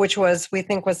 which we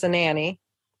think was the nanny.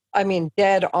 I mean,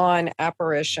 dead on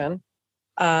apparition.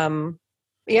 And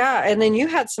then you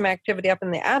had some activity up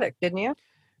in the attic, didn't you?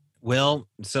 Well,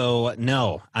 so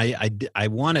no, I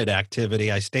wanted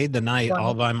activity. I stayed the night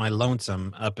all by my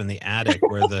lonesome up in the attic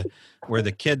where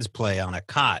the kids play on a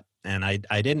cot. And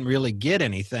I didn't really get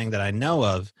anything that I know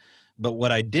of. But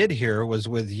what I did hear was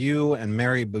with you and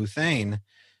Mary Bouthane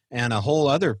and a whole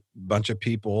other bunch of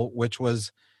people, which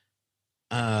was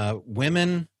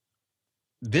women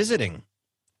visiting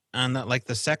on like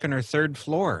the second or third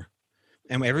floor.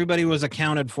 And everybody was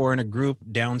accounted for in a group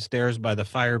downstairs by the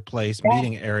fireplace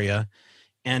meeting area.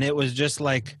 And it was just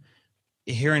like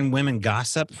hearing women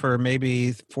gossip for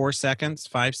maybe 4 seconds,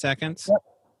 5 seconds.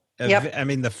 Yep. I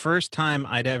mean, the first time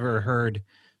I'd ever heard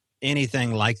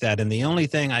anything like that. And the only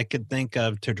thing I could think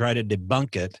of to try to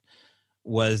debunk it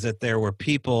was that there were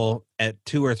people at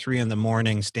 2 or 3 in the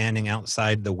morning standing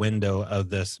outside the window of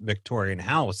this Victorian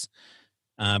house.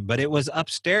 But it was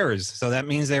upstairs. So that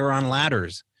means they were on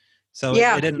ladders. So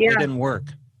it didn't work.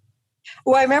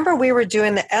 Well, I remember we were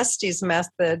doing the Estes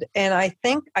method, and I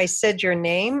think I said your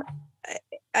name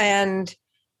and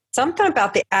something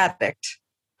about the addict.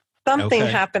 Something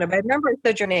happened. I remember I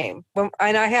said your name. And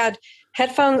I had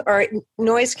headphones or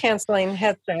noise canceling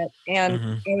headset, and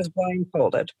I was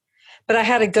blindfolded. But I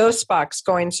had a ghost box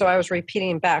going, so I was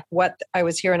repeating back what I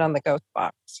was hearing on the ghost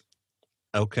box.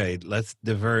 Okay, let's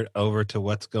divert over to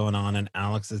what's going on in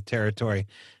Alex's territory.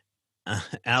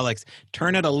 Alex,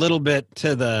 turn it a little bit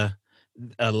to the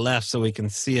left so we can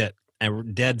see it.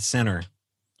 Dead center.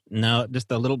 No,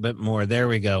 just a little bit more. There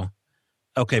we go.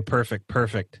 Okay,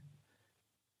 perfect.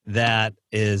 That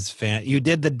is you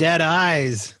did the dead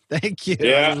eyes. Thank you.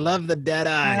 Yeah. I love the dead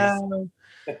eyes.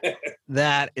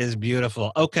 That is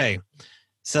beautiful. Okay.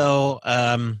 So,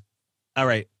 all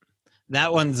right.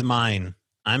 That one's mine.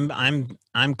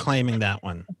 I'm claiming that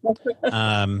one.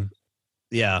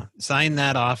 Yeah. Sign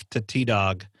that off to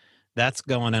T-Dog. That's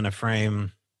going in a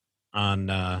frame on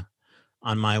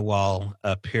my wall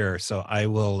up here. So I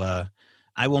will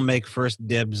make first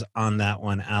dibs on that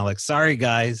one, Alex. Sorry,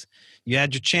 guys. You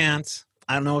had your chance.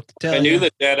 I don't know what to tell you. I knew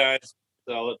the dead eyes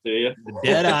would sell it to you. The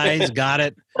dead eyes got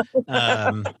it.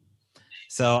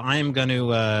 So I'm going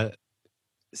to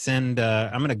I'm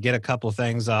going to get a couple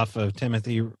things off of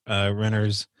Timothy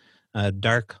Renner's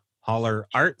Dark Holler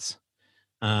Arts.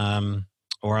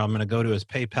 Or I'm going to go to his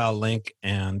PayPal link,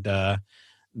 and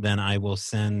then I will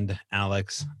send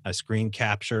Alex a screen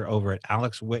capture over at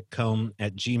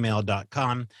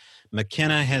alexwhitcomb@gmail.com.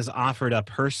 McKenna has offered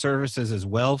up her services as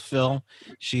well, Phil.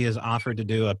 She has offered to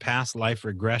do a past life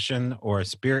regression or a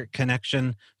spirit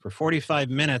connection for 45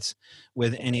 minutes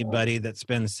with anybody that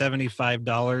spends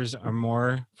 $75 or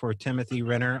more for Timothy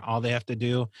Renner. All they have to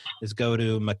do is go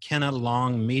to McKenna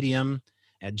Long Medium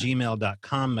at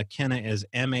gmail.com. McKenna is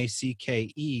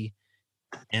MACKENNA.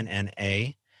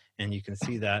 And you can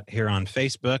see that here on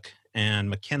Facebook. And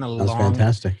McKenna Long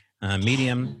fantastic.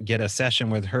 Medium, get a session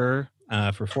with her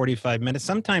for 45 minutes.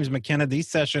 Sometimes, McKenna, these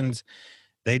sessions,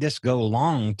 they just go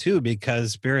long too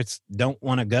because spirits don't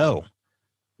want to go.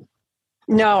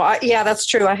 No, yeah, that's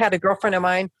true. I had a girlfriend of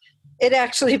mine. It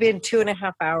actually been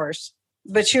 2.5 hours,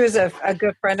 but she was a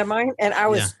good friend of mine, and I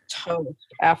was toast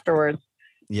afterwards.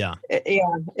 Yeah.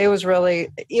 It was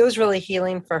really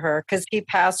healing for her because he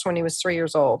passed when he was 3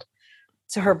 years old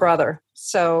to her brother.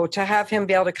 So to have him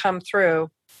be able to come through,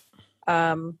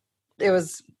 it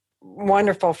was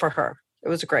wonderful for her. It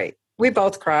was great. We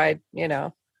both cried,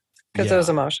 because it was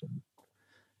emotional.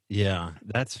 Yeah,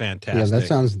 that's fantastic. Yeah, that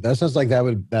sounds like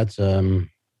that's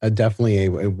definitely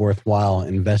a worthwhile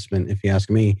investment if you ask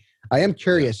me. I am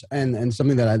curious, and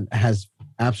something that has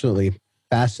absolutely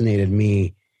fascinated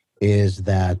me is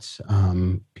that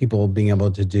people being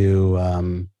able to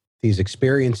do these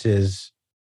experiences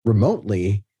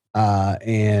remotely,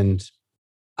 and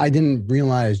I didn't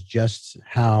realize just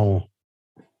how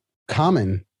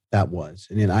common that was.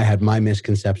 And I had my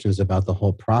misconceptions about the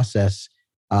whole process.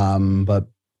 But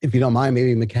if you don't mind,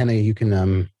 maybe McKenna, you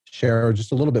can share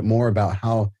just a little bit more about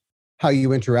how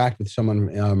you interact with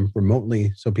someone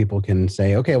remotely, so people can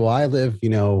say, okay, well, I live,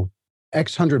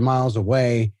 X hundred miles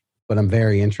away, but I'm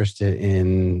very interested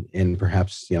in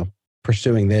perhaps,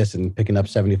 pursuing this and picking up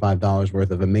 $75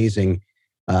 worth of amazing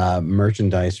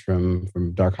merchandise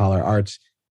from Dark Holler Arts.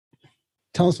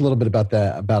 Tell us a little bit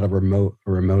about a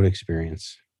remote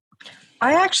experience.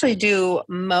 I actually do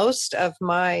most of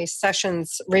my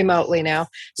sessions remotely now.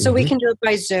 So we can do it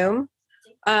by Zoom.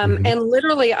 And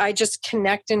literally I just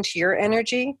connect into your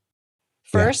energy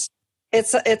first. Yeah.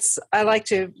 It's I like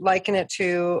to liken it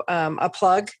to a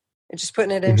plug, just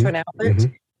putting it into an outlet.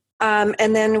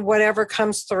 And then whatever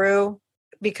comes through,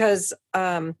 because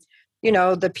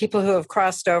the people who have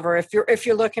crossed over, if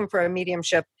you're looking for a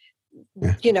mediumship,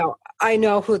 I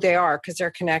know who they are because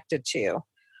they're connected to you.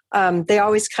 They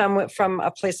always come from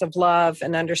a place of love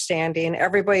and understanding.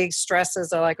 Everybody stresses,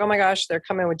 they're like, oh my gosh, they're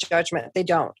coming with judgment. They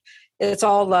don't. It's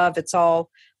all love. It's all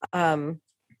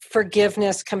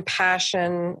forgiveness,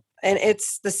 compassion. And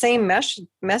it's the same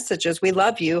messages. We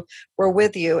love you. We're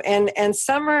with you. And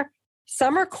some are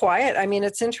quiet. I mean,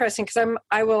 it's interesting because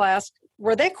I will ask,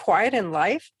 were they quiet in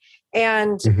life?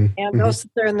 And Mhm. they'll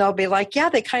sit there and they'll be like, yeah,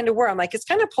 they kind of were. I'm like, it's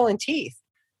kind of pulling teeth.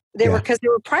 They were, because they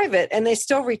were private, and they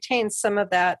still retain some of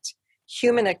that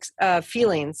human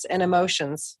feelings and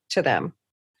emotions to them.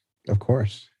 Of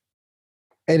course.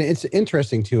 And it's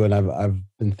interesting too, and I've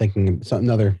been thinking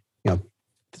another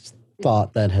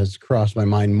thought that has crossed my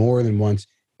mind more than once,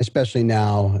 especially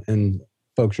now, and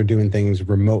folks are doing things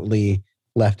remotely,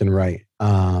 left and right.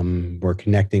 We're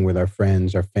connecting with our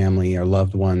friends, our family, our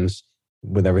loved ones,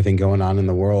 with everything going on in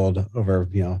the world over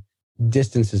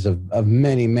distances of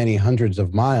many, many hundreds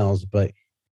of miles, but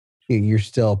you're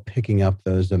still picking up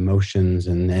those emotions.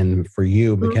 And for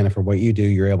you, McKenna, for what you do,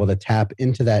 you're able to tap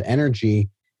into that energy.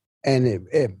 And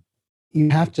you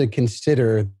have to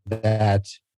consider that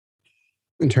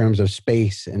in terms of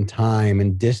space and time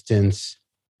and distance,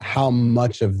 how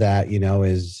much of that,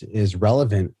 is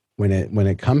relevant when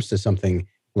it comes to something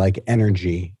like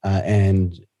energy.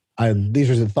 These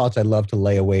are the thoughts I love to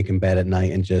lay awake in bed at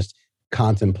night and just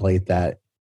contemplate that,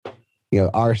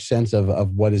 our sense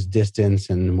of what is distance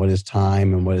and what is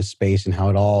time and what is space and how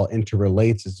it all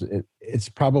interrelates. It's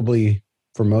probably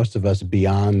for most of us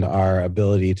beyond our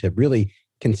ability to really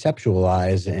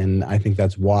conceptualize. And I think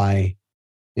that's why,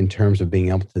 in terms of being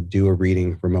able to do a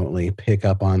reading remotely, pick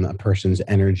up on a person's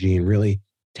energy and really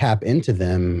tap into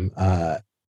them,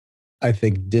 I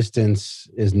think distance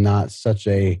is not such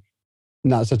a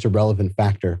relevant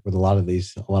factor with a lot of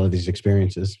these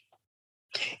experiences.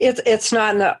 It's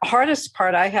not. And the hardest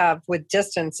part I have with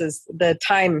distance is the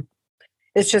time.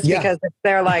 It's just because if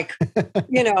they're like,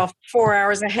 4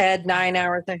 hours ahead, 9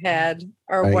 hours ahead,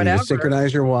 or whatever. You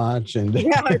synchronize your watch, and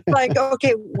it's like,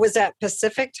 okay, was that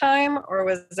Pacific time or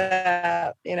was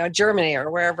that Germany or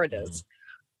wherever it is?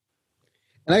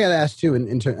 And I got to ask too,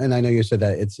 and I know you said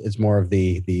that it's more of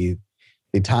the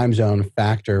time zone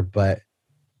factor, but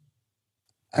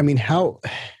I mean, how?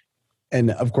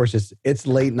 And of course, it's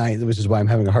late night, which is why I'm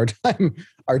having a hard time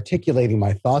articulating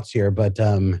my thoughts here. But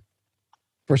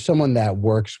for someone that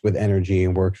works with energy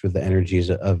and works with the energies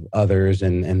of others,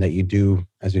 and that you do,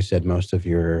 as you said, most of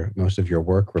your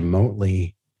work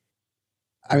remotely,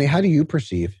 I mean, how do you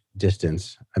perceive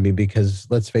distance? I mean, because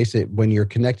let's face it, when you're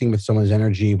connecting with someone's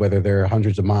energy, whether they're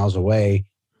hundreds of miles away,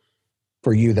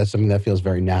 for you, that's something that feels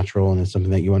very natural and it's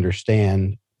something that you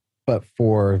understand. But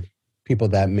for people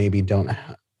that maybe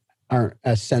aren't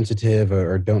as sensitive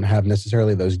or don't have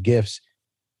necessarily those gifts,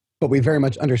 but we very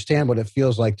much understand what it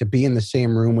feels like to be in the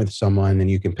same room with someone,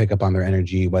 and you can pick up on their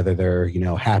energy, whether they're,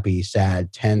 happy,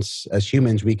 sad, tense. As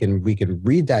humans, we can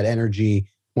read that energy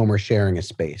when we're sharing a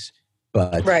space,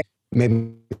 but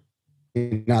maybe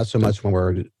not so much when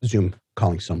we're Zoom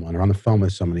calling someone or on the phone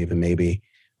with someone, even maybe.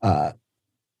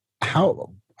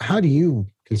 How do you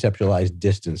conceptualize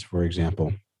distance, for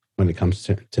example, when it comes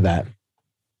to that?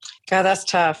 God, that's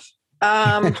tough.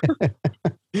 I'm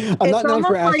not known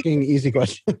for asking easy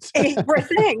questions. For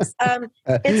things.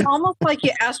 It's almost like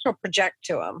you astral project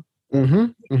to them.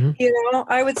 Mm-hmm,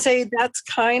 mm-hmm. I would say that's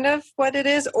kind of what it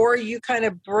is, or you kind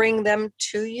of bring them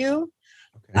to you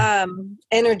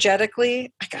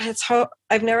energetically.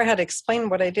 I've never had to explain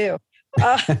what I do.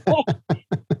 I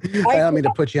don't mean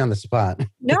to put you on the spot.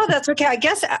 No, that's okay. I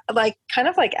guess kind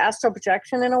of like astral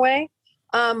projection in a way.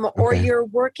 Or you're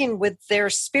working with their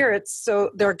spirits,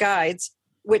 so their guides,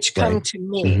 which come to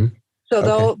me. Mm-hmm.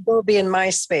 So they'll be in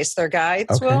my space. Their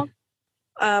guides will,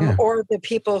 or the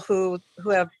people who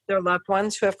have their loved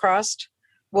ones who have crossed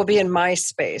will be in my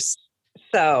space.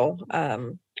 So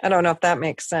I don't know if that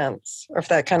makes sense or if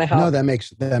that kind of helps. No, that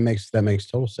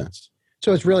makes total sense.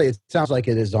 So it sounds like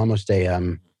it is almost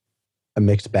a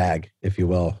mixed bag, if you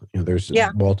will. There's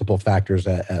multiple factors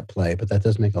at play, but that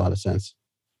does make a lot of sense.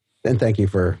 And thank you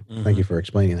for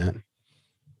explaining that.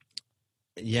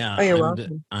 Yeah, you're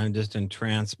welcome. I'm just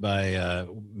entranced by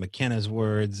McKenna's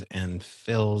words and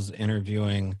Phil's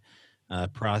interviewing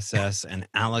process and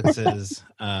Alex's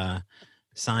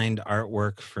signed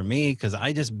artwork for me, because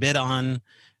I just bid on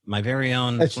my very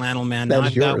own flannel man. Now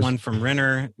I've got one from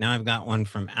Renner. Now I've got one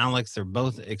from Alex. They're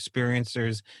both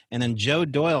experiencers. And then Joe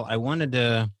Doyle, I wanted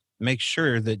to make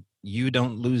sure that you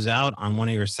don't lose out on one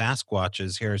of your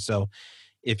Sasquatches here. So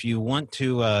if you want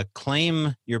to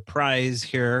claim your prize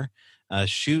here,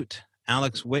 shoot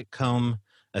Alex Whitcomb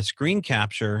a screen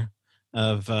capture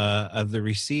of the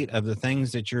receipt of the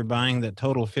things that you're buying that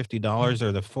total $50,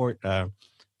 or the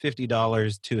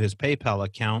 $50 to his PayPal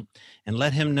account, and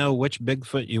let him know which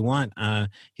Bigfoot you want.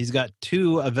 He's got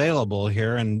two available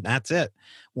here, and that's it.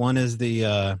 One is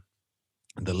the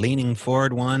leaning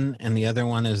forward one, and the other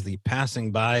one is the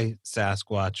passing by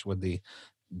Sasquatch with the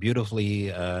beautifully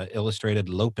illustrated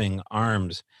loping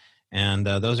arms. And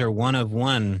those are 1 of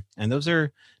 1. And those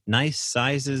are nice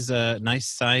sizes, nice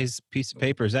size piece of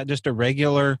paper. Is that just a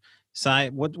regular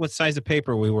size? What size of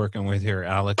paper are we working with here,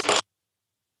 Alex?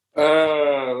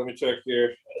 Let me check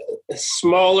here.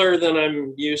 Smaller than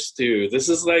I'm used to. This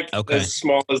is like as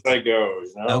small as I go.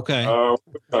 You know? Okay.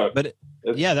 But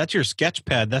yeah, that's your sketch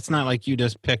pad. That's not like you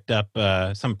just picked up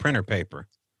some printer paper.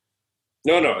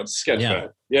 No, it's a sketch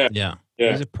pad. Yeah.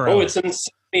 He's a pro. Oh, it's in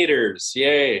centimeters.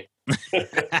 Yay.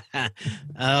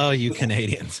 Oh, you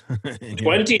Canadians.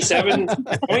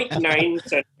 27.9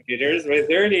 centimeters by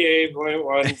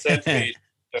 38.1 centimeters.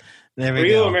 There we For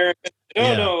go. you Americans, I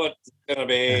don't know what it's going to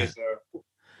be. So.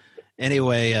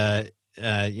 Anyway,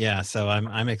 yeah, so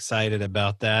I'm excited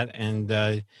about that.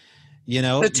 And, you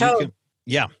know,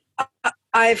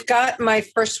 I've got my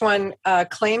first one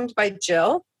claimed by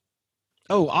Jill.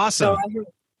 Oh, awesome.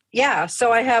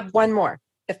 So I have one more,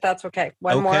 if that's okay.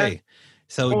 One more.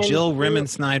 So Jill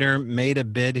Remensnyder made a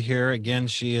bid here. Again,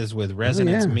 she is with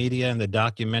Resonance Media and the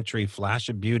documentary Flash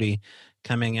of Beauty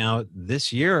coming out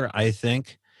this year, I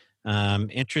think.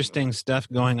 Interesting stuff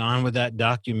going on with that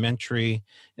documentary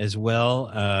as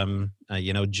well.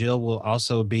 You know, Jill will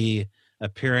also be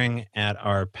appearing at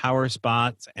our Power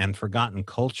Spots and Forgotten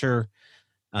Culture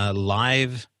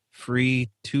live free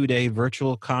 2-day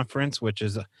virtual conference, which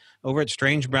is over at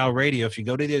Strange Brow Radio. If you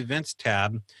go to the events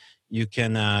tab, you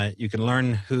can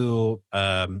learn who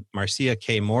Marcia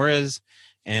K. Moore is,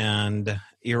 and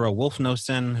Ira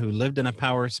Wolfnosen, who lived in a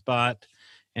power spot,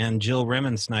 and Jill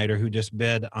Remensnyder, who just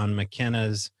bid on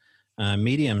McKenna's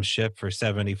mediumship for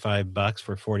 $75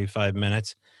 for 45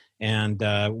 minutes. And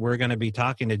we're going to be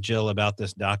talking to Jill about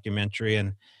this documentary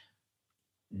and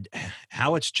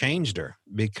how it's changed her,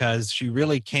 because she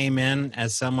really came in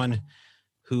as someone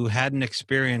who hadn't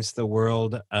experienced the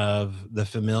world of the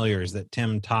familiars that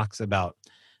Tim talks about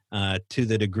to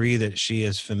the degree that she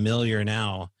is familiar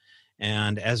now.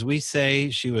 And as we say,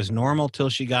 she was normal till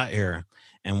she got here.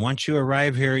 And once you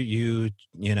arrive here, you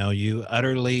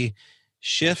utterly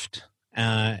shift.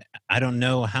 I don't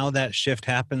know how that shift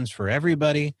happens for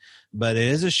everybody, but it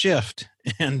is a shift.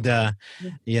 And,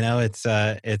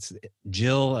 it's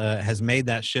Jill has made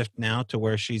that shift now to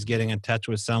where she's getting in touch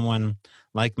with someone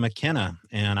like McKenna.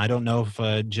 And I don't know if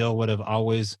Jill would have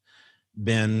always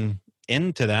been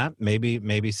into that.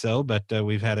 Maybe so, but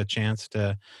we've had a chance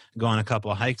to go on a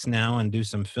couple of hikes now and do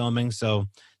some filming. So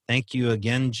thank you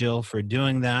again, Jill, for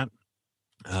doing that.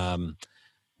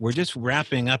 We're just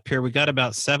wrapping up here. We got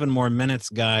about 7 more minutes,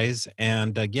 guys.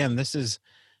 And again, this is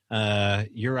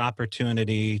your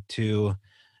opportunity to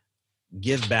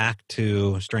give back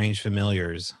to Strange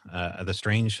Familiars, the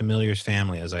Strange Familiars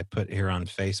family, as I put here on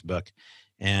Facebook.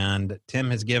 And Tim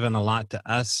has given a lot to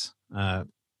us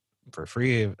for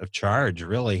free of charge,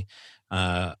 really,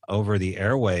 over the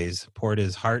airways, poured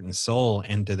his heart and soul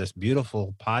into this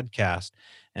beautiful podcast.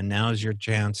 And now's your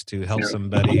chance to help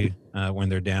somebody when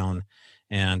they're down.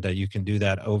 And you can do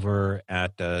that over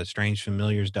at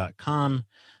strangefamiliars.com,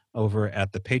 over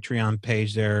at the Patreon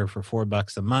page there for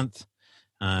 $4 a month.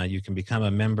 You can become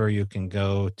a member. You can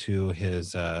go to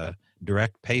his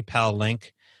direct PayPal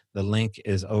link. The link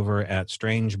is over at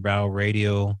Strange Brow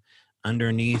Radio,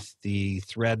 underneath the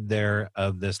thread there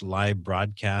of this live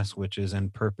broadcast, which is in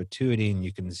perpetuity. And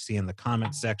you can see in the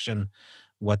comment section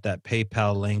what that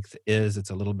PayPal link is.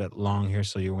 It's a little bit long here,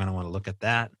 so you're going to want to look at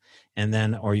that. And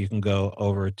then, or you can go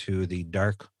over to the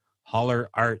Dark Holler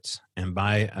Arts and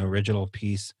buy an original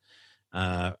piece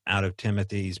out of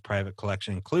Timothy's private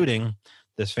collection, including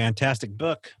this fantastic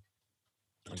book.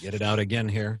 I'll get it out again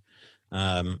here.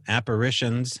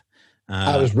 Apparitions.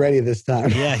 I was ready this time.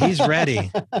 Yeah, he's ready.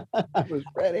 I was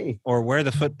ready. Or Where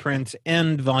the Footprints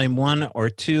End, Volume 1 or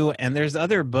 2. And there's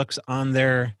other books on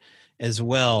there as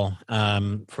well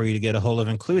for you to get a hold of,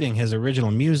 including his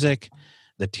original music,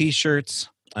 the T-shirts,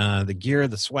 the gear,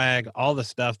 the swag, all the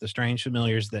stuff, the Strange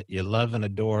Familiars that you love and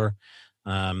adore.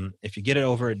 If you get it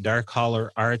over at Dark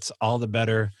Holler Arts, all the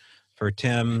better for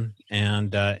Tim.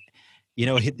 And, the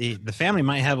family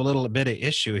might have a little bit of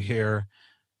issue here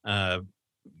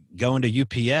going to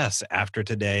UPS after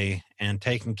today and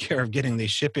taking care of getting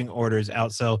these shipping orders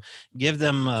out. So give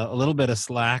them a little bit of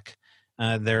slack.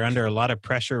 They're under a lot of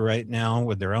pressure right now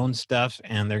with their own stuff,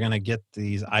 and they're going to get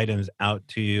these items out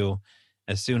to you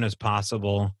as soon as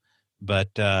possible. But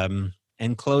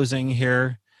in closing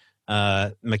here,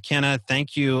 McKenna,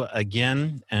 thank you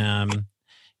again.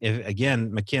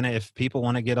 McKenna, if people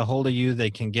want to get a hold of you,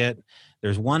 they can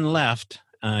there's one left.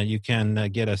 You can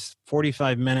get a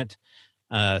 45-minute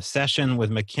session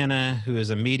with McKenna, who is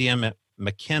a medium at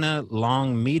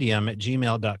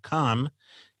McKennaLongMedium@gmail.com,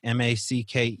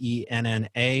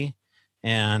 MACKENNA.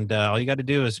 And all you got to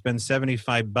do is spend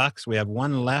 $75. We have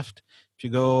one left. If you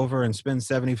go over and spend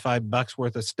 $75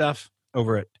 worth of stuff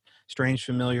over at Strange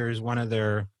Familiars, one of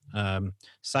their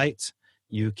sites,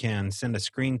 you can send a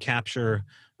screen capture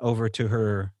over to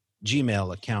her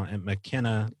Gmail account at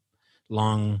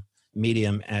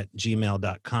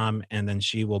mckenna.longmedium@gmail.com, and then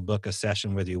she will book a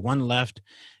session with you. One left.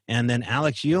 And then,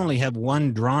 Alex, you only have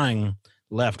one drawing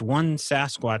left, one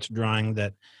Sasquatch drawing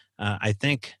that I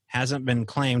think hasn't been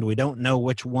claimed. We don't know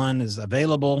which one is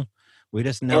available. We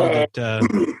just know that...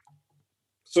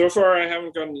 so far, I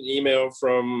haven't gotten an email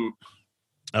from,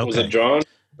 was it John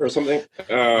or something?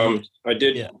 I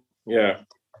did. Yeah.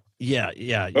 Yeah.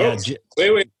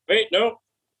 Wait, no.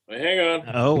 Hang on.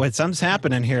 Oh, something's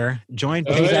happening here. Join.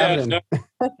 Happening.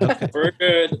 Okay. We're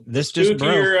good. This just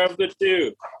broke. Spookier of the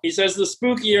two. He says the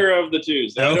spookier of the two.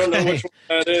 So I don't know which one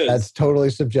that is. That's totally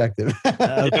subjective.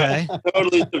 Okay.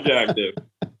 Totally subjective.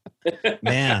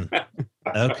 Man.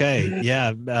 Okay.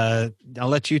 Yeah. I'll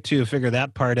let you two figure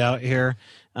that part out here.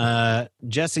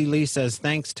 Jesse Lee says,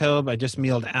 thanks, Tobe. I just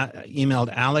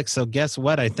emailed Alex. So guess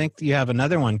what? I think you have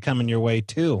another one coming your way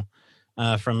too.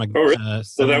 From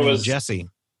so that was Jesse.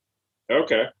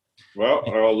 Okay. Well,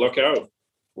 I'll look out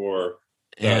for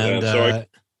that. And so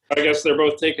I guess they're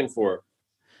both taken for.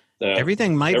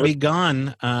 Everything might be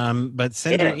gone, but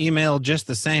send your email just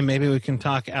the same. Maybe we can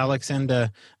talk Alex into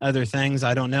other things.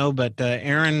 I don't know, but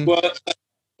Aaron. Well,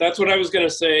 that's what I was going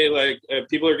to say. Like,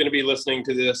 people are going to be listening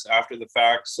to this after the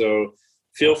fact, so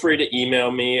feel free to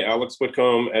email me,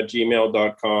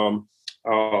 alexwhitcomb@gmail.com.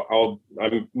 I'm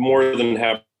more than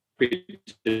happy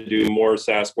to do more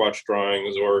Sasquatch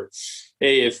drawings, or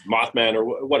hey, if Mothman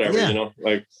or whatever,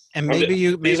 like. And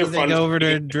maybe they go over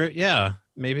to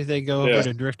maybe they go over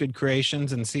to Drifted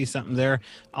Creations and see something there.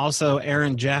 Also,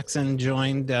 Erin Jackson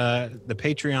joined the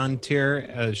Patreon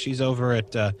tier. She's over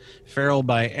at Feral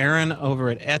by Erin over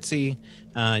at Etsy.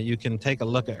 You can take a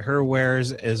look at her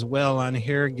wares as well on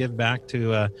here. Give back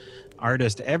to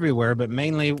artists everywhere, but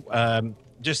mainly.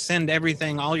 Just send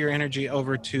everything, all your energy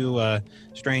over to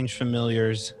Strange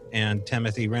Familiars and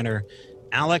Timothy Renner.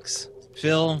 Alex,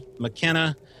 Phil,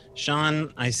 McKenna,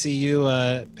 Sean, I see you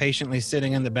patiently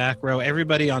sitting in the back row.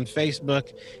 Everybody on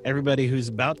Facebook, everybody who's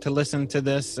about to listen to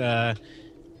this,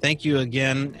 thank you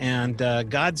again. And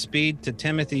Godspeed to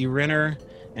Timothy Renner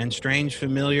and Strange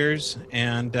Familiars.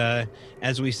 And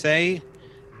as we say,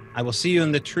 I will see you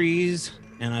in the trees,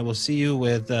 and I will see you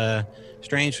with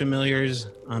Strange Familiars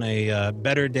on a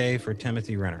better day for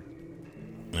Timothy Renner.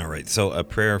 All right, so a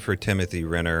prayer for Timothy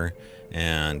Renner,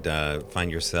 and find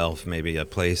yourself maybe a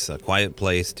quiet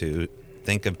place to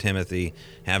think of Timothy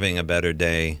having a better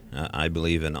day. I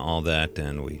believe in all that,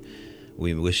 and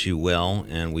we wish you well,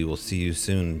 and we will see you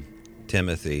soon,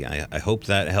 Timothy. I hope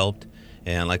that helped,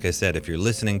 and like I said, if you're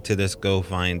listening to this, go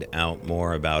find out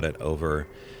more about it over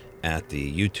at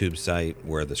the YouTube site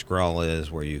where the scroll is,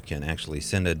 where you can actually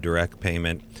send a direct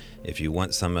payment. If you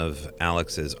want some of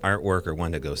Alex's artwork or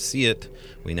want to go see it,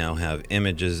 we now have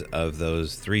images of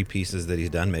those 3 pieces that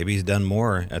he's done. Maybe he's done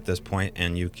more at this point,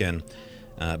 and you can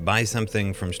buy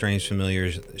something from Strange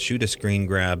Familiars, shoot a screen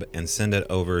grab, and send it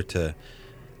over to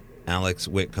Alex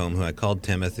Whitcomb, who I called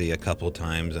Timothy a couple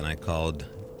times, and I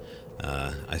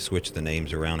switched the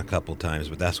names around a couple times,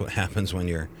 but that's what happens when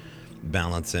you're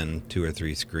balancing 2 or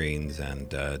 3 screens and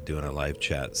doing a live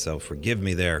chat. So forgive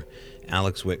me there.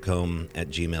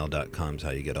 alexwhitcomb@gmail.com is how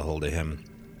you get a hold of him.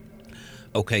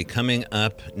 Okay, coming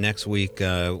up next week,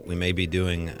 we may be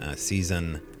doing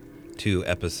season 2,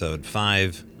 episode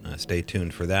 5. Stay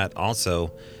tuned for that.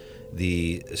 Also,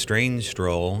 the Strange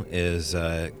Stroll is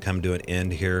come to an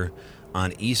end here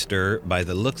on Easter. By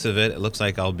the looks of it, it looks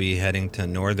like I'll be heading to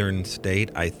Northern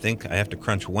State. I think I have to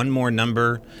crunch one more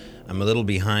number. I'm a little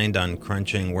behind on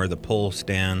crunching where the poll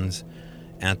stands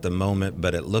at the moment,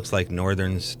 but it looks like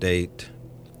Northern State,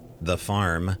 the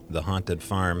haunted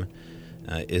farm,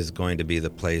 is going to be the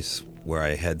place where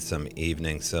I head some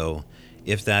evening. So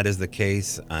if that is the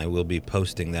case, I will be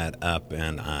posting that up,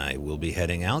 and I will be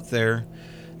heading out there.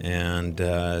 And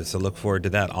so look forward to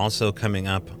that. Also coming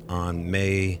up on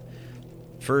May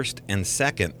 1st and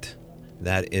 2nd,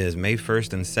 that is May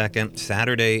 1st and 2nd,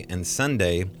 Saturday and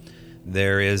Sunday,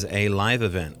 there is a live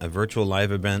event, a virtual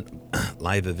live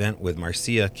event with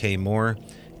Marcia K. Moore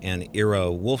and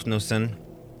Ira Wolfnosen,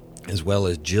 as well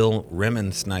as Jill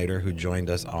Remensnyder, who joined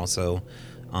us also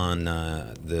on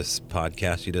this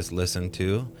podcast you just listened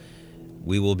to.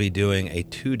 We will be doing a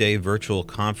 2-day virtual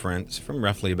conference from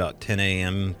roughly about 10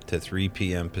 a.m. to 3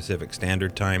 p.m. Pacific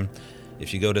Standard Time.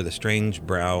 If you go to the Strange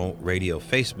Brow Radio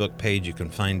Facebook page, you can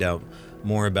find out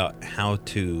more about how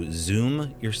to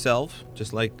Zoom yourself,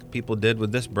 just like people did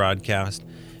with this broadcast,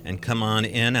 and come on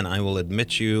in, and I will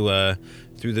admit you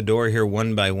through the door here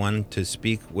one by one to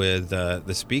speak with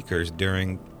the speakers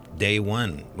during day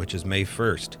one, which is May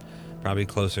 1st, probably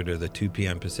closer to the 2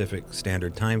 p.m. Pacific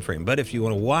Standard Time frame. But if you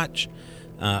want to watch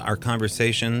our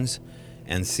conversations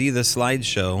and see the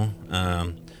slideshow,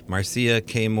 Marcia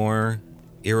K. Moore,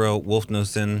 Iro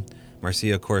Wolfnosen,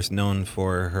 Marcia, of course, known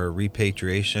for her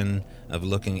repatriation of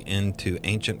looking into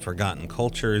ancient forgotten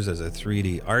cultures as a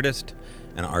 3D artist,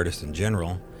 an artist in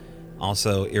general.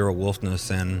 Also, Iro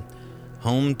Wolfnosen,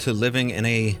 home to living in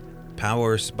a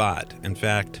power spot. In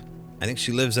fact, I think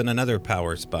she lives in another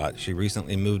power spot. She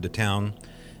recently moved to town,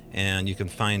 and you can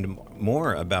find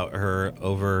more about her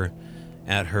over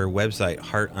at her website,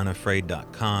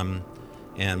 heartunafraid.com.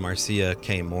 And Marcia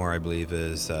K. Moore, I believe,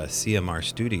 is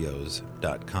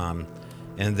cmrstudios.com.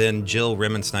 And then Jill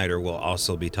Remensnyder will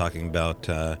also be talking about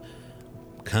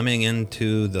coming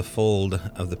into the fold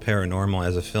of the paranormal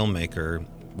as a filmmaker,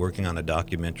 working on a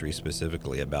documentary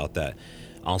specifically about that.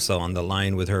 Also on the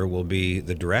line with her will be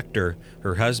the director,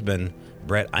 her husband,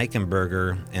 Brett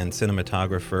Eichenberger, and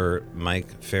cinematographer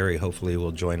Mike Ferry hopefully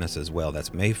will join us as well.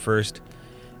 That's May 1st.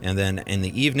 And then in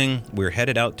the evening, we're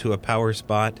headed out to a power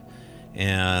spot,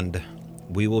 and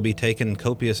we will be taking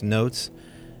copious notes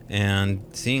and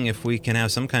seeing if we can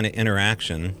have some kind of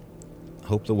interaction.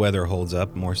 Hope the weather holds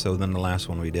up more so than the last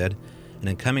one we did. And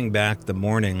then coming back the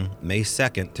morning, May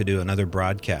 2nd, to do another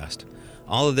broadcast.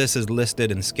 All of this is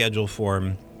listed in schedule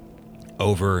form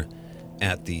over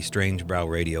at the Strange Brow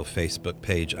Radio Facebook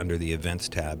page under the events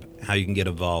tab, how you can get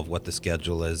involved, what the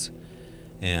schedule is,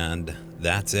 and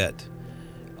that's it.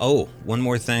 Oh, one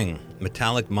more thing,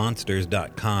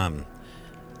 metallicmonsters.com.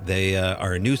 They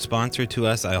are a new sponsor to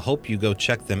us. I hope you go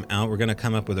check them out. We're going to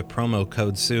come up with a promo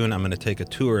code soon. I'm going to take a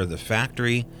tour of the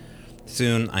factory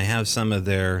soon. I have some of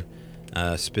their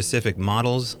specific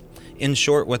models. In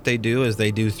short, what they do is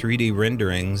they do 3D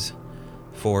renderings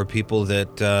for people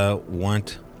that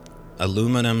want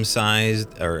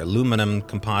aluminum-sized or aluminum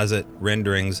composite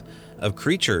renderings of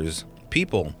creatures,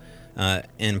 people.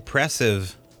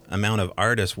 Impressive amount of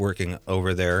artists working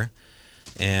over there.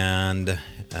 And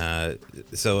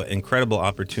so incredible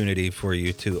opportunity for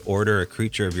you to order a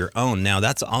creature of your own. Now,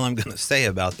 that's all I'm going to say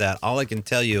about that. All I can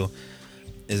tell you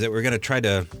is that we're going to try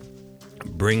to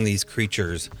bring these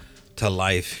creatures to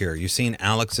life here. You've seen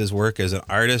Alex's work as an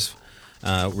artist.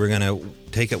 We're going to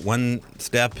take it one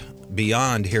step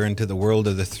beyond here into the world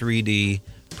of the 3D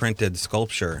printed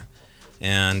sculpture.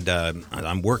 And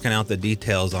I'm working out the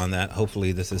details on that.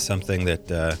 Hopefully this is something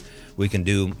that we can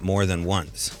do more than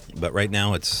once. But right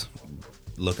now it's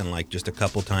looking like just a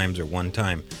couple times or one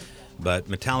time. But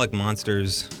Metallic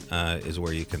Monsters is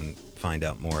where you can find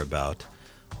out more about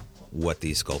what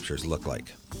these sculptures look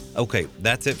like. Okay,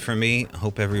 that's it for me. I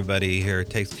hope everybody here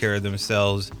takes care of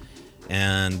themselves.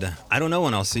 And I don't know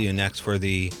when I'll see you next for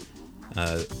the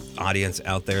audience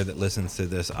out there that listens to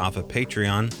this off of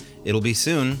Patreon. It'll be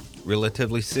soon,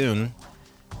 relatively soon.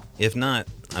 If not,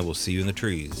 I will see you in the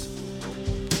trees.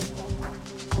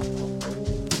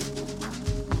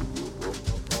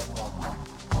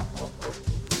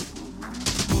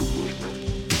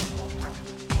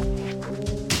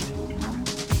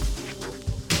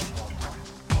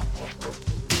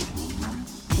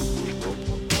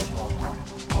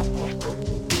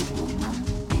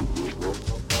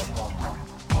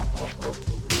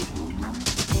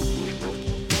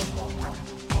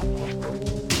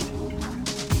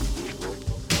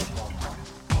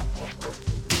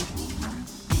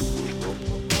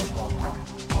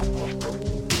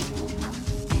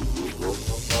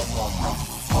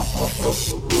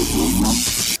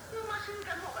 Oh,